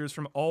signatures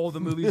from all the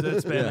movies that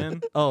it's been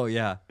in. Oh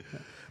yeah.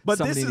 But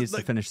somebody needs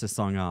to finish this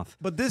song off.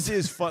 But this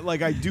is fun.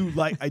 Like I do.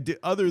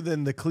 Other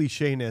than the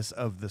clichéness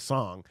of the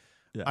song,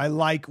 yeah. I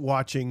like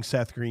watching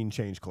Seth Green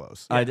change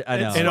clothes. I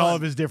know. In all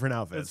of his different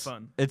outfits. It's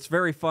fun. It's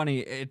very funny.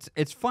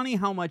 It's funny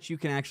how much you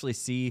can actually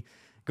see.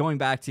 Going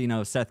back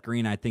to Seth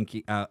Green, I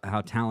think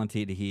how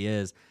talented he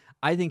is.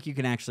 I think you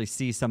can actually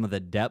see some of the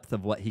depth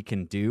of what he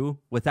can do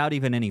without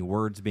even any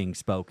words being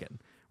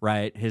spoken.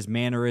 Right, his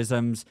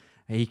mannerisms.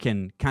 He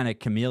can kind of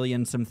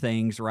chameleon some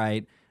things.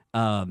 Right.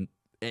 And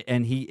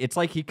it's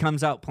like he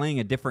comes out playing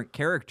a different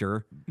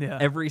character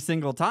every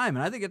single time,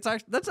 and I think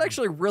that's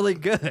actually really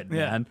good,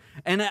 man.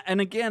 And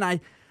again, I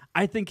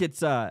think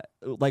it's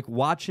like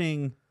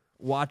watching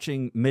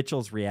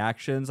Mitchell's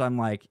reactions. I'm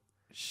like,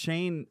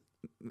 Shane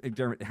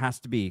McDermott has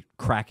to be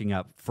cracking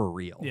up for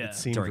real. Yeah, it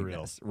seems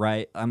real,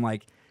 right? I'm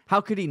like, how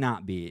could he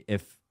not be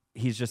if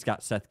he's just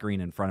got Seth Green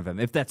in front of him?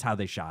 If that's how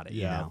they shot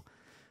it,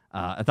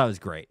 I thought it was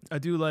great. I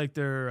do like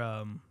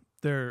their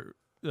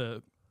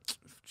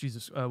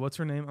Jesus, what's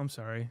her name? I'm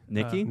sorry,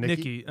 Nikki.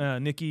 Nikki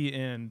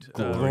and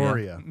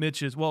Gloria.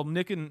 Mitch's. Well,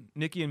 Nikki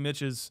and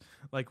Mitch's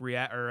like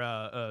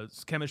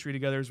chemistry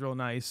together is real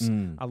nice.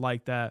 I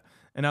like that,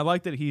 and I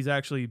like that he's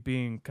actually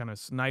being kind of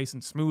nice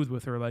and smooth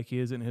with her, like he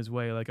is in his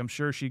way. Like I'm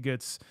sure she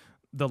gets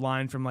the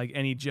line from like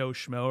any Joe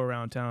Schmo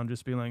around town,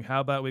 just being like, "How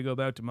about we go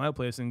back to my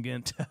place and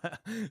get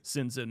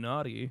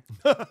Cincinnati?"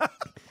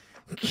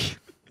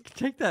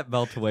 Take that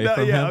belt away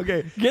from him. Yeah,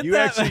 okay. You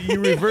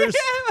reverse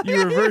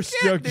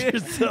joked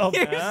yourself.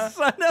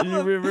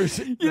 You reverse.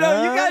 You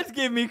guys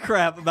give me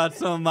crap about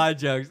some of my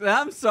jokes.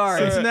 I'm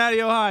sorry.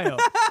 Cincinnati, Ohio.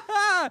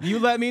 You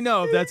let me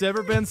know if that's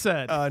ever been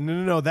said.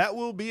 No. That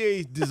will be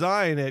a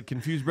design at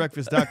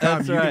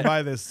confusedbreakfast.com. You can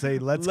buy this. Say,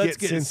 let's get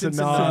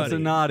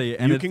Cincinnati.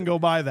 And you can go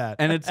buy that.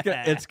 And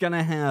it's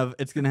gonna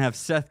have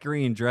Seth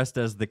Green dressed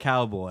as the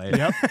cowboy.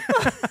 Yep.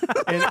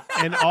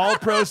 and all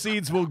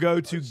proceeds will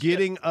go to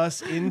getting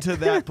us into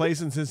that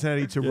place in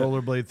Cincinnati to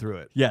rollerblade through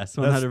it. Yes,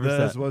 100%.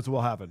 That's what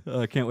will happen.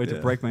 I can't wait to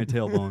break my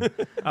tailbone.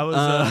 I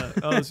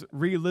was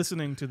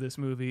re-listening to this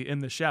movie in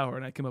the shower,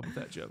 and I came up with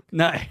that joke.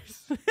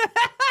 Nice.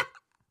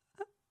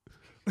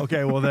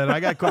 Okay, well then I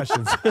got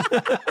questions.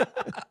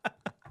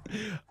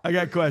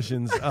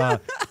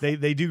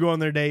 They do go on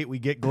their date. We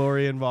get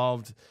Gloria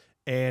involved.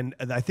 And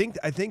I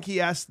think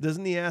he asked,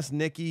 doesn't he ask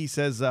Nikki, he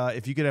says,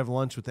 if you could have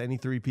lunch with any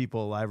three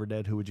people, alive or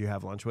dead, who would you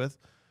have lunch with?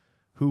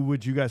 Who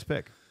would you guys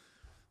pick?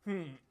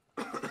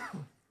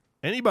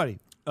 Anybody.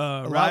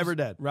 Alive or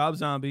dead? Rob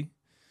Zombie.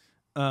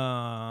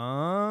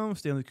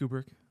 Stanley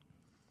Kubrick.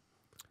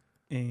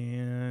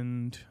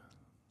 And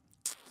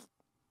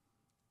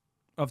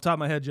off the top of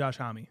my head, Josh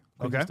Homme.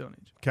 Okay. Stone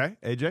Age. Okay.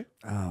 AJ?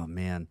 Oh,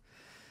 man.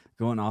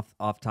 Going off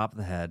top of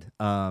the head.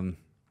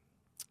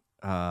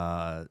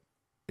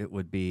 It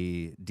would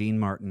be Dean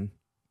Martin,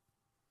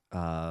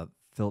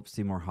 Philip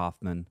Seymour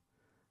Hoffman,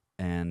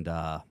 and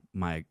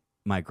my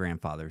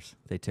grandfathers.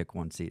 They took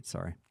one seat,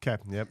 sorry.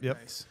 Okay. Yep.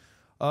 Nice.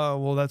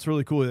 Well, that's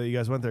really cool that you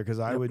guys went there because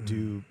I would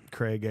do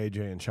Craig,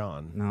 AJ, and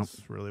Shaun. No,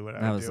 that's really what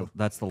I would do.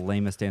 That's the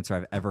lamest answer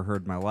I've ever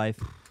heard in my life.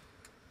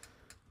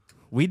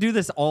 We do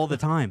this all the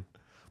time.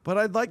 But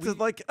I'd like to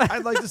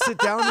sit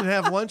down and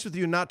have lunch with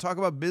you and not talk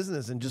about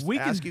business and just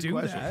ask you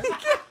questions.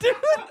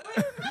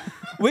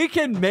 We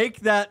can make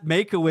that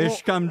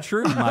Make-A-Wish come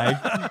true, Mike.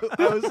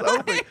 I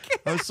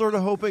was sort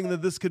of hoping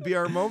that this could be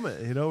our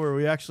moment, where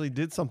we actually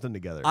did something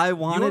together. I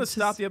wanted you want to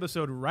stop the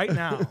episode right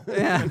now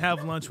and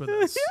have lunch with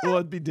us. Well,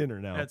 it'd be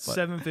dinner now. At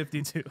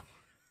 7:52.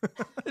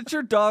 It's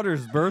your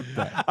daughter's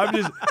birthday.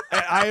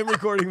 I am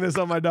recording this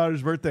on my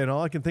daughter's birthday, and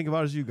all I can think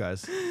about is you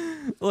guys.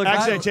 Look,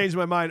 Actually, I changed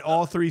my mind.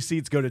 All 3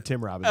 seats go to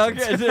Tim Robinson.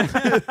 Okay,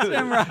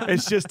 Tim Robinson.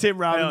 It's just Tim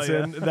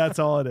Robinson. Yeah. That's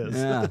all it is.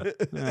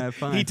 Yeah,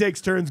 fine. He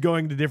takes turns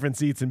going to different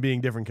seats and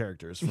being different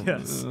characters.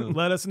 Yes.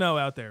 Let us know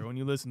out there when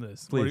you listen to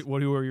this. Please.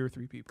 Who are your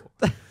 3 people?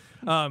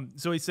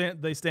 So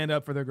they stand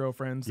up for their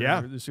girlfriends,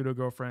 Yeah. their pseudo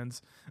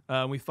girlfriends.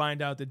 We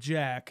find out that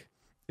Jack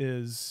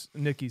is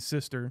Nikki's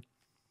sister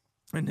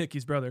and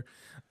Nikki's brother.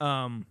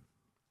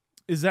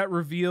 Is that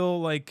reveal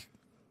like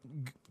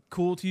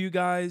cool to you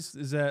guys?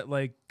 Is that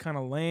like kind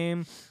of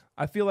lame?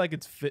 I feel like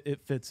it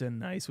fits in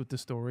nice with the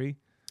story.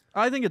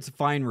 I think it's a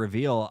fine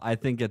reveal. I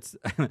think it's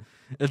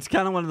it's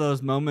kind of one of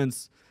those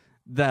moments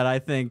that I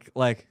think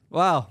like,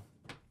 wow,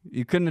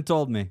 you couldn't have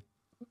told me.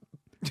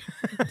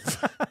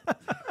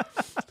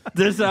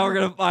 This is how we're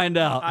gonna find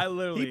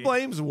out. He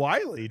blames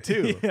Wiley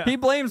too. Yeah. He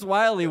blames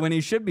Wiley when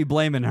he should be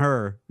blaming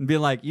her and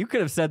being like, you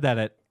could have said that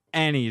at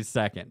any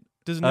second.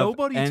 Does of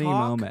nobody any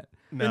talk moment.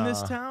 in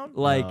this town?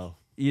 Like No.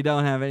 you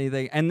don't have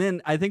anything. And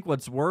then I think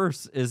what's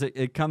worse is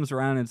it comes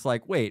around and it's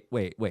like, wait.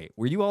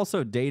 Were you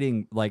also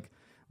dating like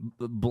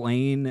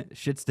Blaine,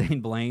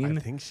 shit-stained Blaine?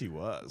 I think she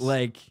was.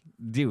 Like,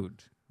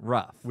 dude,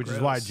 rough. Which is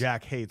why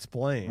Jack hates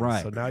Blaine.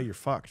 Right. So now you're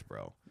fucked,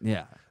 bro.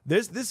 Yeah.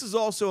 This is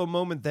also a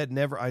moment that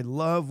I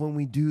love when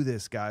we do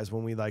this, guys,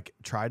 when we like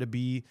try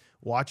to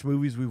watch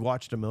movies we've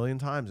watched a million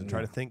times and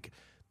try to think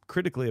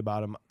critically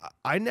about them.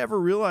 I never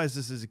realized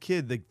this as a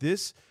kid. Like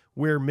this,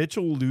 where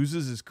Mitchell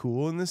loses his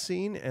cool in this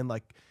scene and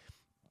like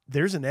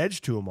there's an edge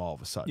to him all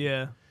of a sudden.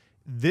 Yeah.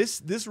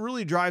 This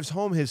really drives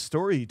home his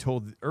story he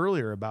told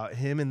earlier about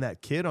him and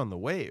that kid on the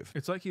wave.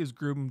 It's like he was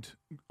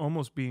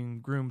almost being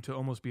groomed to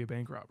almost be a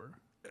bank robber.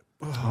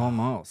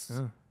 Almost.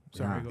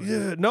 Sorry. go ahead.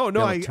 Yeah, no,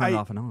 Turn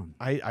off and on.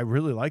 I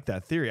really like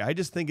that theory. I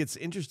just think it's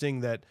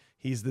interesting that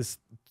he's this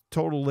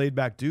total laid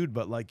back dude,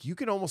 but like you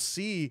can almost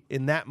see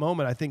in that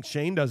moment, I think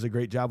Shane does a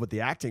great job with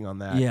the acting on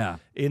that. Yeah.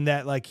 In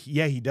that, like,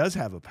 yeah, he does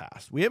have a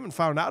past. We haven't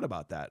found out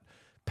about that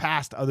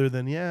past other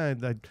than,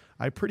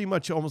 I pretty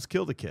much almost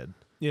killed a kid.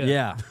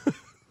 Yeah.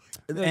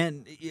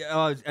 And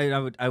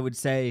I would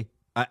say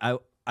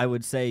I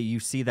would say you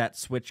see that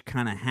switch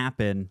kind of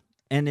happen,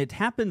 and it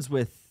happens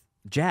with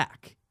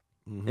Jack.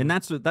 And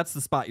that's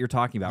the spot you're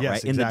talking about, Yes,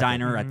 right? In the exactly.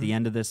 diner at the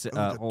end of this.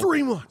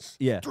 3 months.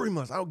 Yeah. 3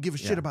 months. I don't give a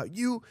shit about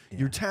you,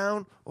 your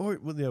town, or You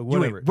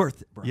whatever. ain't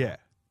worth it, bro. Yeah.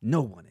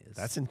 No one is.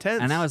 That's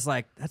intense. And I was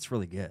like, that's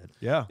really good.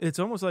 Yeah. It's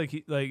almost like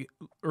he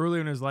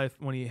earlier in his life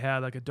when he had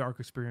like a dark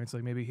experience,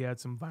 like maybe he had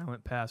some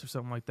violent past or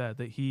something like that,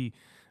 that he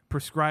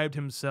prescribed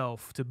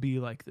himself to be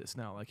like this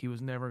now. Like he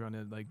was never going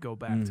to like go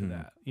back to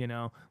that, you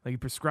know? Like he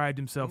prescribed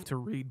himself to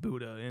read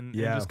Buddha and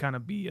just kind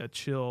of be a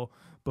chill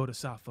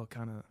bodhisattva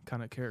kind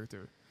of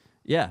character.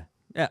 Yeah.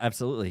 Yeah,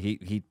 absolutely.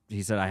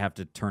 He said I have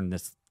to turn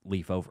this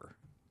leaf over.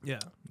 Yeah.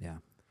 Yeah.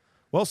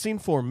 Well, scene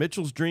 4,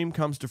 Mitchell's dream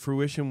comes to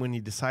fruition when he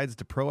decides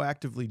to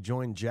proactively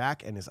join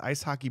Jack and his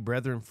ice hockey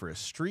brethren for a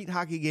street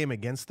hockey game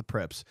against the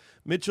Preps.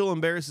 Mitchell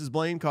embarrasses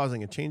Blaine,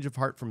 causing a change of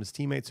heart from his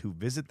teammates who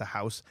visit the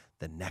house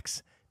the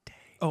next day.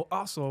 Oh,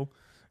 also,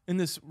 in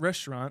this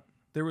restaurant,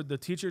 the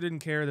teacher didn't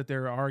care that they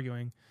were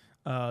arguing.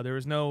 There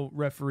was no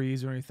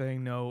referees or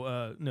anything,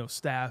 no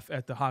staff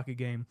at the hockey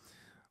game.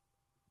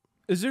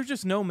 Is there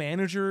just no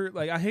manager?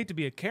 Like, I hate to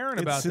be a Karen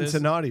about this. It's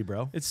Cincinnati,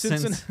 bro. It's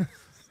Cincinnati.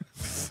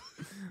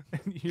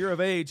 You're of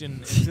age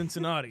in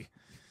Cincinnati.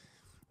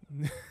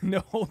 No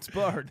holds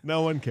barred.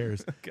 No one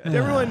cares.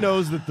 Everyone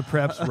knows that the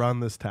Preps run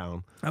this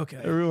town. Okay.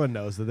 Everyone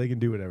knows that they can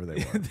do whatever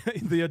they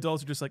want. The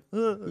adults are just like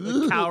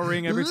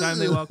cowering every time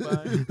they walk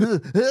by.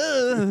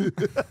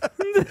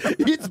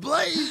 It's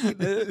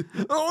Blaine.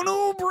 Oh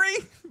no, Bray.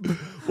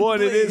 Well,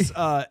 and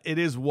it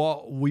is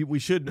Walt. We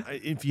should,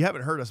 if you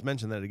haven't heard us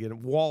mention that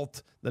again,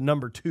 Walt, the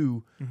number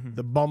 2,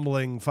 the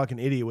bumbling fucking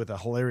idiot with a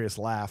hilarious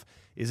laugh,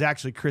 is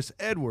actually Chris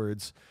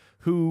Edwards,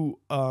 who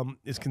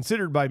is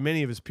considered by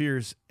many of his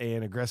peers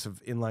and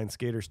aggressive inline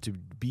skaters to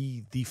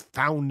be the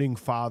founding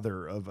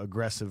father of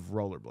aggressive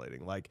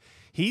rollerblading. Like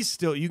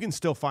you can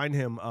still find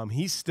him.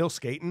 He's still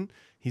skating.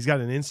 He's got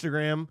an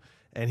Instagram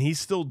and he's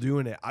still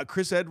doing it.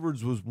 Chris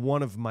Edwards was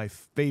one of my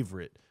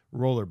favorite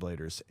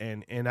rollerbladers,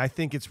 and I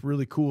think it's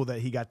really cool that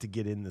he got to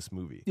get in this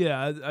movie.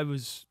 Yeah, I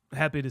was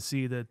happy to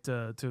see that,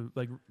 to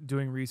like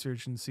doing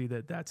research and see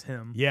that that's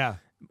him. Yeah.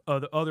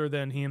 Other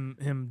than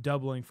him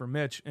doubling for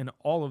Mitch in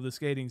all of the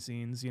skating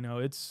scenes,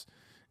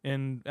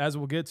 and as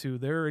we'll get to,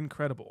 they're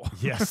incredible.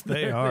 Yes,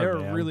 they are. They're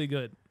man. really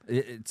good.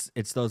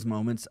 It's those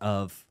moments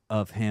of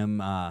him,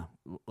 the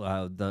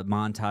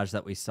montage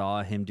that we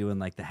saw him doing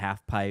like the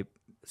half pipe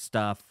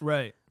stuff.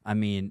 Right. I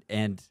mean,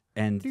 and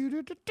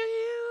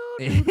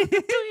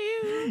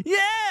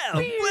yeah,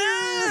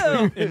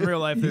 wow. In real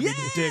life, there'd be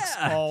dicks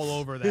all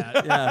over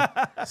that.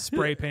 Yeah,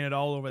 Spray painted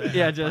all over that.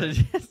 yeah,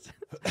 just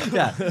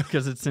yeah,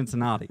 because it's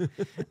Cincinnati.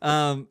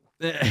 And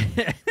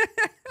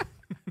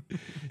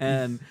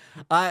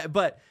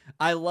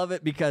I love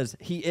it because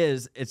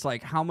it's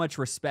like how much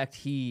respect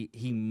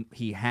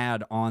he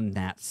had on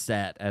that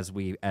set as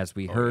we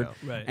heard.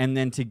 Yeah. Right. And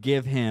then to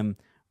give him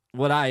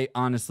what I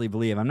honestly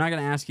believe. I'm not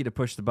going to ask you to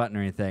push the button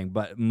or anything,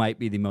 but it might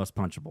be the most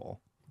punchable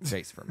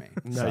face for me.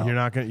 No, So, you're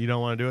not gonna. You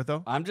don't want to do it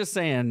though. I'm just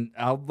saying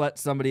I'll let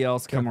somebody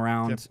else come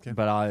around, okay.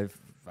 but I've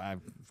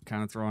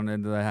kind of thrown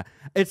into the.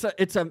 It's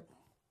a.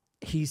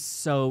 He's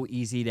so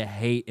easy to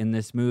hate in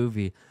this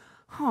movie.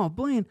 Oh,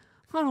 Blaine,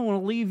 I don't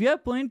want to leave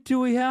yet, Blaine.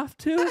 Do we have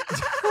to?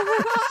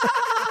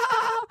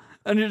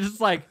 And you're just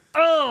like,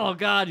 oh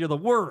God, you're the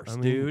worst,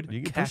 dude.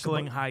 You can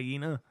Cackling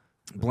hyena.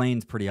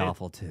 Blaine's pretty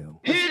awful too.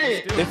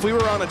 If we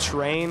were on a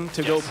train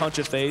to go punch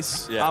a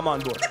face, I'm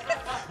on board.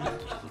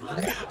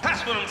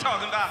 That's what I'm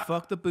talking about.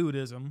 Fuck the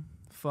Buddhism.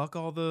 Fuck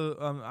all the.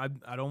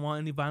 I don't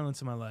want any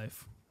violence in my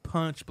life.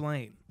 Punch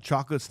Blaine.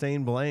 Chocolate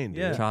stained Blaine.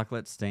 Dude. Yeah.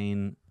 Chocolate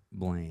stain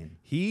Blaine.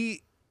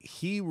 He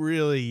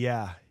really,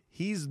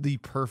 he's the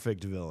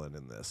perfect villain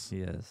in this,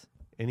 He is.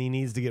 and he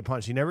needs to get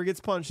punched. He never gets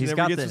punched. He He's never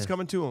got gets the- what's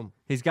coming to him.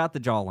 He's got the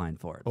jawline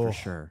for it, Oh. for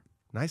sure.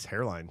 Nice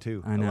hairline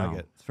too. I know. like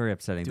it. It's very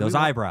upsetting. Do Those we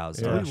want-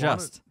 eyebrows Yeah. are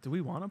just. Do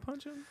we want to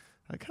punch him?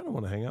 I kind of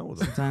want to hang out with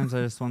him. Sometimes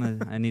I just want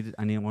to.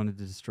 I wanted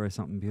to destroy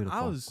something beautiful.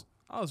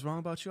 I was wrong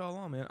about you all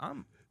along, man.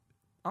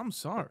 I'm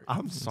sorry.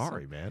 I'm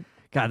sorry, man.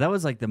 God, that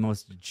was like the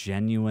most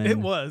genuine. It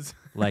was.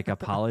 like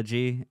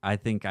apology I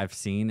think I've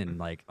seen in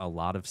like a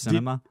lot of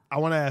cinema. I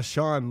want to ask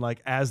Shaun, like,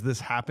 as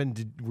this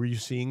happened, were you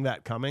seeing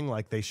that coming?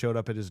 Like, they showed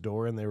up at his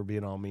door and they were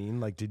being all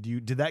mean. Like, did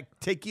that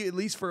take you at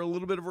least for a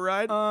little bit of a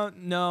ride?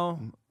 No.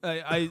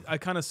 I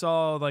kind of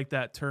saw like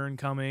that turn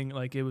coming.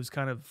 Like it was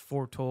kind of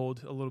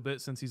foretold a little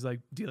bit since he's like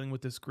dealing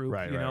with this group,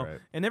 Right, you right, know. right.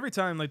 And every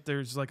time like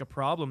there's like a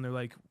problem, they're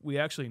like, "We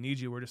actually need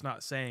you. We're just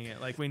not saying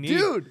it. Like we need,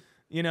 Dude.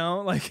 you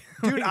know, like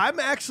Dude, I'm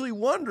actually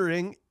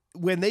wondering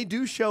when they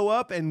do show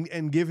up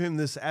and give him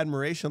this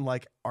admiration,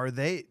 like,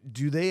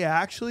 do they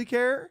actually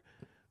care?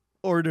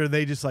 Or are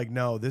they just like,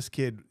 no, this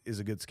kid is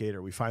a good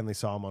skater. We finally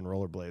saw him on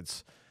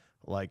rollerblades.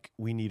 Like,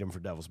 we need him for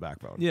Devil's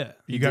Backbone. Yeah.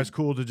 You guys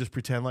cool to just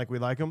pretend like we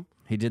like him?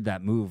 He did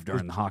that move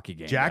during the hockey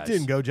game. Jack guys.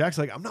 didn't go. Jack's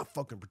like, I'm not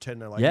fucking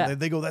pretending I like Yeah. him.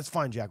 They go, that's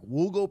fine, Jack.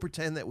 We'll go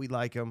pretend that we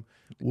like him.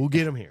 We'll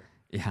get him here.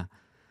 Yeah.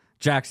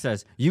 Jack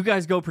says, "You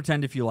guys go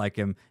pretend if you like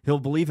him. He'll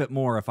believe it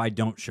more if I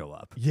don't show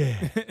up." Yeah,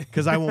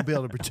 because I won't be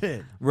able to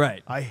pretend.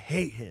 Right. I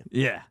hate him.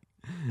 Yeah.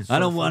 I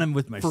don't want him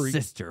with my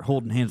sister,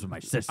 holding hands with my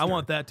sister. I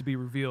want that to be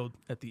revealed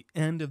at the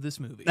end of this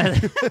movie.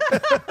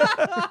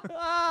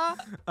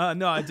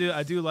 No,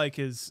 I do like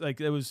his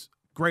like it was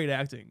great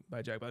acting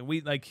by Jack Black.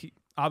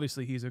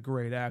 Obviously he's a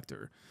great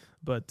actor,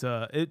 but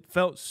it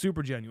felt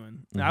super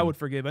genuine. Mm-hmm. I would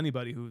forgive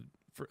anybody who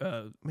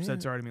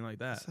said sorry to me like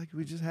that. It's like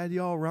we just had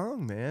you all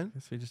wrong, man.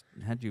 We just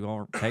had you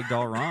all pegged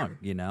all wrong,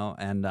 you know.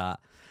 And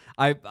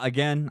I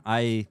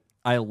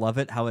love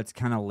it how it's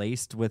kind of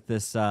laced with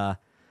this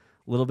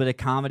little bit of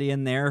comedy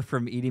in there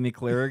from Edie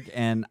McClurg.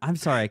 And I'm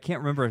sorry, I can't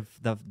remember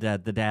the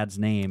dad's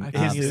name.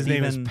 His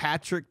name is Stephen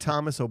Patrick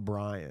Thomas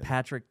O'Brien.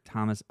 Patrick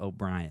Thomas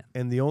O'Brien.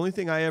 And the only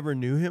thing I ever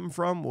knew him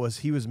from was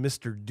he was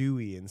Mr.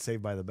 Dewey in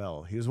Saved by the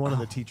Bell. He was one of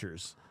the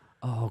teachers.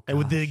 Oh, And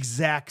with the gosh.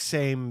 exact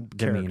same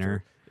Demeanor.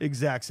 character.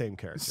 Exact same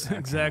character.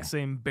 Exact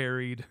same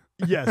buried.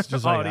 Yes,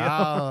 just like,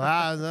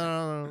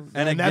 Audio.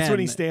 and that's when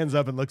he again- stands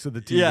up and looks at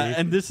the TV. Yeah,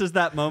 and this is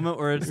that moment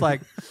where it's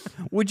like,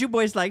 would you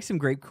boys like some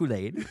grape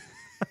Kool-Aid?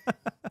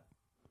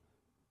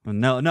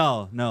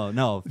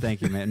 No,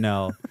 thank you, man.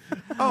 No.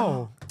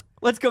 Oh,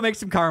 Let's go make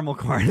some caramel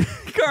corn.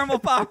 Caramel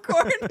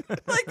popcorn.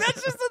 Like,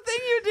 that's just the thing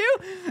you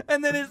do.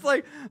 And then it's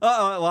like,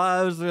 well,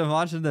 I was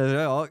watching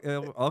the,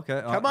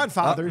 okay. come on,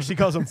 father. She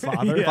calls him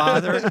father.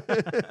 Father.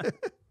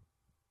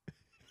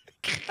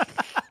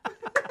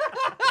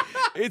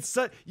 It's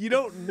you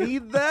don't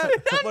need that,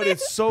 but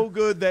it's so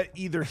good that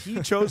either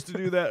he chose to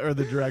do that or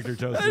the director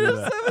chose to do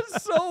that. That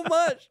was so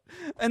much.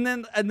 And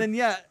then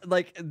yeah,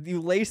 like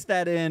you lace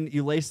that in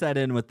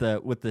with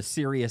the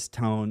serious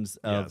tones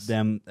of Yes.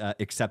 them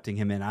accepting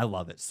him in. I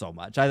love it so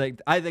much. I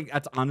think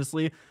that's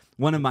honestly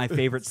one of my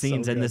favorite So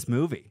scenes in good. this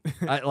movie.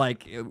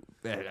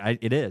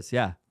 It is,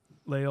 yeah.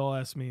 Leol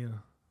asked me,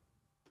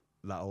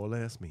 La ola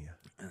es mía.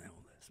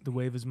 the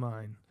wave is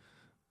mine.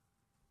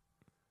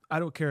 I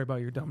don't care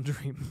about your dumb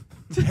dream.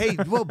 Hey,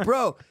 well,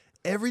 bro,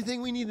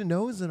 everything we need to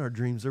know is in our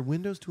dreams. They're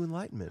windows to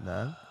enlightenment,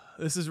 man.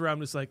 This is where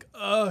I'm just like,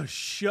 oh,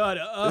 shut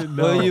up.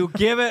 Will you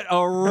give it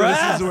a This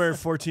rest? is where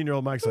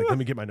 14-year-old Mike's like, let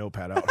me get my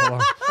notepad out.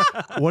 Hold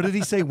on. What did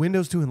he say?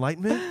 Windows to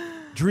enlightenment?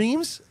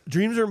 Dreams?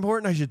 Dreams are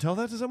important. I should tell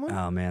that to someone?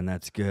 Oh man,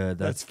 that's good.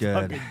 That's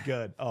fucking good.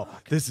 good. Oh,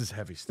 this is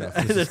heavy stuff.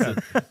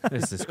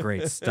 This is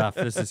great stuff.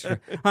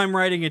 I'm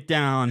writing it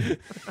down.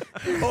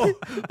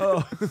 Oh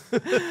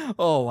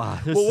wow.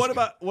 Well,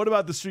 what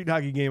about the street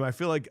hockey game? I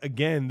feel like,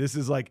 again, this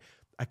is like,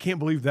 I can't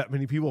believe that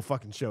many people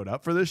fucking showed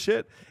up for this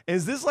shit.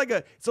 Is this like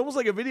it's almost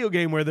like a video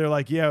game where they're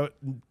like, yeah,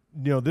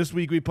 this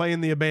week we play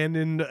in the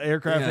abandoned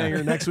aircraft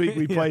hangar. Next week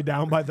we play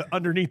down by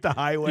underneath the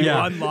highway.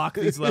 Yeah. Unlock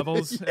these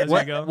levels as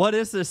we go. What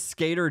is this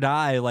skate or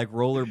die like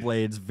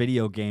rollerblades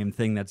video game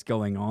thing that's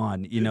going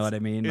on? You know what I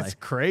mean? It's Like,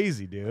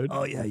 crazy, dude.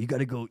 oh yeah, you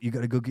gotta go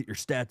get your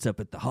stats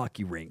up at the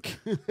hockey rink.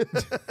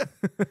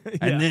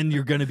 And then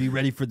you're gonna be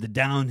ready for the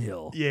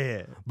downhill.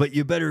 Yeah. But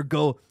you gotta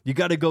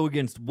go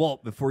against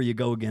Walt before you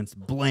go against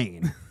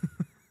Blaine.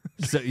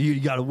 So you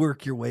got to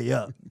work your way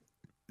up.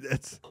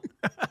 That's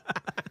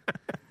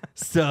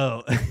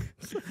so.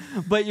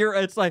 But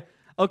it's like,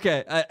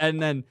 okay,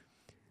 and then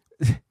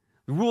the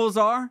rules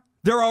are.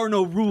 There are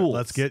no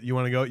rules. You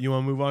want to go? You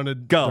want to move on to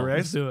Go. the race?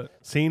 Let's do it.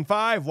 Scene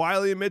 5.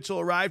 Wiley and Mitchell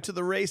arrive to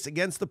the race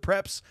against the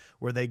Preps,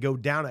 where they go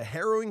down a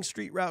harrowing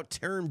street route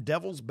termed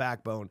Devil's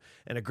Backbone.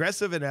 An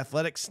aggressive and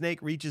athletic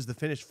Snake reaches the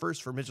finish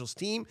first for Mitchell's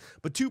team,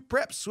 but 2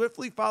 Preps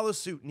swiftly follow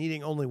suit,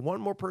 needing only one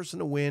more person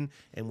to win.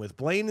 And with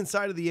Blaine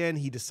inside of the end,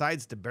 he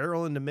decides to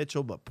barrel into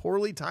Mitchell, but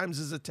poorly times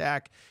his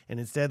attack and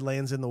instead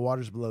lands in the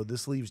waters below.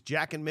 This leaves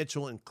Jack and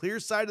Mitchell in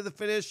clear sight of the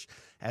finish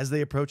as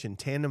they approach in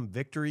tandem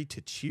victory to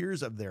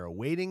cheers of their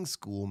awaiting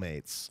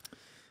schoolmates.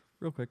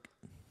 Real quick,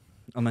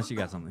 unless you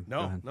got something. Go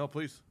ahead. No,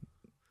 please.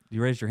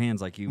 You raised your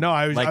hands like you. No,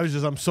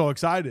 I'm so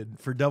excited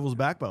for Devil's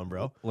Backbone,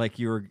 bro. Like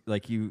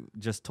you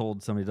just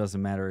told somebody it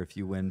doesn't matter if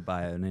you win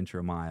by an inch or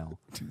a mile.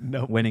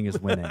 No, winning is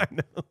winning. I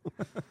know.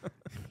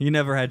 You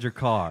never had your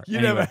car.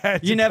 You never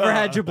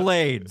had your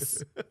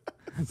blades.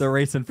 They're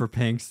racing for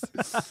pinks.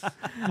 You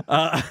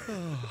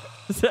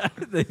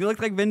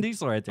look like Vin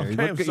Diesel right there.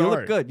 Okay, you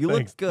look good. You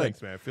look good.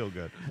 Thanks, man. I feel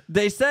good.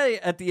 They say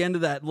at the end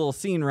of that little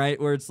scene, right,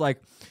 where it's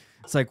like,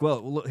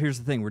 well, look, here's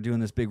the thing. We're doing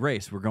this big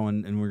race. We're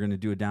going and we're going to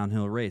do a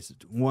downhill race.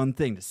 One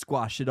thing to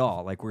squash it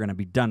all. Like, we're going to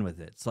be done with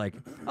it. It's like,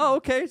 oh,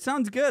 okay.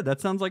 Sounds good. That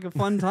sounds like a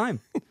fun time.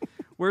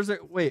 Where's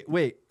it?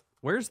 Wait.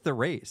 Where's the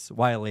race?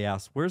 Wiley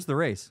asks. Where's the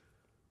race?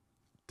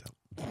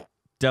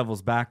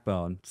 Devil's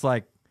Backbone. It's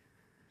like,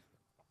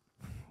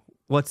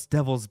 what's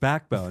Devil's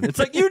Backbone? It's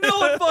like, you know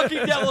what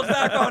fucking Devil's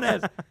Backbone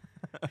is.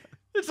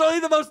 It's only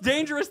the most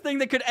dangerous thing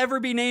that could ever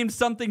be named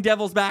something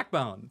Devil's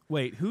Backbone.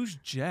 Wait, who's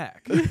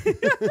Jack?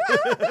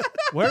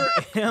 Where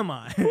am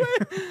I?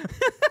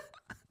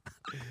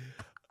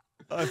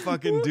 I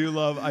fucking do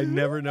love. I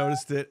never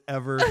noticed it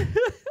ever.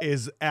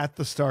 Is at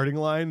the starting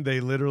line. They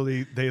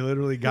literally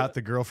got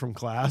the girl from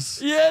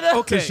class. Yeah.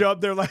 Okay. To show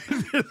up. They're like,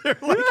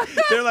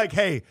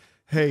 hey,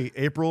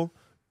 April.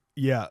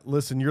 Yeah,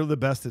 listen, you're the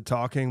best at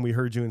talking. We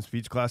heard you in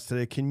speech class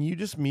today. Can you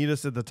just meet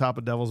us at the top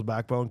of Devil's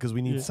Backbone because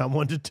we need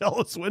someone to tell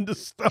us when to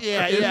stop?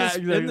 Yeah.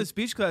 In the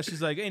speech class,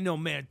 she's like, ain't no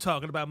man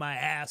talking about my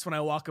ass when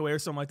I walk away or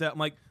something like that. I'm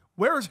like,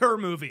 where's her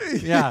movie?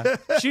 Yeah.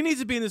 She needs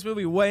to be in this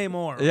movie way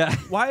more. Yeah.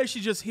 Why is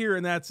she just here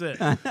and that's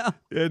it?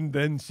 And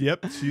then,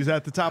 she's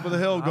at the top of the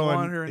hill I going,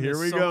 want her in here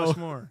this we so go. much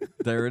more.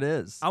 There it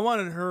is. I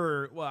wanted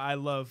her. Well, I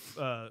love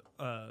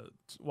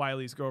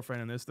Wiley's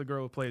girlfriend in this. The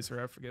girl who plays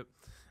her, I forget.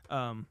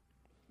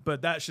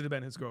 But that should have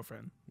been his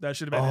girlfriend. That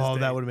should have been his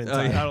date. That would have been Oh,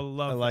 tight. yeah. I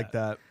love I like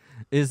that.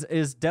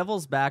 Is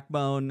Devil's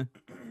Backbone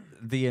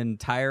the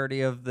entirety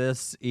of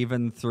this,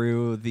 even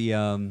through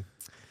the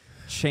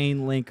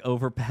chain link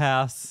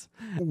overpass?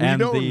 We and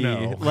don't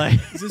know. Like,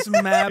 Is this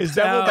mapped Is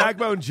Devil out?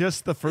 Backbone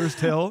just the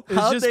first hill?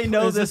 How'd they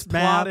know is this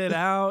map? plotted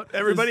out?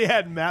 Everybody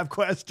had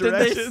MapQuest Did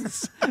they-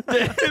 directions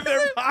in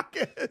their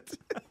pocket.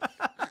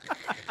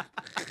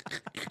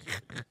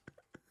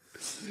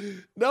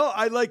 No,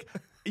 I like...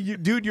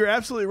 dude, you're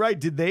absolutely right.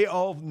 Did they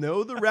all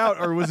know the route,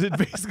 or was it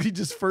basically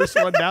just first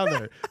one down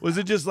there? Was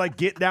it just like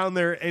get down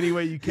there any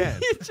way you can?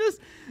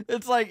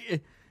 It's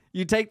like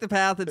you take the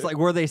path. It's like,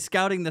 were they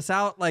scouting this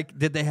out? Like,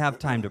 did they have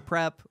time to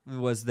prep?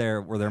 Were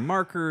there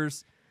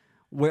markers?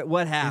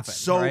 What happened? It's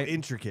so right?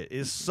 intricate.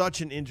 It's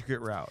such an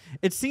intricate route.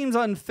 It seems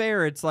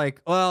unfair. It's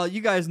like, well,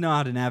 you guys know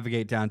how to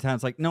navigate downtown.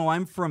 It's like, no,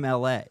 I'm from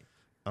LA.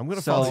 I'm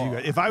gonna follow you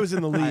guys. If I was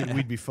in the lead,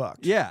 we'd be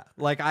fucked. Yeah,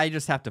 like I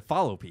just have to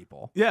follow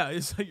people. Yeah,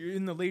 it's like you're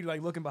in the lead,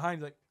 like looking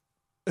behind, like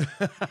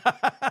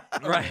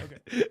Right.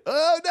 Okay.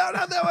 Oh no,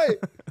 not that way.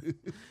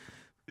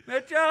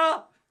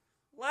 Mitchell,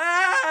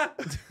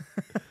 left.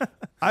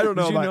 I don't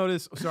know. Did you about,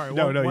 notice? Sorry,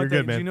 No, one you're thing,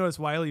 good, man. Did you notice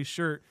Wiley's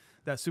shirt,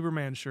 that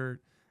Superman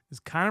shirt, is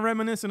kind of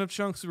reminiscent of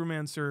Chunk's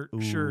Superman shirt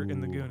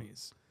in the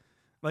Goonies.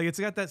 Like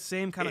it's got that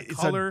same kind of it's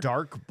color. a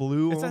dark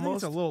blue. I think almost.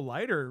 it's a little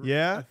lighter.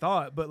 Yeah. I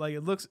thought, but like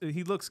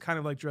he looks kind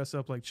of like dressed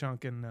up like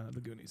Chunk in the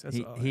Goonies. That's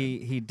all I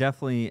He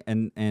definitely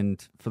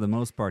and for the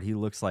most part he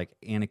looks like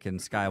Anakin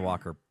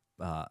Skywalker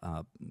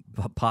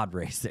pod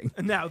racing.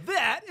 had. Now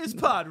that is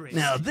pod racing.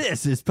 Now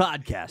this is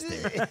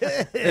podcasting.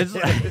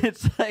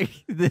 it's like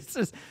this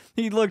is.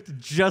 He looked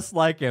just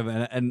like him,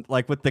 and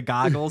like with the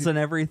goggles and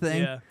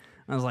everything. Yeah.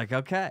 I was like,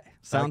 okay,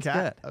 sounds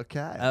good.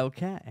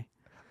 Okay.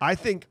 I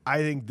think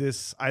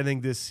this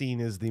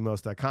scene is the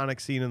most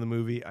iconic scene in the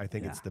movie. I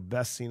think it's the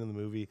best scene in the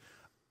movie.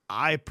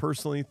 I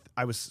personally,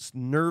 I was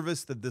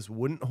nervous that this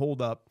wouldn't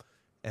hold up,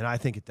 and I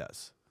think it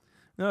does.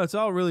 No, it's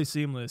all really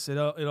seamless. It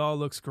all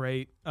looks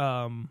great.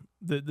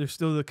 There's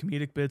still the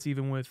comedic bits,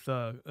 even with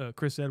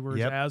Chris Edwards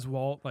as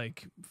Walt,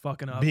 like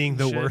fucking up, being and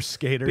the shit. worst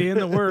skater, being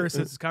the worst.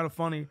 It's kind of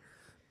funny,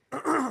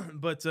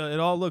 but it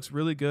all looks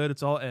really good.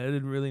 It's all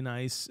edited really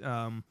nice.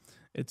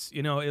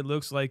 It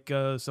looks like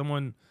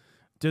someone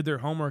did their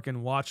homework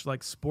and watched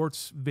like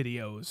sports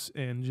videos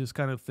and just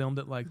kind of filmed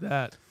it like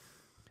that.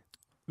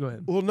 Go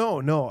ahead. Well,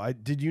 no.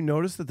 Did you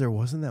notice that there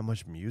wasn't that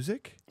much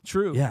music?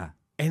 True. Yeah.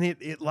 And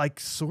it like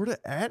sort of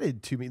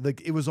added to me.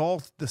 Like it was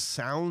all the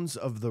sounds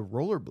of the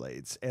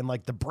rollerblades and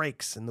like the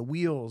brakes and the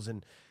wheels.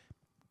 And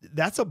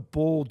that's a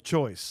bold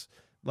choice.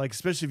 Like,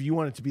 especially if you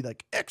want it to be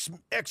like X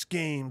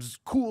Games,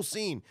 cool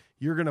scene,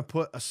 you're going to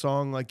put a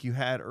song like you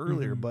had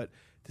earlier. But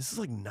this is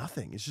like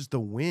nothing. It's just the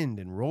wind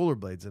and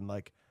rollerblades, and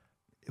like,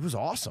 it was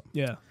awesome.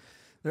 Yeah.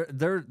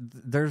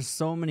 There's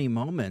so many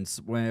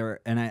moments where,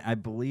 and I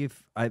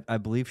believe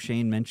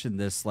Shane mentioned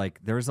this, like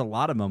there's a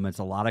lot of moments,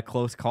 a lot of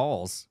close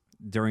calls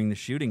during the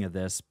shooting of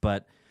this,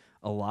 but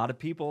a lot of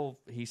people,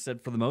 he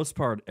said for the most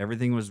part,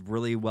 everything was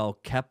really well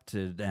kept,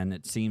 and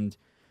it seemed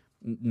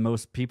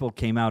most people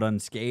came out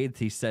unscathed.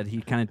 He said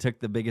he kind of took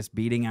the biggest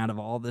beating out of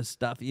all this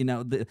stuff,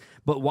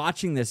 but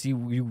watching this,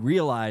 you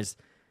realize,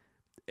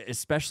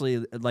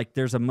 especially like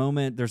there's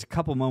a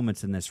couple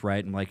moments in this,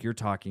 right? And like you're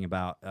talking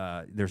about,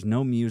 there's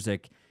no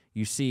music.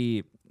 You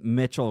see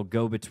Mitchell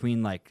go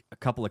between like a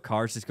couple of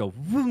cars, just go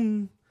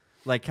vroom,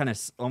 like kind of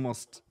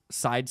almost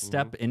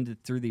sidestep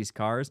through these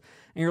cars.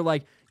 And you're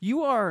like,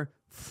 you are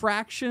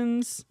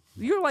fractions.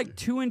 You're like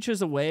 2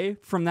 inches away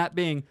from that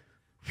being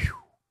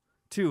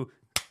to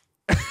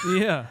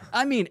Yeah.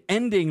 I mean,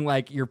 ending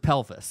like your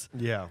pelvis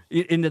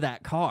into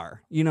that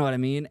car. You know what I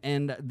mean?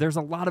 And there's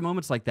a lot of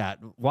moments like that.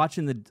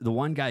 Watching the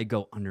one guy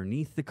go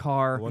underneath the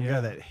car. One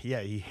guy that,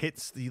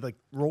 he like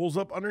rolls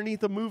up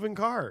underneath a moving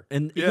car.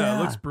 And it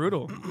looks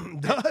brutal.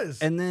 It does.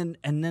 And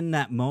then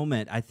that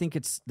moment, I think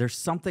there's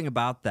something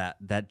about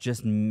that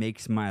just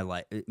makes my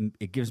life,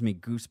 it gives me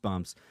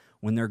goosebumps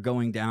when they're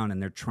going down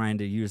and they're trying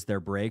to use their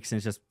brakes, and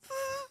it's just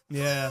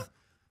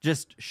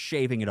just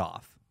shaving it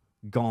off.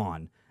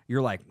 Gone.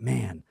 You're like,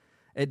 man,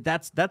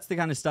 that's the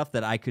kind of stuff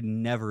that I could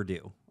never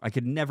do. I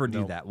could never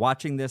do that.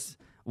 Watching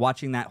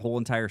that whole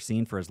entire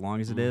scene for as long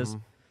as it is,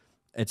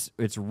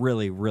 it's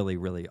really, really,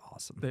 really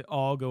awesome. They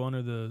all go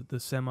under the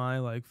semi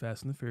like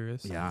Fast and the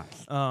Furious. Yeah.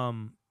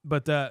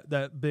 But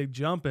that big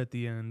jump at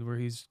the end where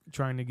he's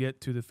trying to get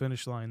to the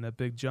finish line, that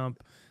big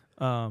jump.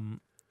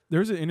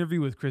 There's an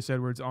interview with Chris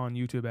Edwards on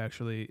YouTube,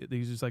 actually.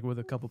 He's just like with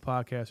a couple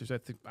podcasters.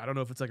 I don't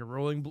know if it's like a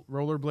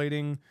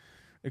rollerblading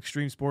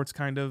extreme sports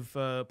kind of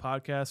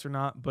podcast or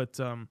not, but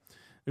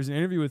there's an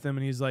interview with him,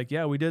 and he's like,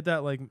 yeah, we did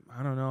that like,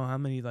 I don't know how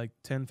many, like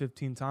 10,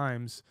 15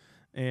 times.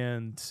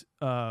 And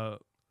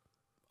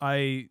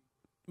I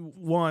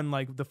won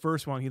like the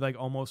first one, he like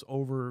almost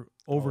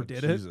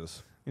overdid it.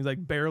 He's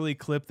like barely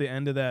clipped the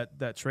end of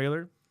that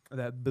trailer,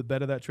 the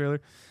bed of that trailer.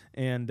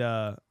 And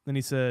then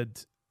he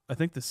said, I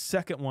think the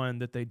second one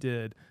that they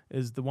did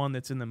is the one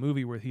that's in the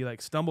movie where he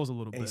like stumbles a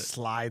little bit. He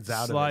slides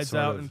out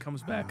and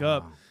comes back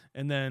up.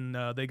 And then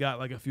they got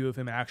like a few of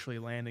him actually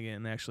landing it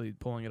and actually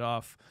pulling it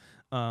off.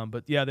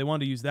 But yeah, they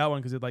wanted to use that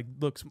one because it like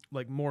looks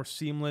like more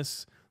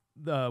seamless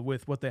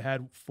with what they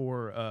had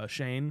for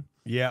Shane.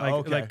 Yeah,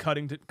 like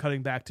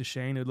cutting back to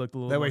Shane, it looked a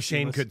little. That way, more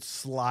Shane seamless. could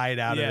slide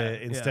out of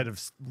it instead of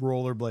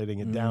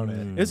rollerblading it down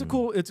it. It's a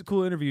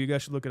cool interview. You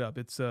guys should look it up.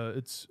 It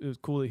was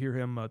cool to hear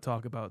him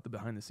talk about the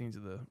behind the scenes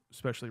of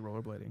especially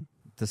rollerblading.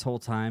 This whole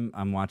time,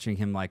 I'm watching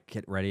him like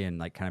get ready and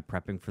like kind of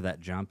prepping for that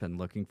jump and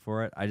looking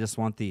for it. I just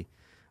want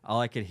all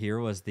I could hear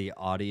was the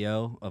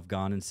audio of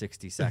Gone in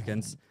 60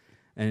 Seconds,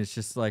 and it's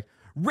just like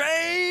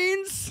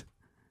Rains.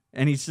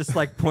 And he's just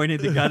like pointing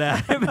the gun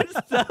at him and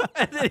stuff,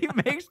 and then he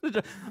makes the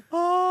jump.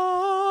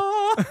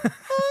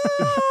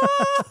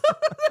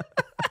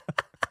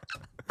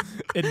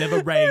 It never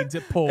rains,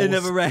 it pours. It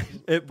never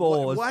rains, it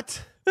pours.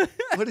 What?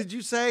 What did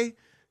you say?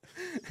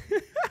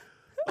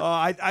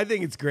 I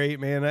think it's great,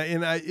 man,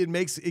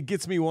 it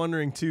gets me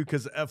wondering too,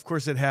 because of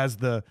course it has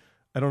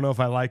I don't know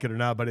if I like it or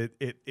not, but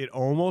it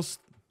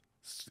almost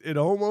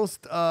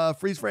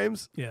freeze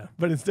frames. Yeah,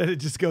 but instead it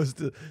just goes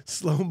to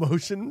slow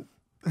motion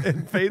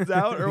and fades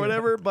out or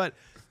whatever. But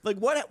like,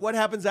 what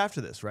happens after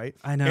this, right?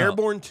 I know.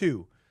 Airborne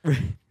 2.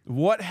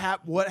 What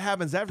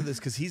happens after this?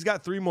 Because he's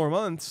got 3 more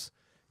months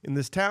in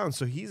this town,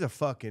 so he's a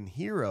fucking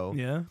hero.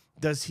 Yeah.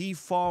 Does he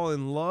fall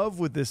in love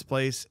with this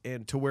place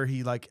and to where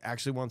he like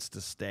actually wants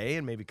to stay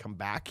and maybe come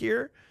back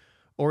here,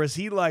 or is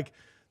he like,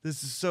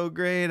 this is so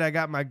great, I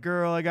got my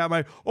girl,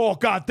 oh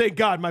God, thank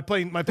God, my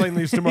plane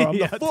leaves tomorrow. I'm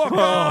the fuck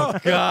oh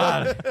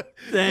God,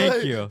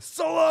 thank you.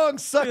 So long,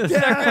 suck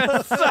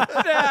down.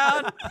 Suck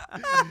down.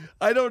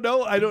 I don't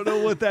know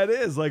what that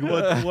is. Like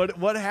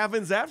what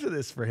happens after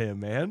this for him,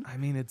 man? I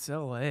mean, it's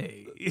LA.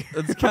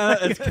 It's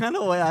kind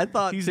of what I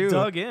thought He's too.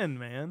 dug in,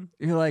 man.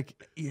 You're like,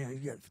 yeah,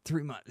 you got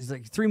 3 months. He's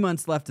like 3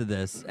 months left of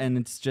this, and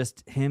it's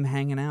just him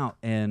hanging out,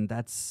 and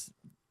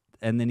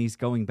then he's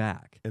going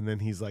back. And then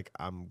he's like,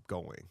 I'm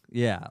going.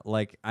 Yeah,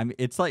 like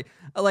it's like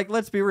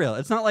let's be real.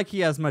 It's not like he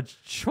has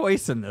much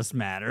choice in this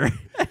matter.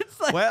 It's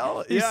like,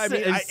 well, yeah, I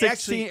mean, he's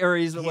 16 or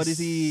what is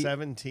he?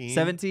 17.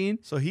 17.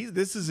 So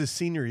this is his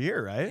senior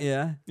year, right?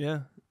 Yeah.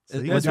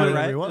 So That's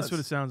what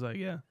it sounds like.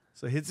 Yeah.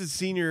 So it's his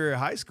senior year of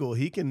high school.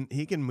 He can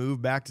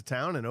move back to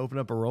town and open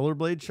up a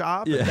rollerblade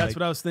shop. Yeah, that's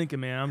what I was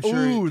thinking, man. I'm sure.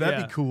 Ooh,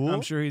 that'd be cool.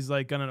 I'm sure he's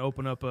like gonna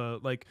open up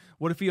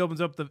what if he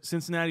opens up the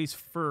Cincinnati's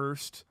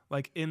first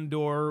like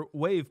indoor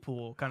wave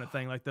pool kind of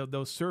thing, like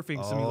those surfing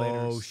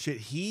simulators. Oh shit,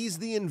 he's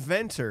the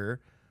inventor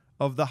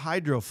of the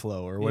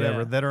hydroflow or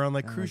whatever that are on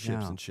like cruise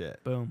ships and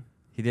shit. Boom.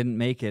 He didn't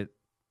make it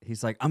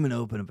he's like, I'm gonna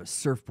open up a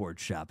surfboard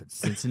shop at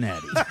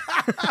Cincinnati.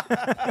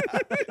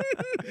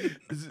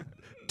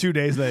 2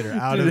 days later,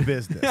 out of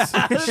business.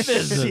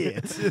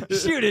 Shit.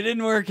 Shoot, it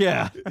didn't work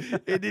out.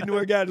 It didn't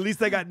work out. At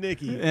least I got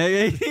Nikki.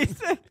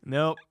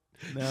 Nope.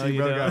 No, She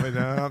you broke don't.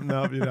 up.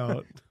 Nope, you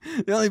don't.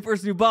 The only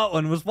person who bought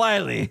one was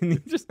Wiley, and he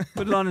just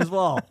put it on his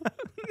wall.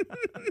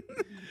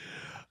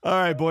 All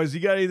right, boys.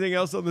 You got anything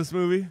else on this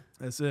movie?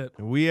 That's it.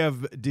 We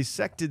have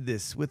dissected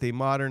this with a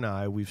modern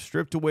eye. We've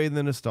stripped away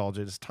the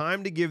nostalgia. It's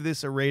time to give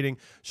this a rating.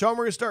 Shaun,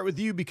 we're going to start with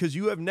you because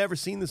you have never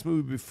seen this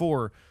movie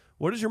before.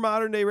 What is your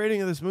modern day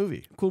rating of this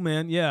movie? Cool,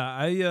 man. Yeah,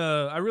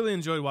 I really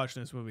enjoyed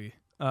watching this movie.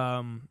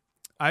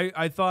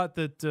 I thought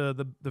that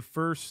the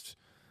first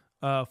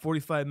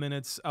 45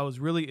 minutes, I was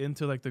really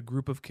into like the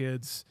group of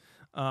kids.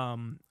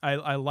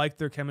 I liked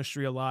their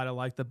chemistry a lot. I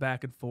liked the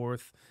back and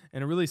forth,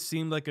 and it really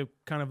seemed like a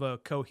kind of a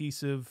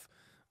cohesive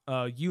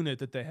unit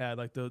that they had,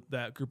 like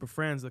that group of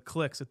friends, the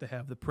cliques that they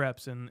have, the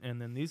preps, and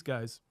then these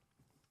guys.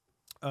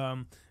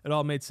 It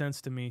all made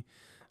sense to me.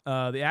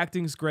 The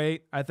acting's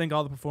great. I think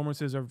all the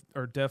performances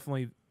are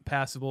definitely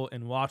passable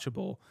and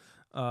watchable.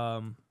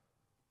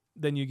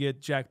 Then you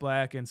get Jack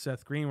Black and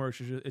Seth Green, where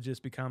it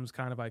just becomes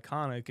kind of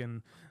iconic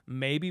and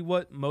maybe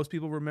what most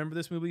people remember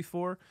this movie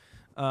for.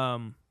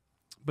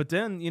 But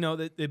then,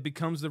 it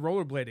becomes the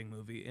rollerblading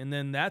movie, and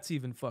then that's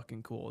even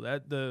fucking cool.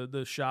 That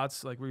the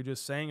shots, like we were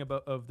just saying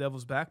about of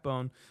Devil's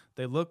Backbone,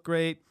 they look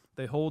great,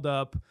 they hold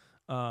up.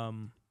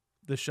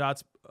 The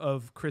shots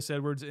of Chris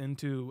Edwards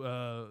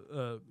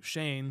into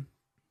Shane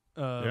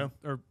are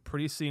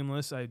pretty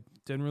seamless. I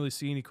didn't really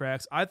see any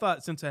cracks. I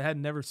thought, since I had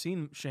never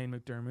seen Shane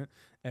McDermott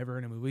ever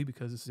in a movie,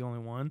 because it's the only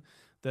one,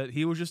 that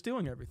he was just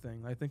doing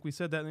everything. I think we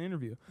said that in the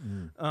interview.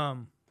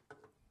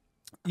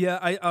 Yeah,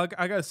 I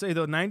gotta say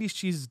though, 90s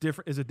cheese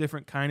is a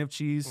different kind of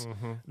cheese.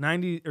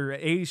 90 or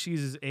 80s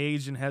cheese is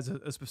aged and has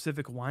a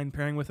specific wine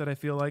pairing with it, I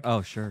feel like.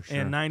 Oh, sure.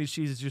 And 90s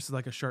cheese is just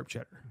like a sharp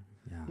cheddar.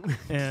 Yeah.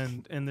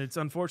 and it's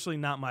unfortunately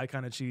not my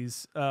kind of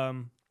cheese. I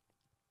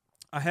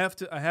have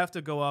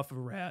to go off of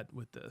Rad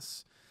with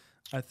this.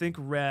 I think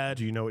Rad.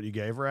 Do you know what you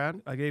gave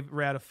Rad? I gave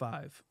Rad a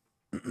 5.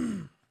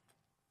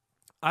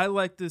 I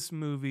like this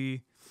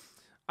movie.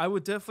 I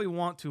would definitely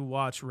want to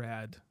watch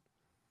Rad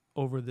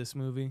over this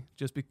movie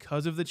just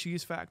because of the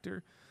cheese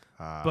factor.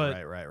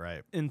 But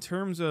right. in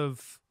terms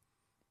of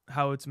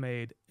how it's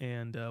made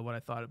and what I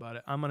thought about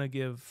it, I'm gonna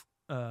give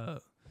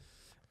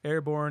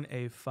Airborne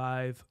a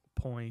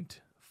 5.4.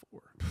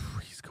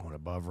 He's going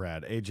above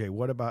Rad. AJ,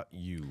 what about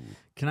you?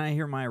 Can I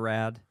hear my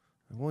Rad?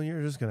 Well,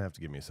 you're just gonna have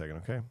to give me a second,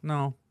 okay?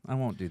 No, I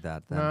won't do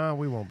that then. No,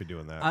 we won't be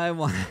doing that. I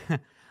want.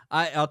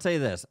 I'll tell you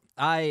this.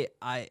 Here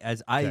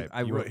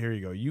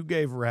you go. You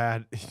gave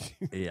Rad.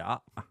 Yeah.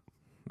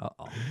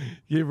 Uh-oh.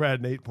 You gave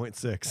Rad an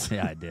 8.6.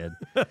 Yeah, I did.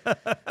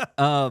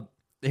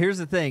 Here's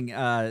the thing.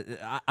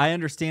 I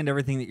understand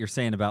everything that you're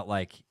saying about,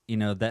 like,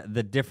 that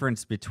the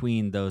difference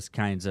between those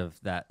kinds of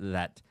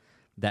that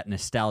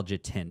nostalgia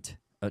tint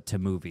to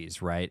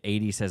movies, right?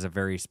 80s has a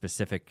very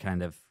specific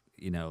kind of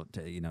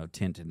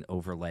tint and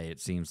overlay.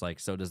 It seems like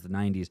so does the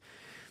 90s.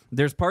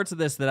 There's parts of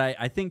this that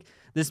I think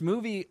this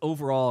movie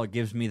overall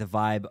gives me the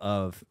vibe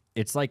of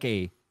it's like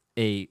a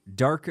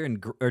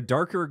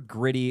darker,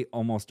 gritty,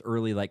 almost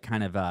early, like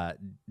kind of a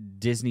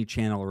Disney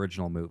Channel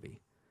original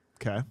movie.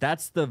 Okay.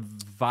 That's the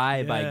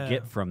vibe I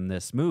get from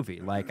this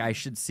movie. Like, I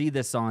should see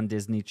this on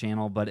Disney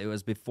Channel, but it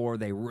was before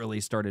they really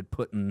started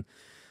putting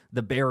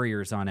the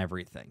barriers on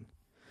everything.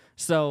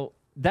 So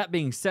that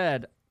being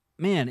said,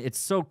 man, it's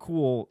so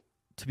cool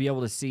to be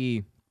able to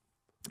see.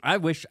 I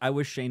wish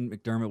Shane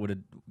McDermott would have,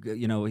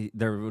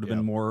 there would have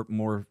been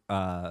more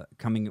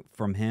coming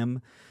from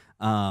him.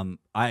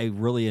 I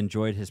really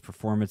enjoyed his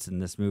performance in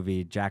this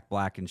movie. Jack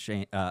Black and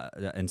Shane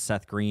and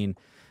Seth Green,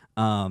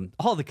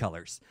 all the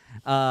colors.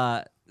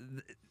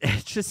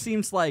 It just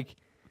seems like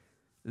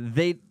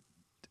they.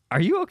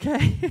 Are you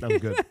okay? I'm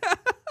good.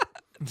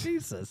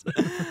 Jesus.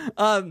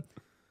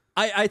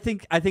 I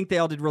think they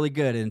all did really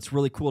good, and it's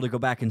really cool to go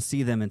back and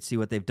see them and see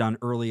what they've done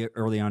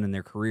early on in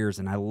their careers.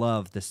 And I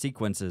love the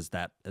sequences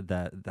that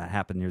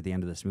happen near the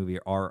end of this movie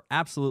are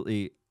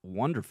absolutely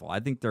wonderful. I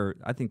think they're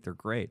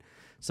great.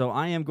 So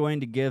I am going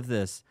to give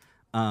this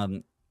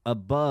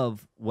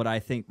above what I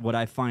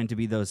find to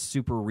be those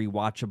super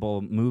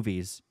rewatchable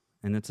movies,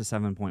 and it's a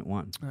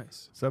 7.1.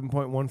 Nice.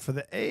 7.1 for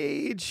the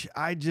age.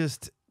 I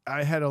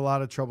had a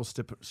lot of trouble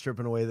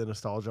stripping away the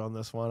nostalgia on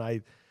this one.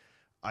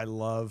 I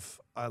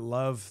love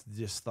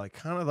just like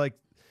kind of like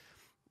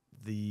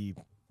the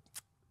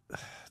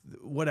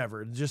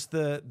whatever, just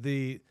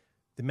the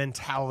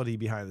mentality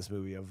behind this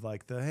movie of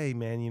like hey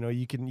man,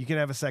 you can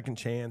have a second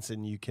chance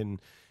and you can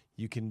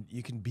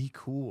be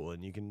cool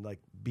and you can like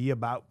be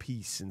about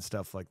peace and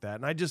stuff like that.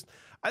 And I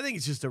think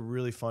it's just a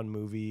really fun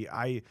movie.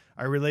 I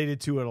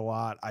related to it a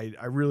lot.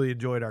 I really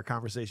enjoyed our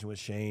conversation with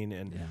Shane,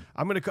 and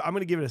I'm gonna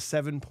give it a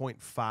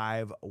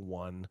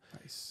 7.51.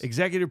 Nice.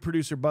 Executive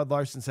producer Bud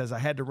Larsen says, I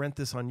had to rent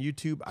this on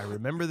YouTube. I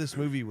remember this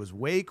movie was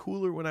way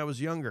cooler when I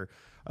was younger.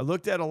 I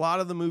looked at a lot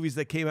of the movies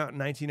that came out in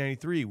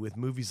 1993 with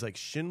movies like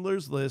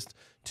Schindler's List,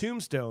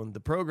 Tombstone, The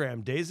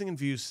Program, Dazed and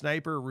Confused,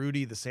 Sniper,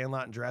 Rudy, The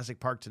Sandlot, and Jurassic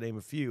Park, to name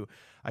a few.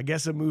 I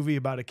guess a movie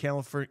about a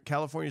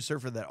California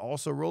surfer that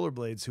also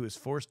rollerblades who is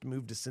forced to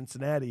move to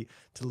Cincinnati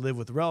to live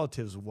with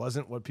relatives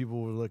wasn't what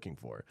people were looking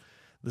for.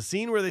 The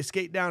scene where they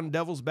skate down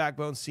Devil's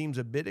Backbone seems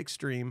a bit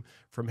extreme,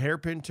 from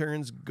hairpin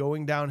turns,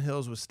 going down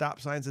hills with stop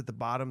signs at the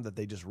bottom that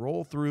they just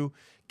roll through,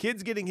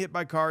 kids getting hit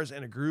by cars,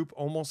 and a group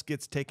almost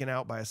gets taken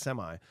out by a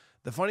semi.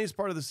 The funniest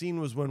part of the scene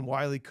was when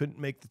Wiley couldn't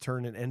make the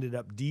turn and ended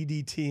up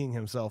DDTing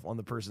himself on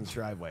the person's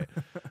driveway.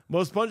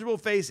 Most punchable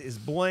face is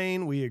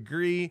Blaine. We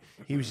agree.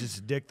 He was just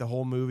a dick the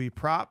whole movie.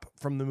 Prop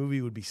from the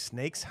movie would be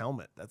Snake's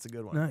helmet. That's a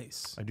good one.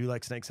 Nice. I do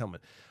like Snake's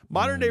helmet.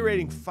 Modern day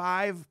rating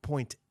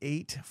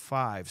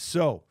 5.85.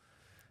 So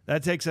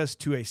that takes us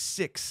to a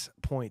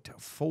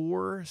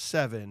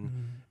 6.47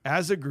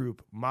 as a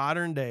group.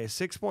 Modern day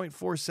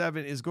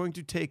 6.47 is going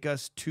to take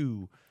us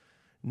to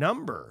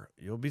number,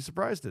 you'll be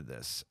surprised at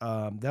this.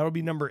 That'll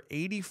be number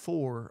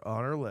 84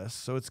 on our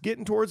list. So it's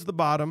getting towards the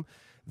bottom.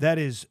 That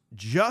is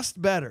just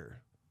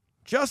better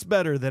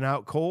than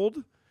Out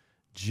Cold,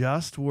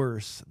 just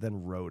worse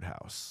than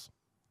Roadhouse.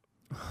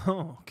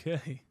 Oh,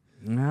 okay.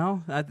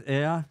 No,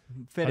 yeah,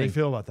 fitting. How do you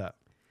feel about that?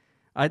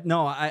 I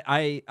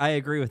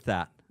agree with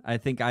that. I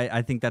think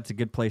that's a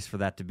good place for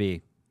that to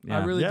be. Yeah.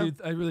 I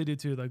really do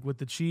too. Like with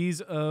the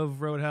cheese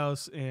of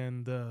Roadhouse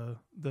and the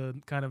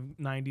kind of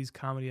 90s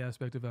comedy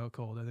aspect of Out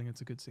Cold, I think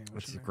it's a good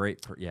sandwich. It's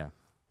great.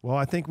 Well,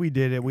 I think we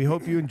did it. We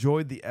hope you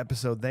enjoyed the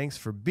episode. Thanks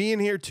for being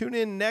here. Tune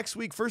in next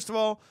week. First of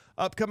all,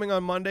 upcoming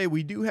on Monday,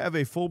 we do have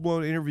a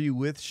full-blown interview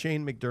with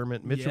Shane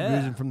McDermott, Mitch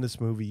Guzman from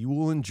this movie. You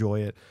will enjoy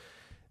it.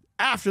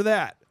 After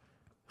that,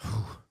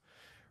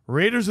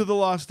 Raiders of the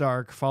Lost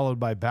Ark, followed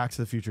by Back to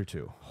the Future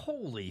 2.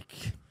 Holy.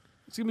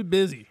 It's going to be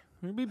busy.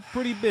 We're going to be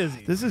pretty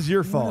busy. This is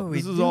your fault.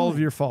 This is all of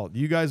your fault.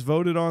 You guys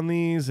voted on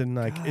these, and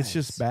it's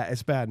just bad.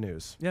 It's bad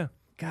news. Yeah.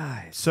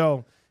 Guys.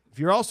 So if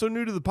you're also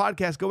new to the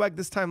podcast, go back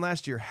this time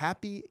last year.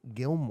 Happy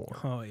Gilmore.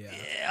 Oh, yeah.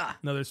 Yeah.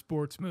 Another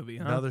sports movie,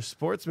 huh? Another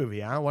sports movie,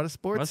 huh? What a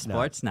sports nut.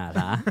 Sports nut,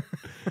 huh?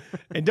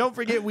 And don't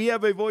forget, we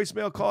have a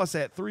voicemail. Call us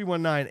at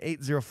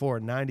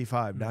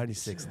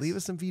 319-804-9596. Leave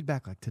us some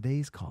feedback like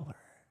today's caller.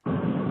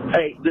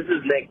 Hey, this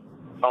is Nick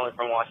calling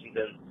from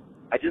Washington.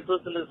 I just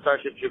listened to the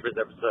Starship Troopers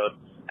episode,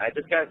 and I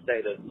just got to say,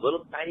 there's a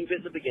little tiny bit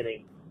in the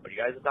beginning where you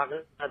guys are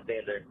talking about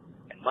Xander,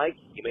 and Mike,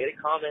 you made a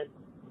comment.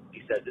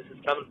 You said this is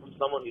coming from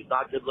someone who's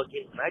not good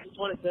looking, and I just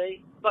want to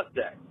say, fuck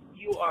that.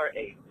 You are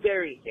a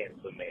very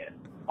handsome man.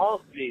 All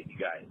three of you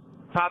guys,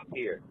 top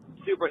tier,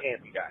 super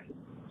handsome guys.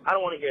 I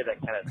don't want to hear that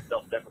kind of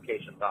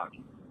self-deprecation talk.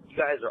 You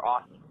guys are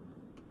awesome.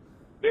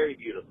 Very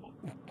beautiful.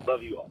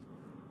 Love you all.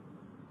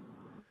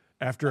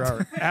 After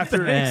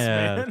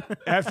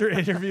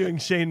interviewing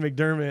Shane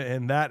McDermott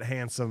and that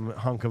handsome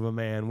hunk of a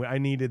man, I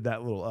needed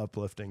that little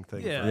uplifting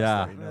thing.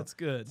 Yeah, that's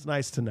good. It's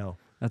nice to know.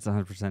 That's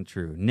 100%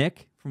 true.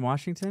 Nick from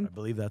Washington? I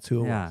believe that's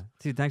who it was.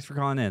 Dude, thanks for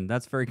calling in.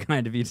 That's very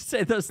kind of you to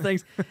say those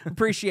things.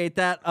 Appreciate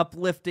that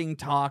uplifting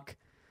talk.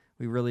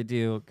 We really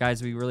do.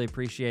 Guys, we really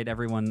appreciate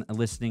everyone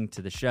listening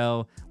to the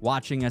show,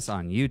 watching us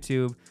on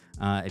YouTube.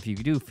 If you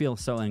do feel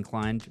so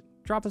inclined,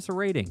 drop us a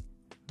rating.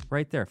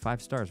 Right there,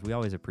 5 stars. We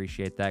always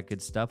appreciate that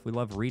good stuff. We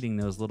love reading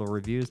those little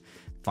reviews.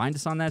 Find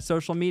us on that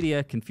social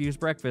media, Confused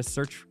Breakfast.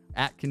 Search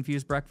at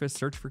Confused Breakfast.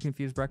 Search for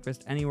Confused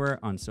Breakfast anywhere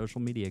on social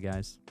media,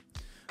 guys.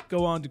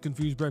 Go on to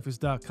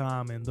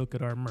confusedbreakfast.com and look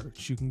at our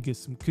merch. You can get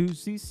some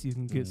koozies. You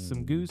can get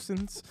some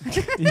goosens.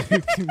 You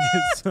can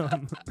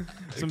get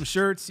some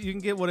shirts. You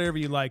can get whatever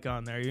you like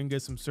on there. You can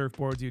get some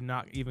surfboards you're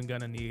not even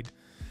going to need.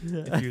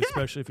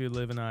 Especially if you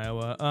live in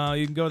Iowa.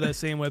 You can go to that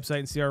same website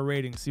and see our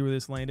ratings, see where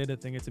this landed. I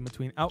think it's in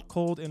between Out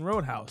Cold and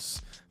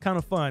Roadhouse. Kind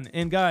of fun.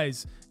 And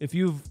guys, if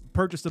you've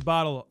purchased a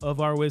bottle of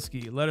our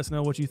whiskey, let us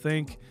know what you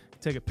think.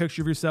 Take a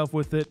picture of yourself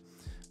with it.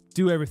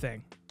 Do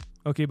everything.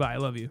 Okay, bye. I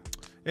love you.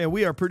 And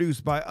we are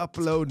produced by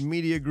Upload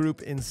Media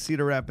Group in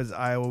Cedar Rapids,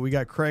 Iowa. We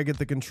got Craig at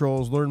the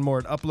controls. Learn more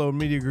at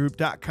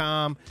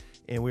uploadmediagroup.com.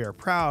 And we are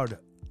proud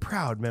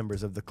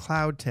members of the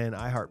Cloud 10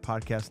 iHeart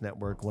Podcast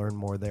Network. Learn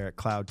more there at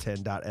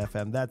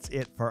cloud10.fm. That's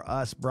it for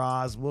us,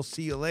 bras. We'll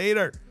see you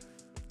later.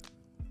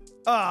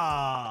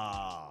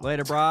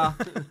 Later, brah.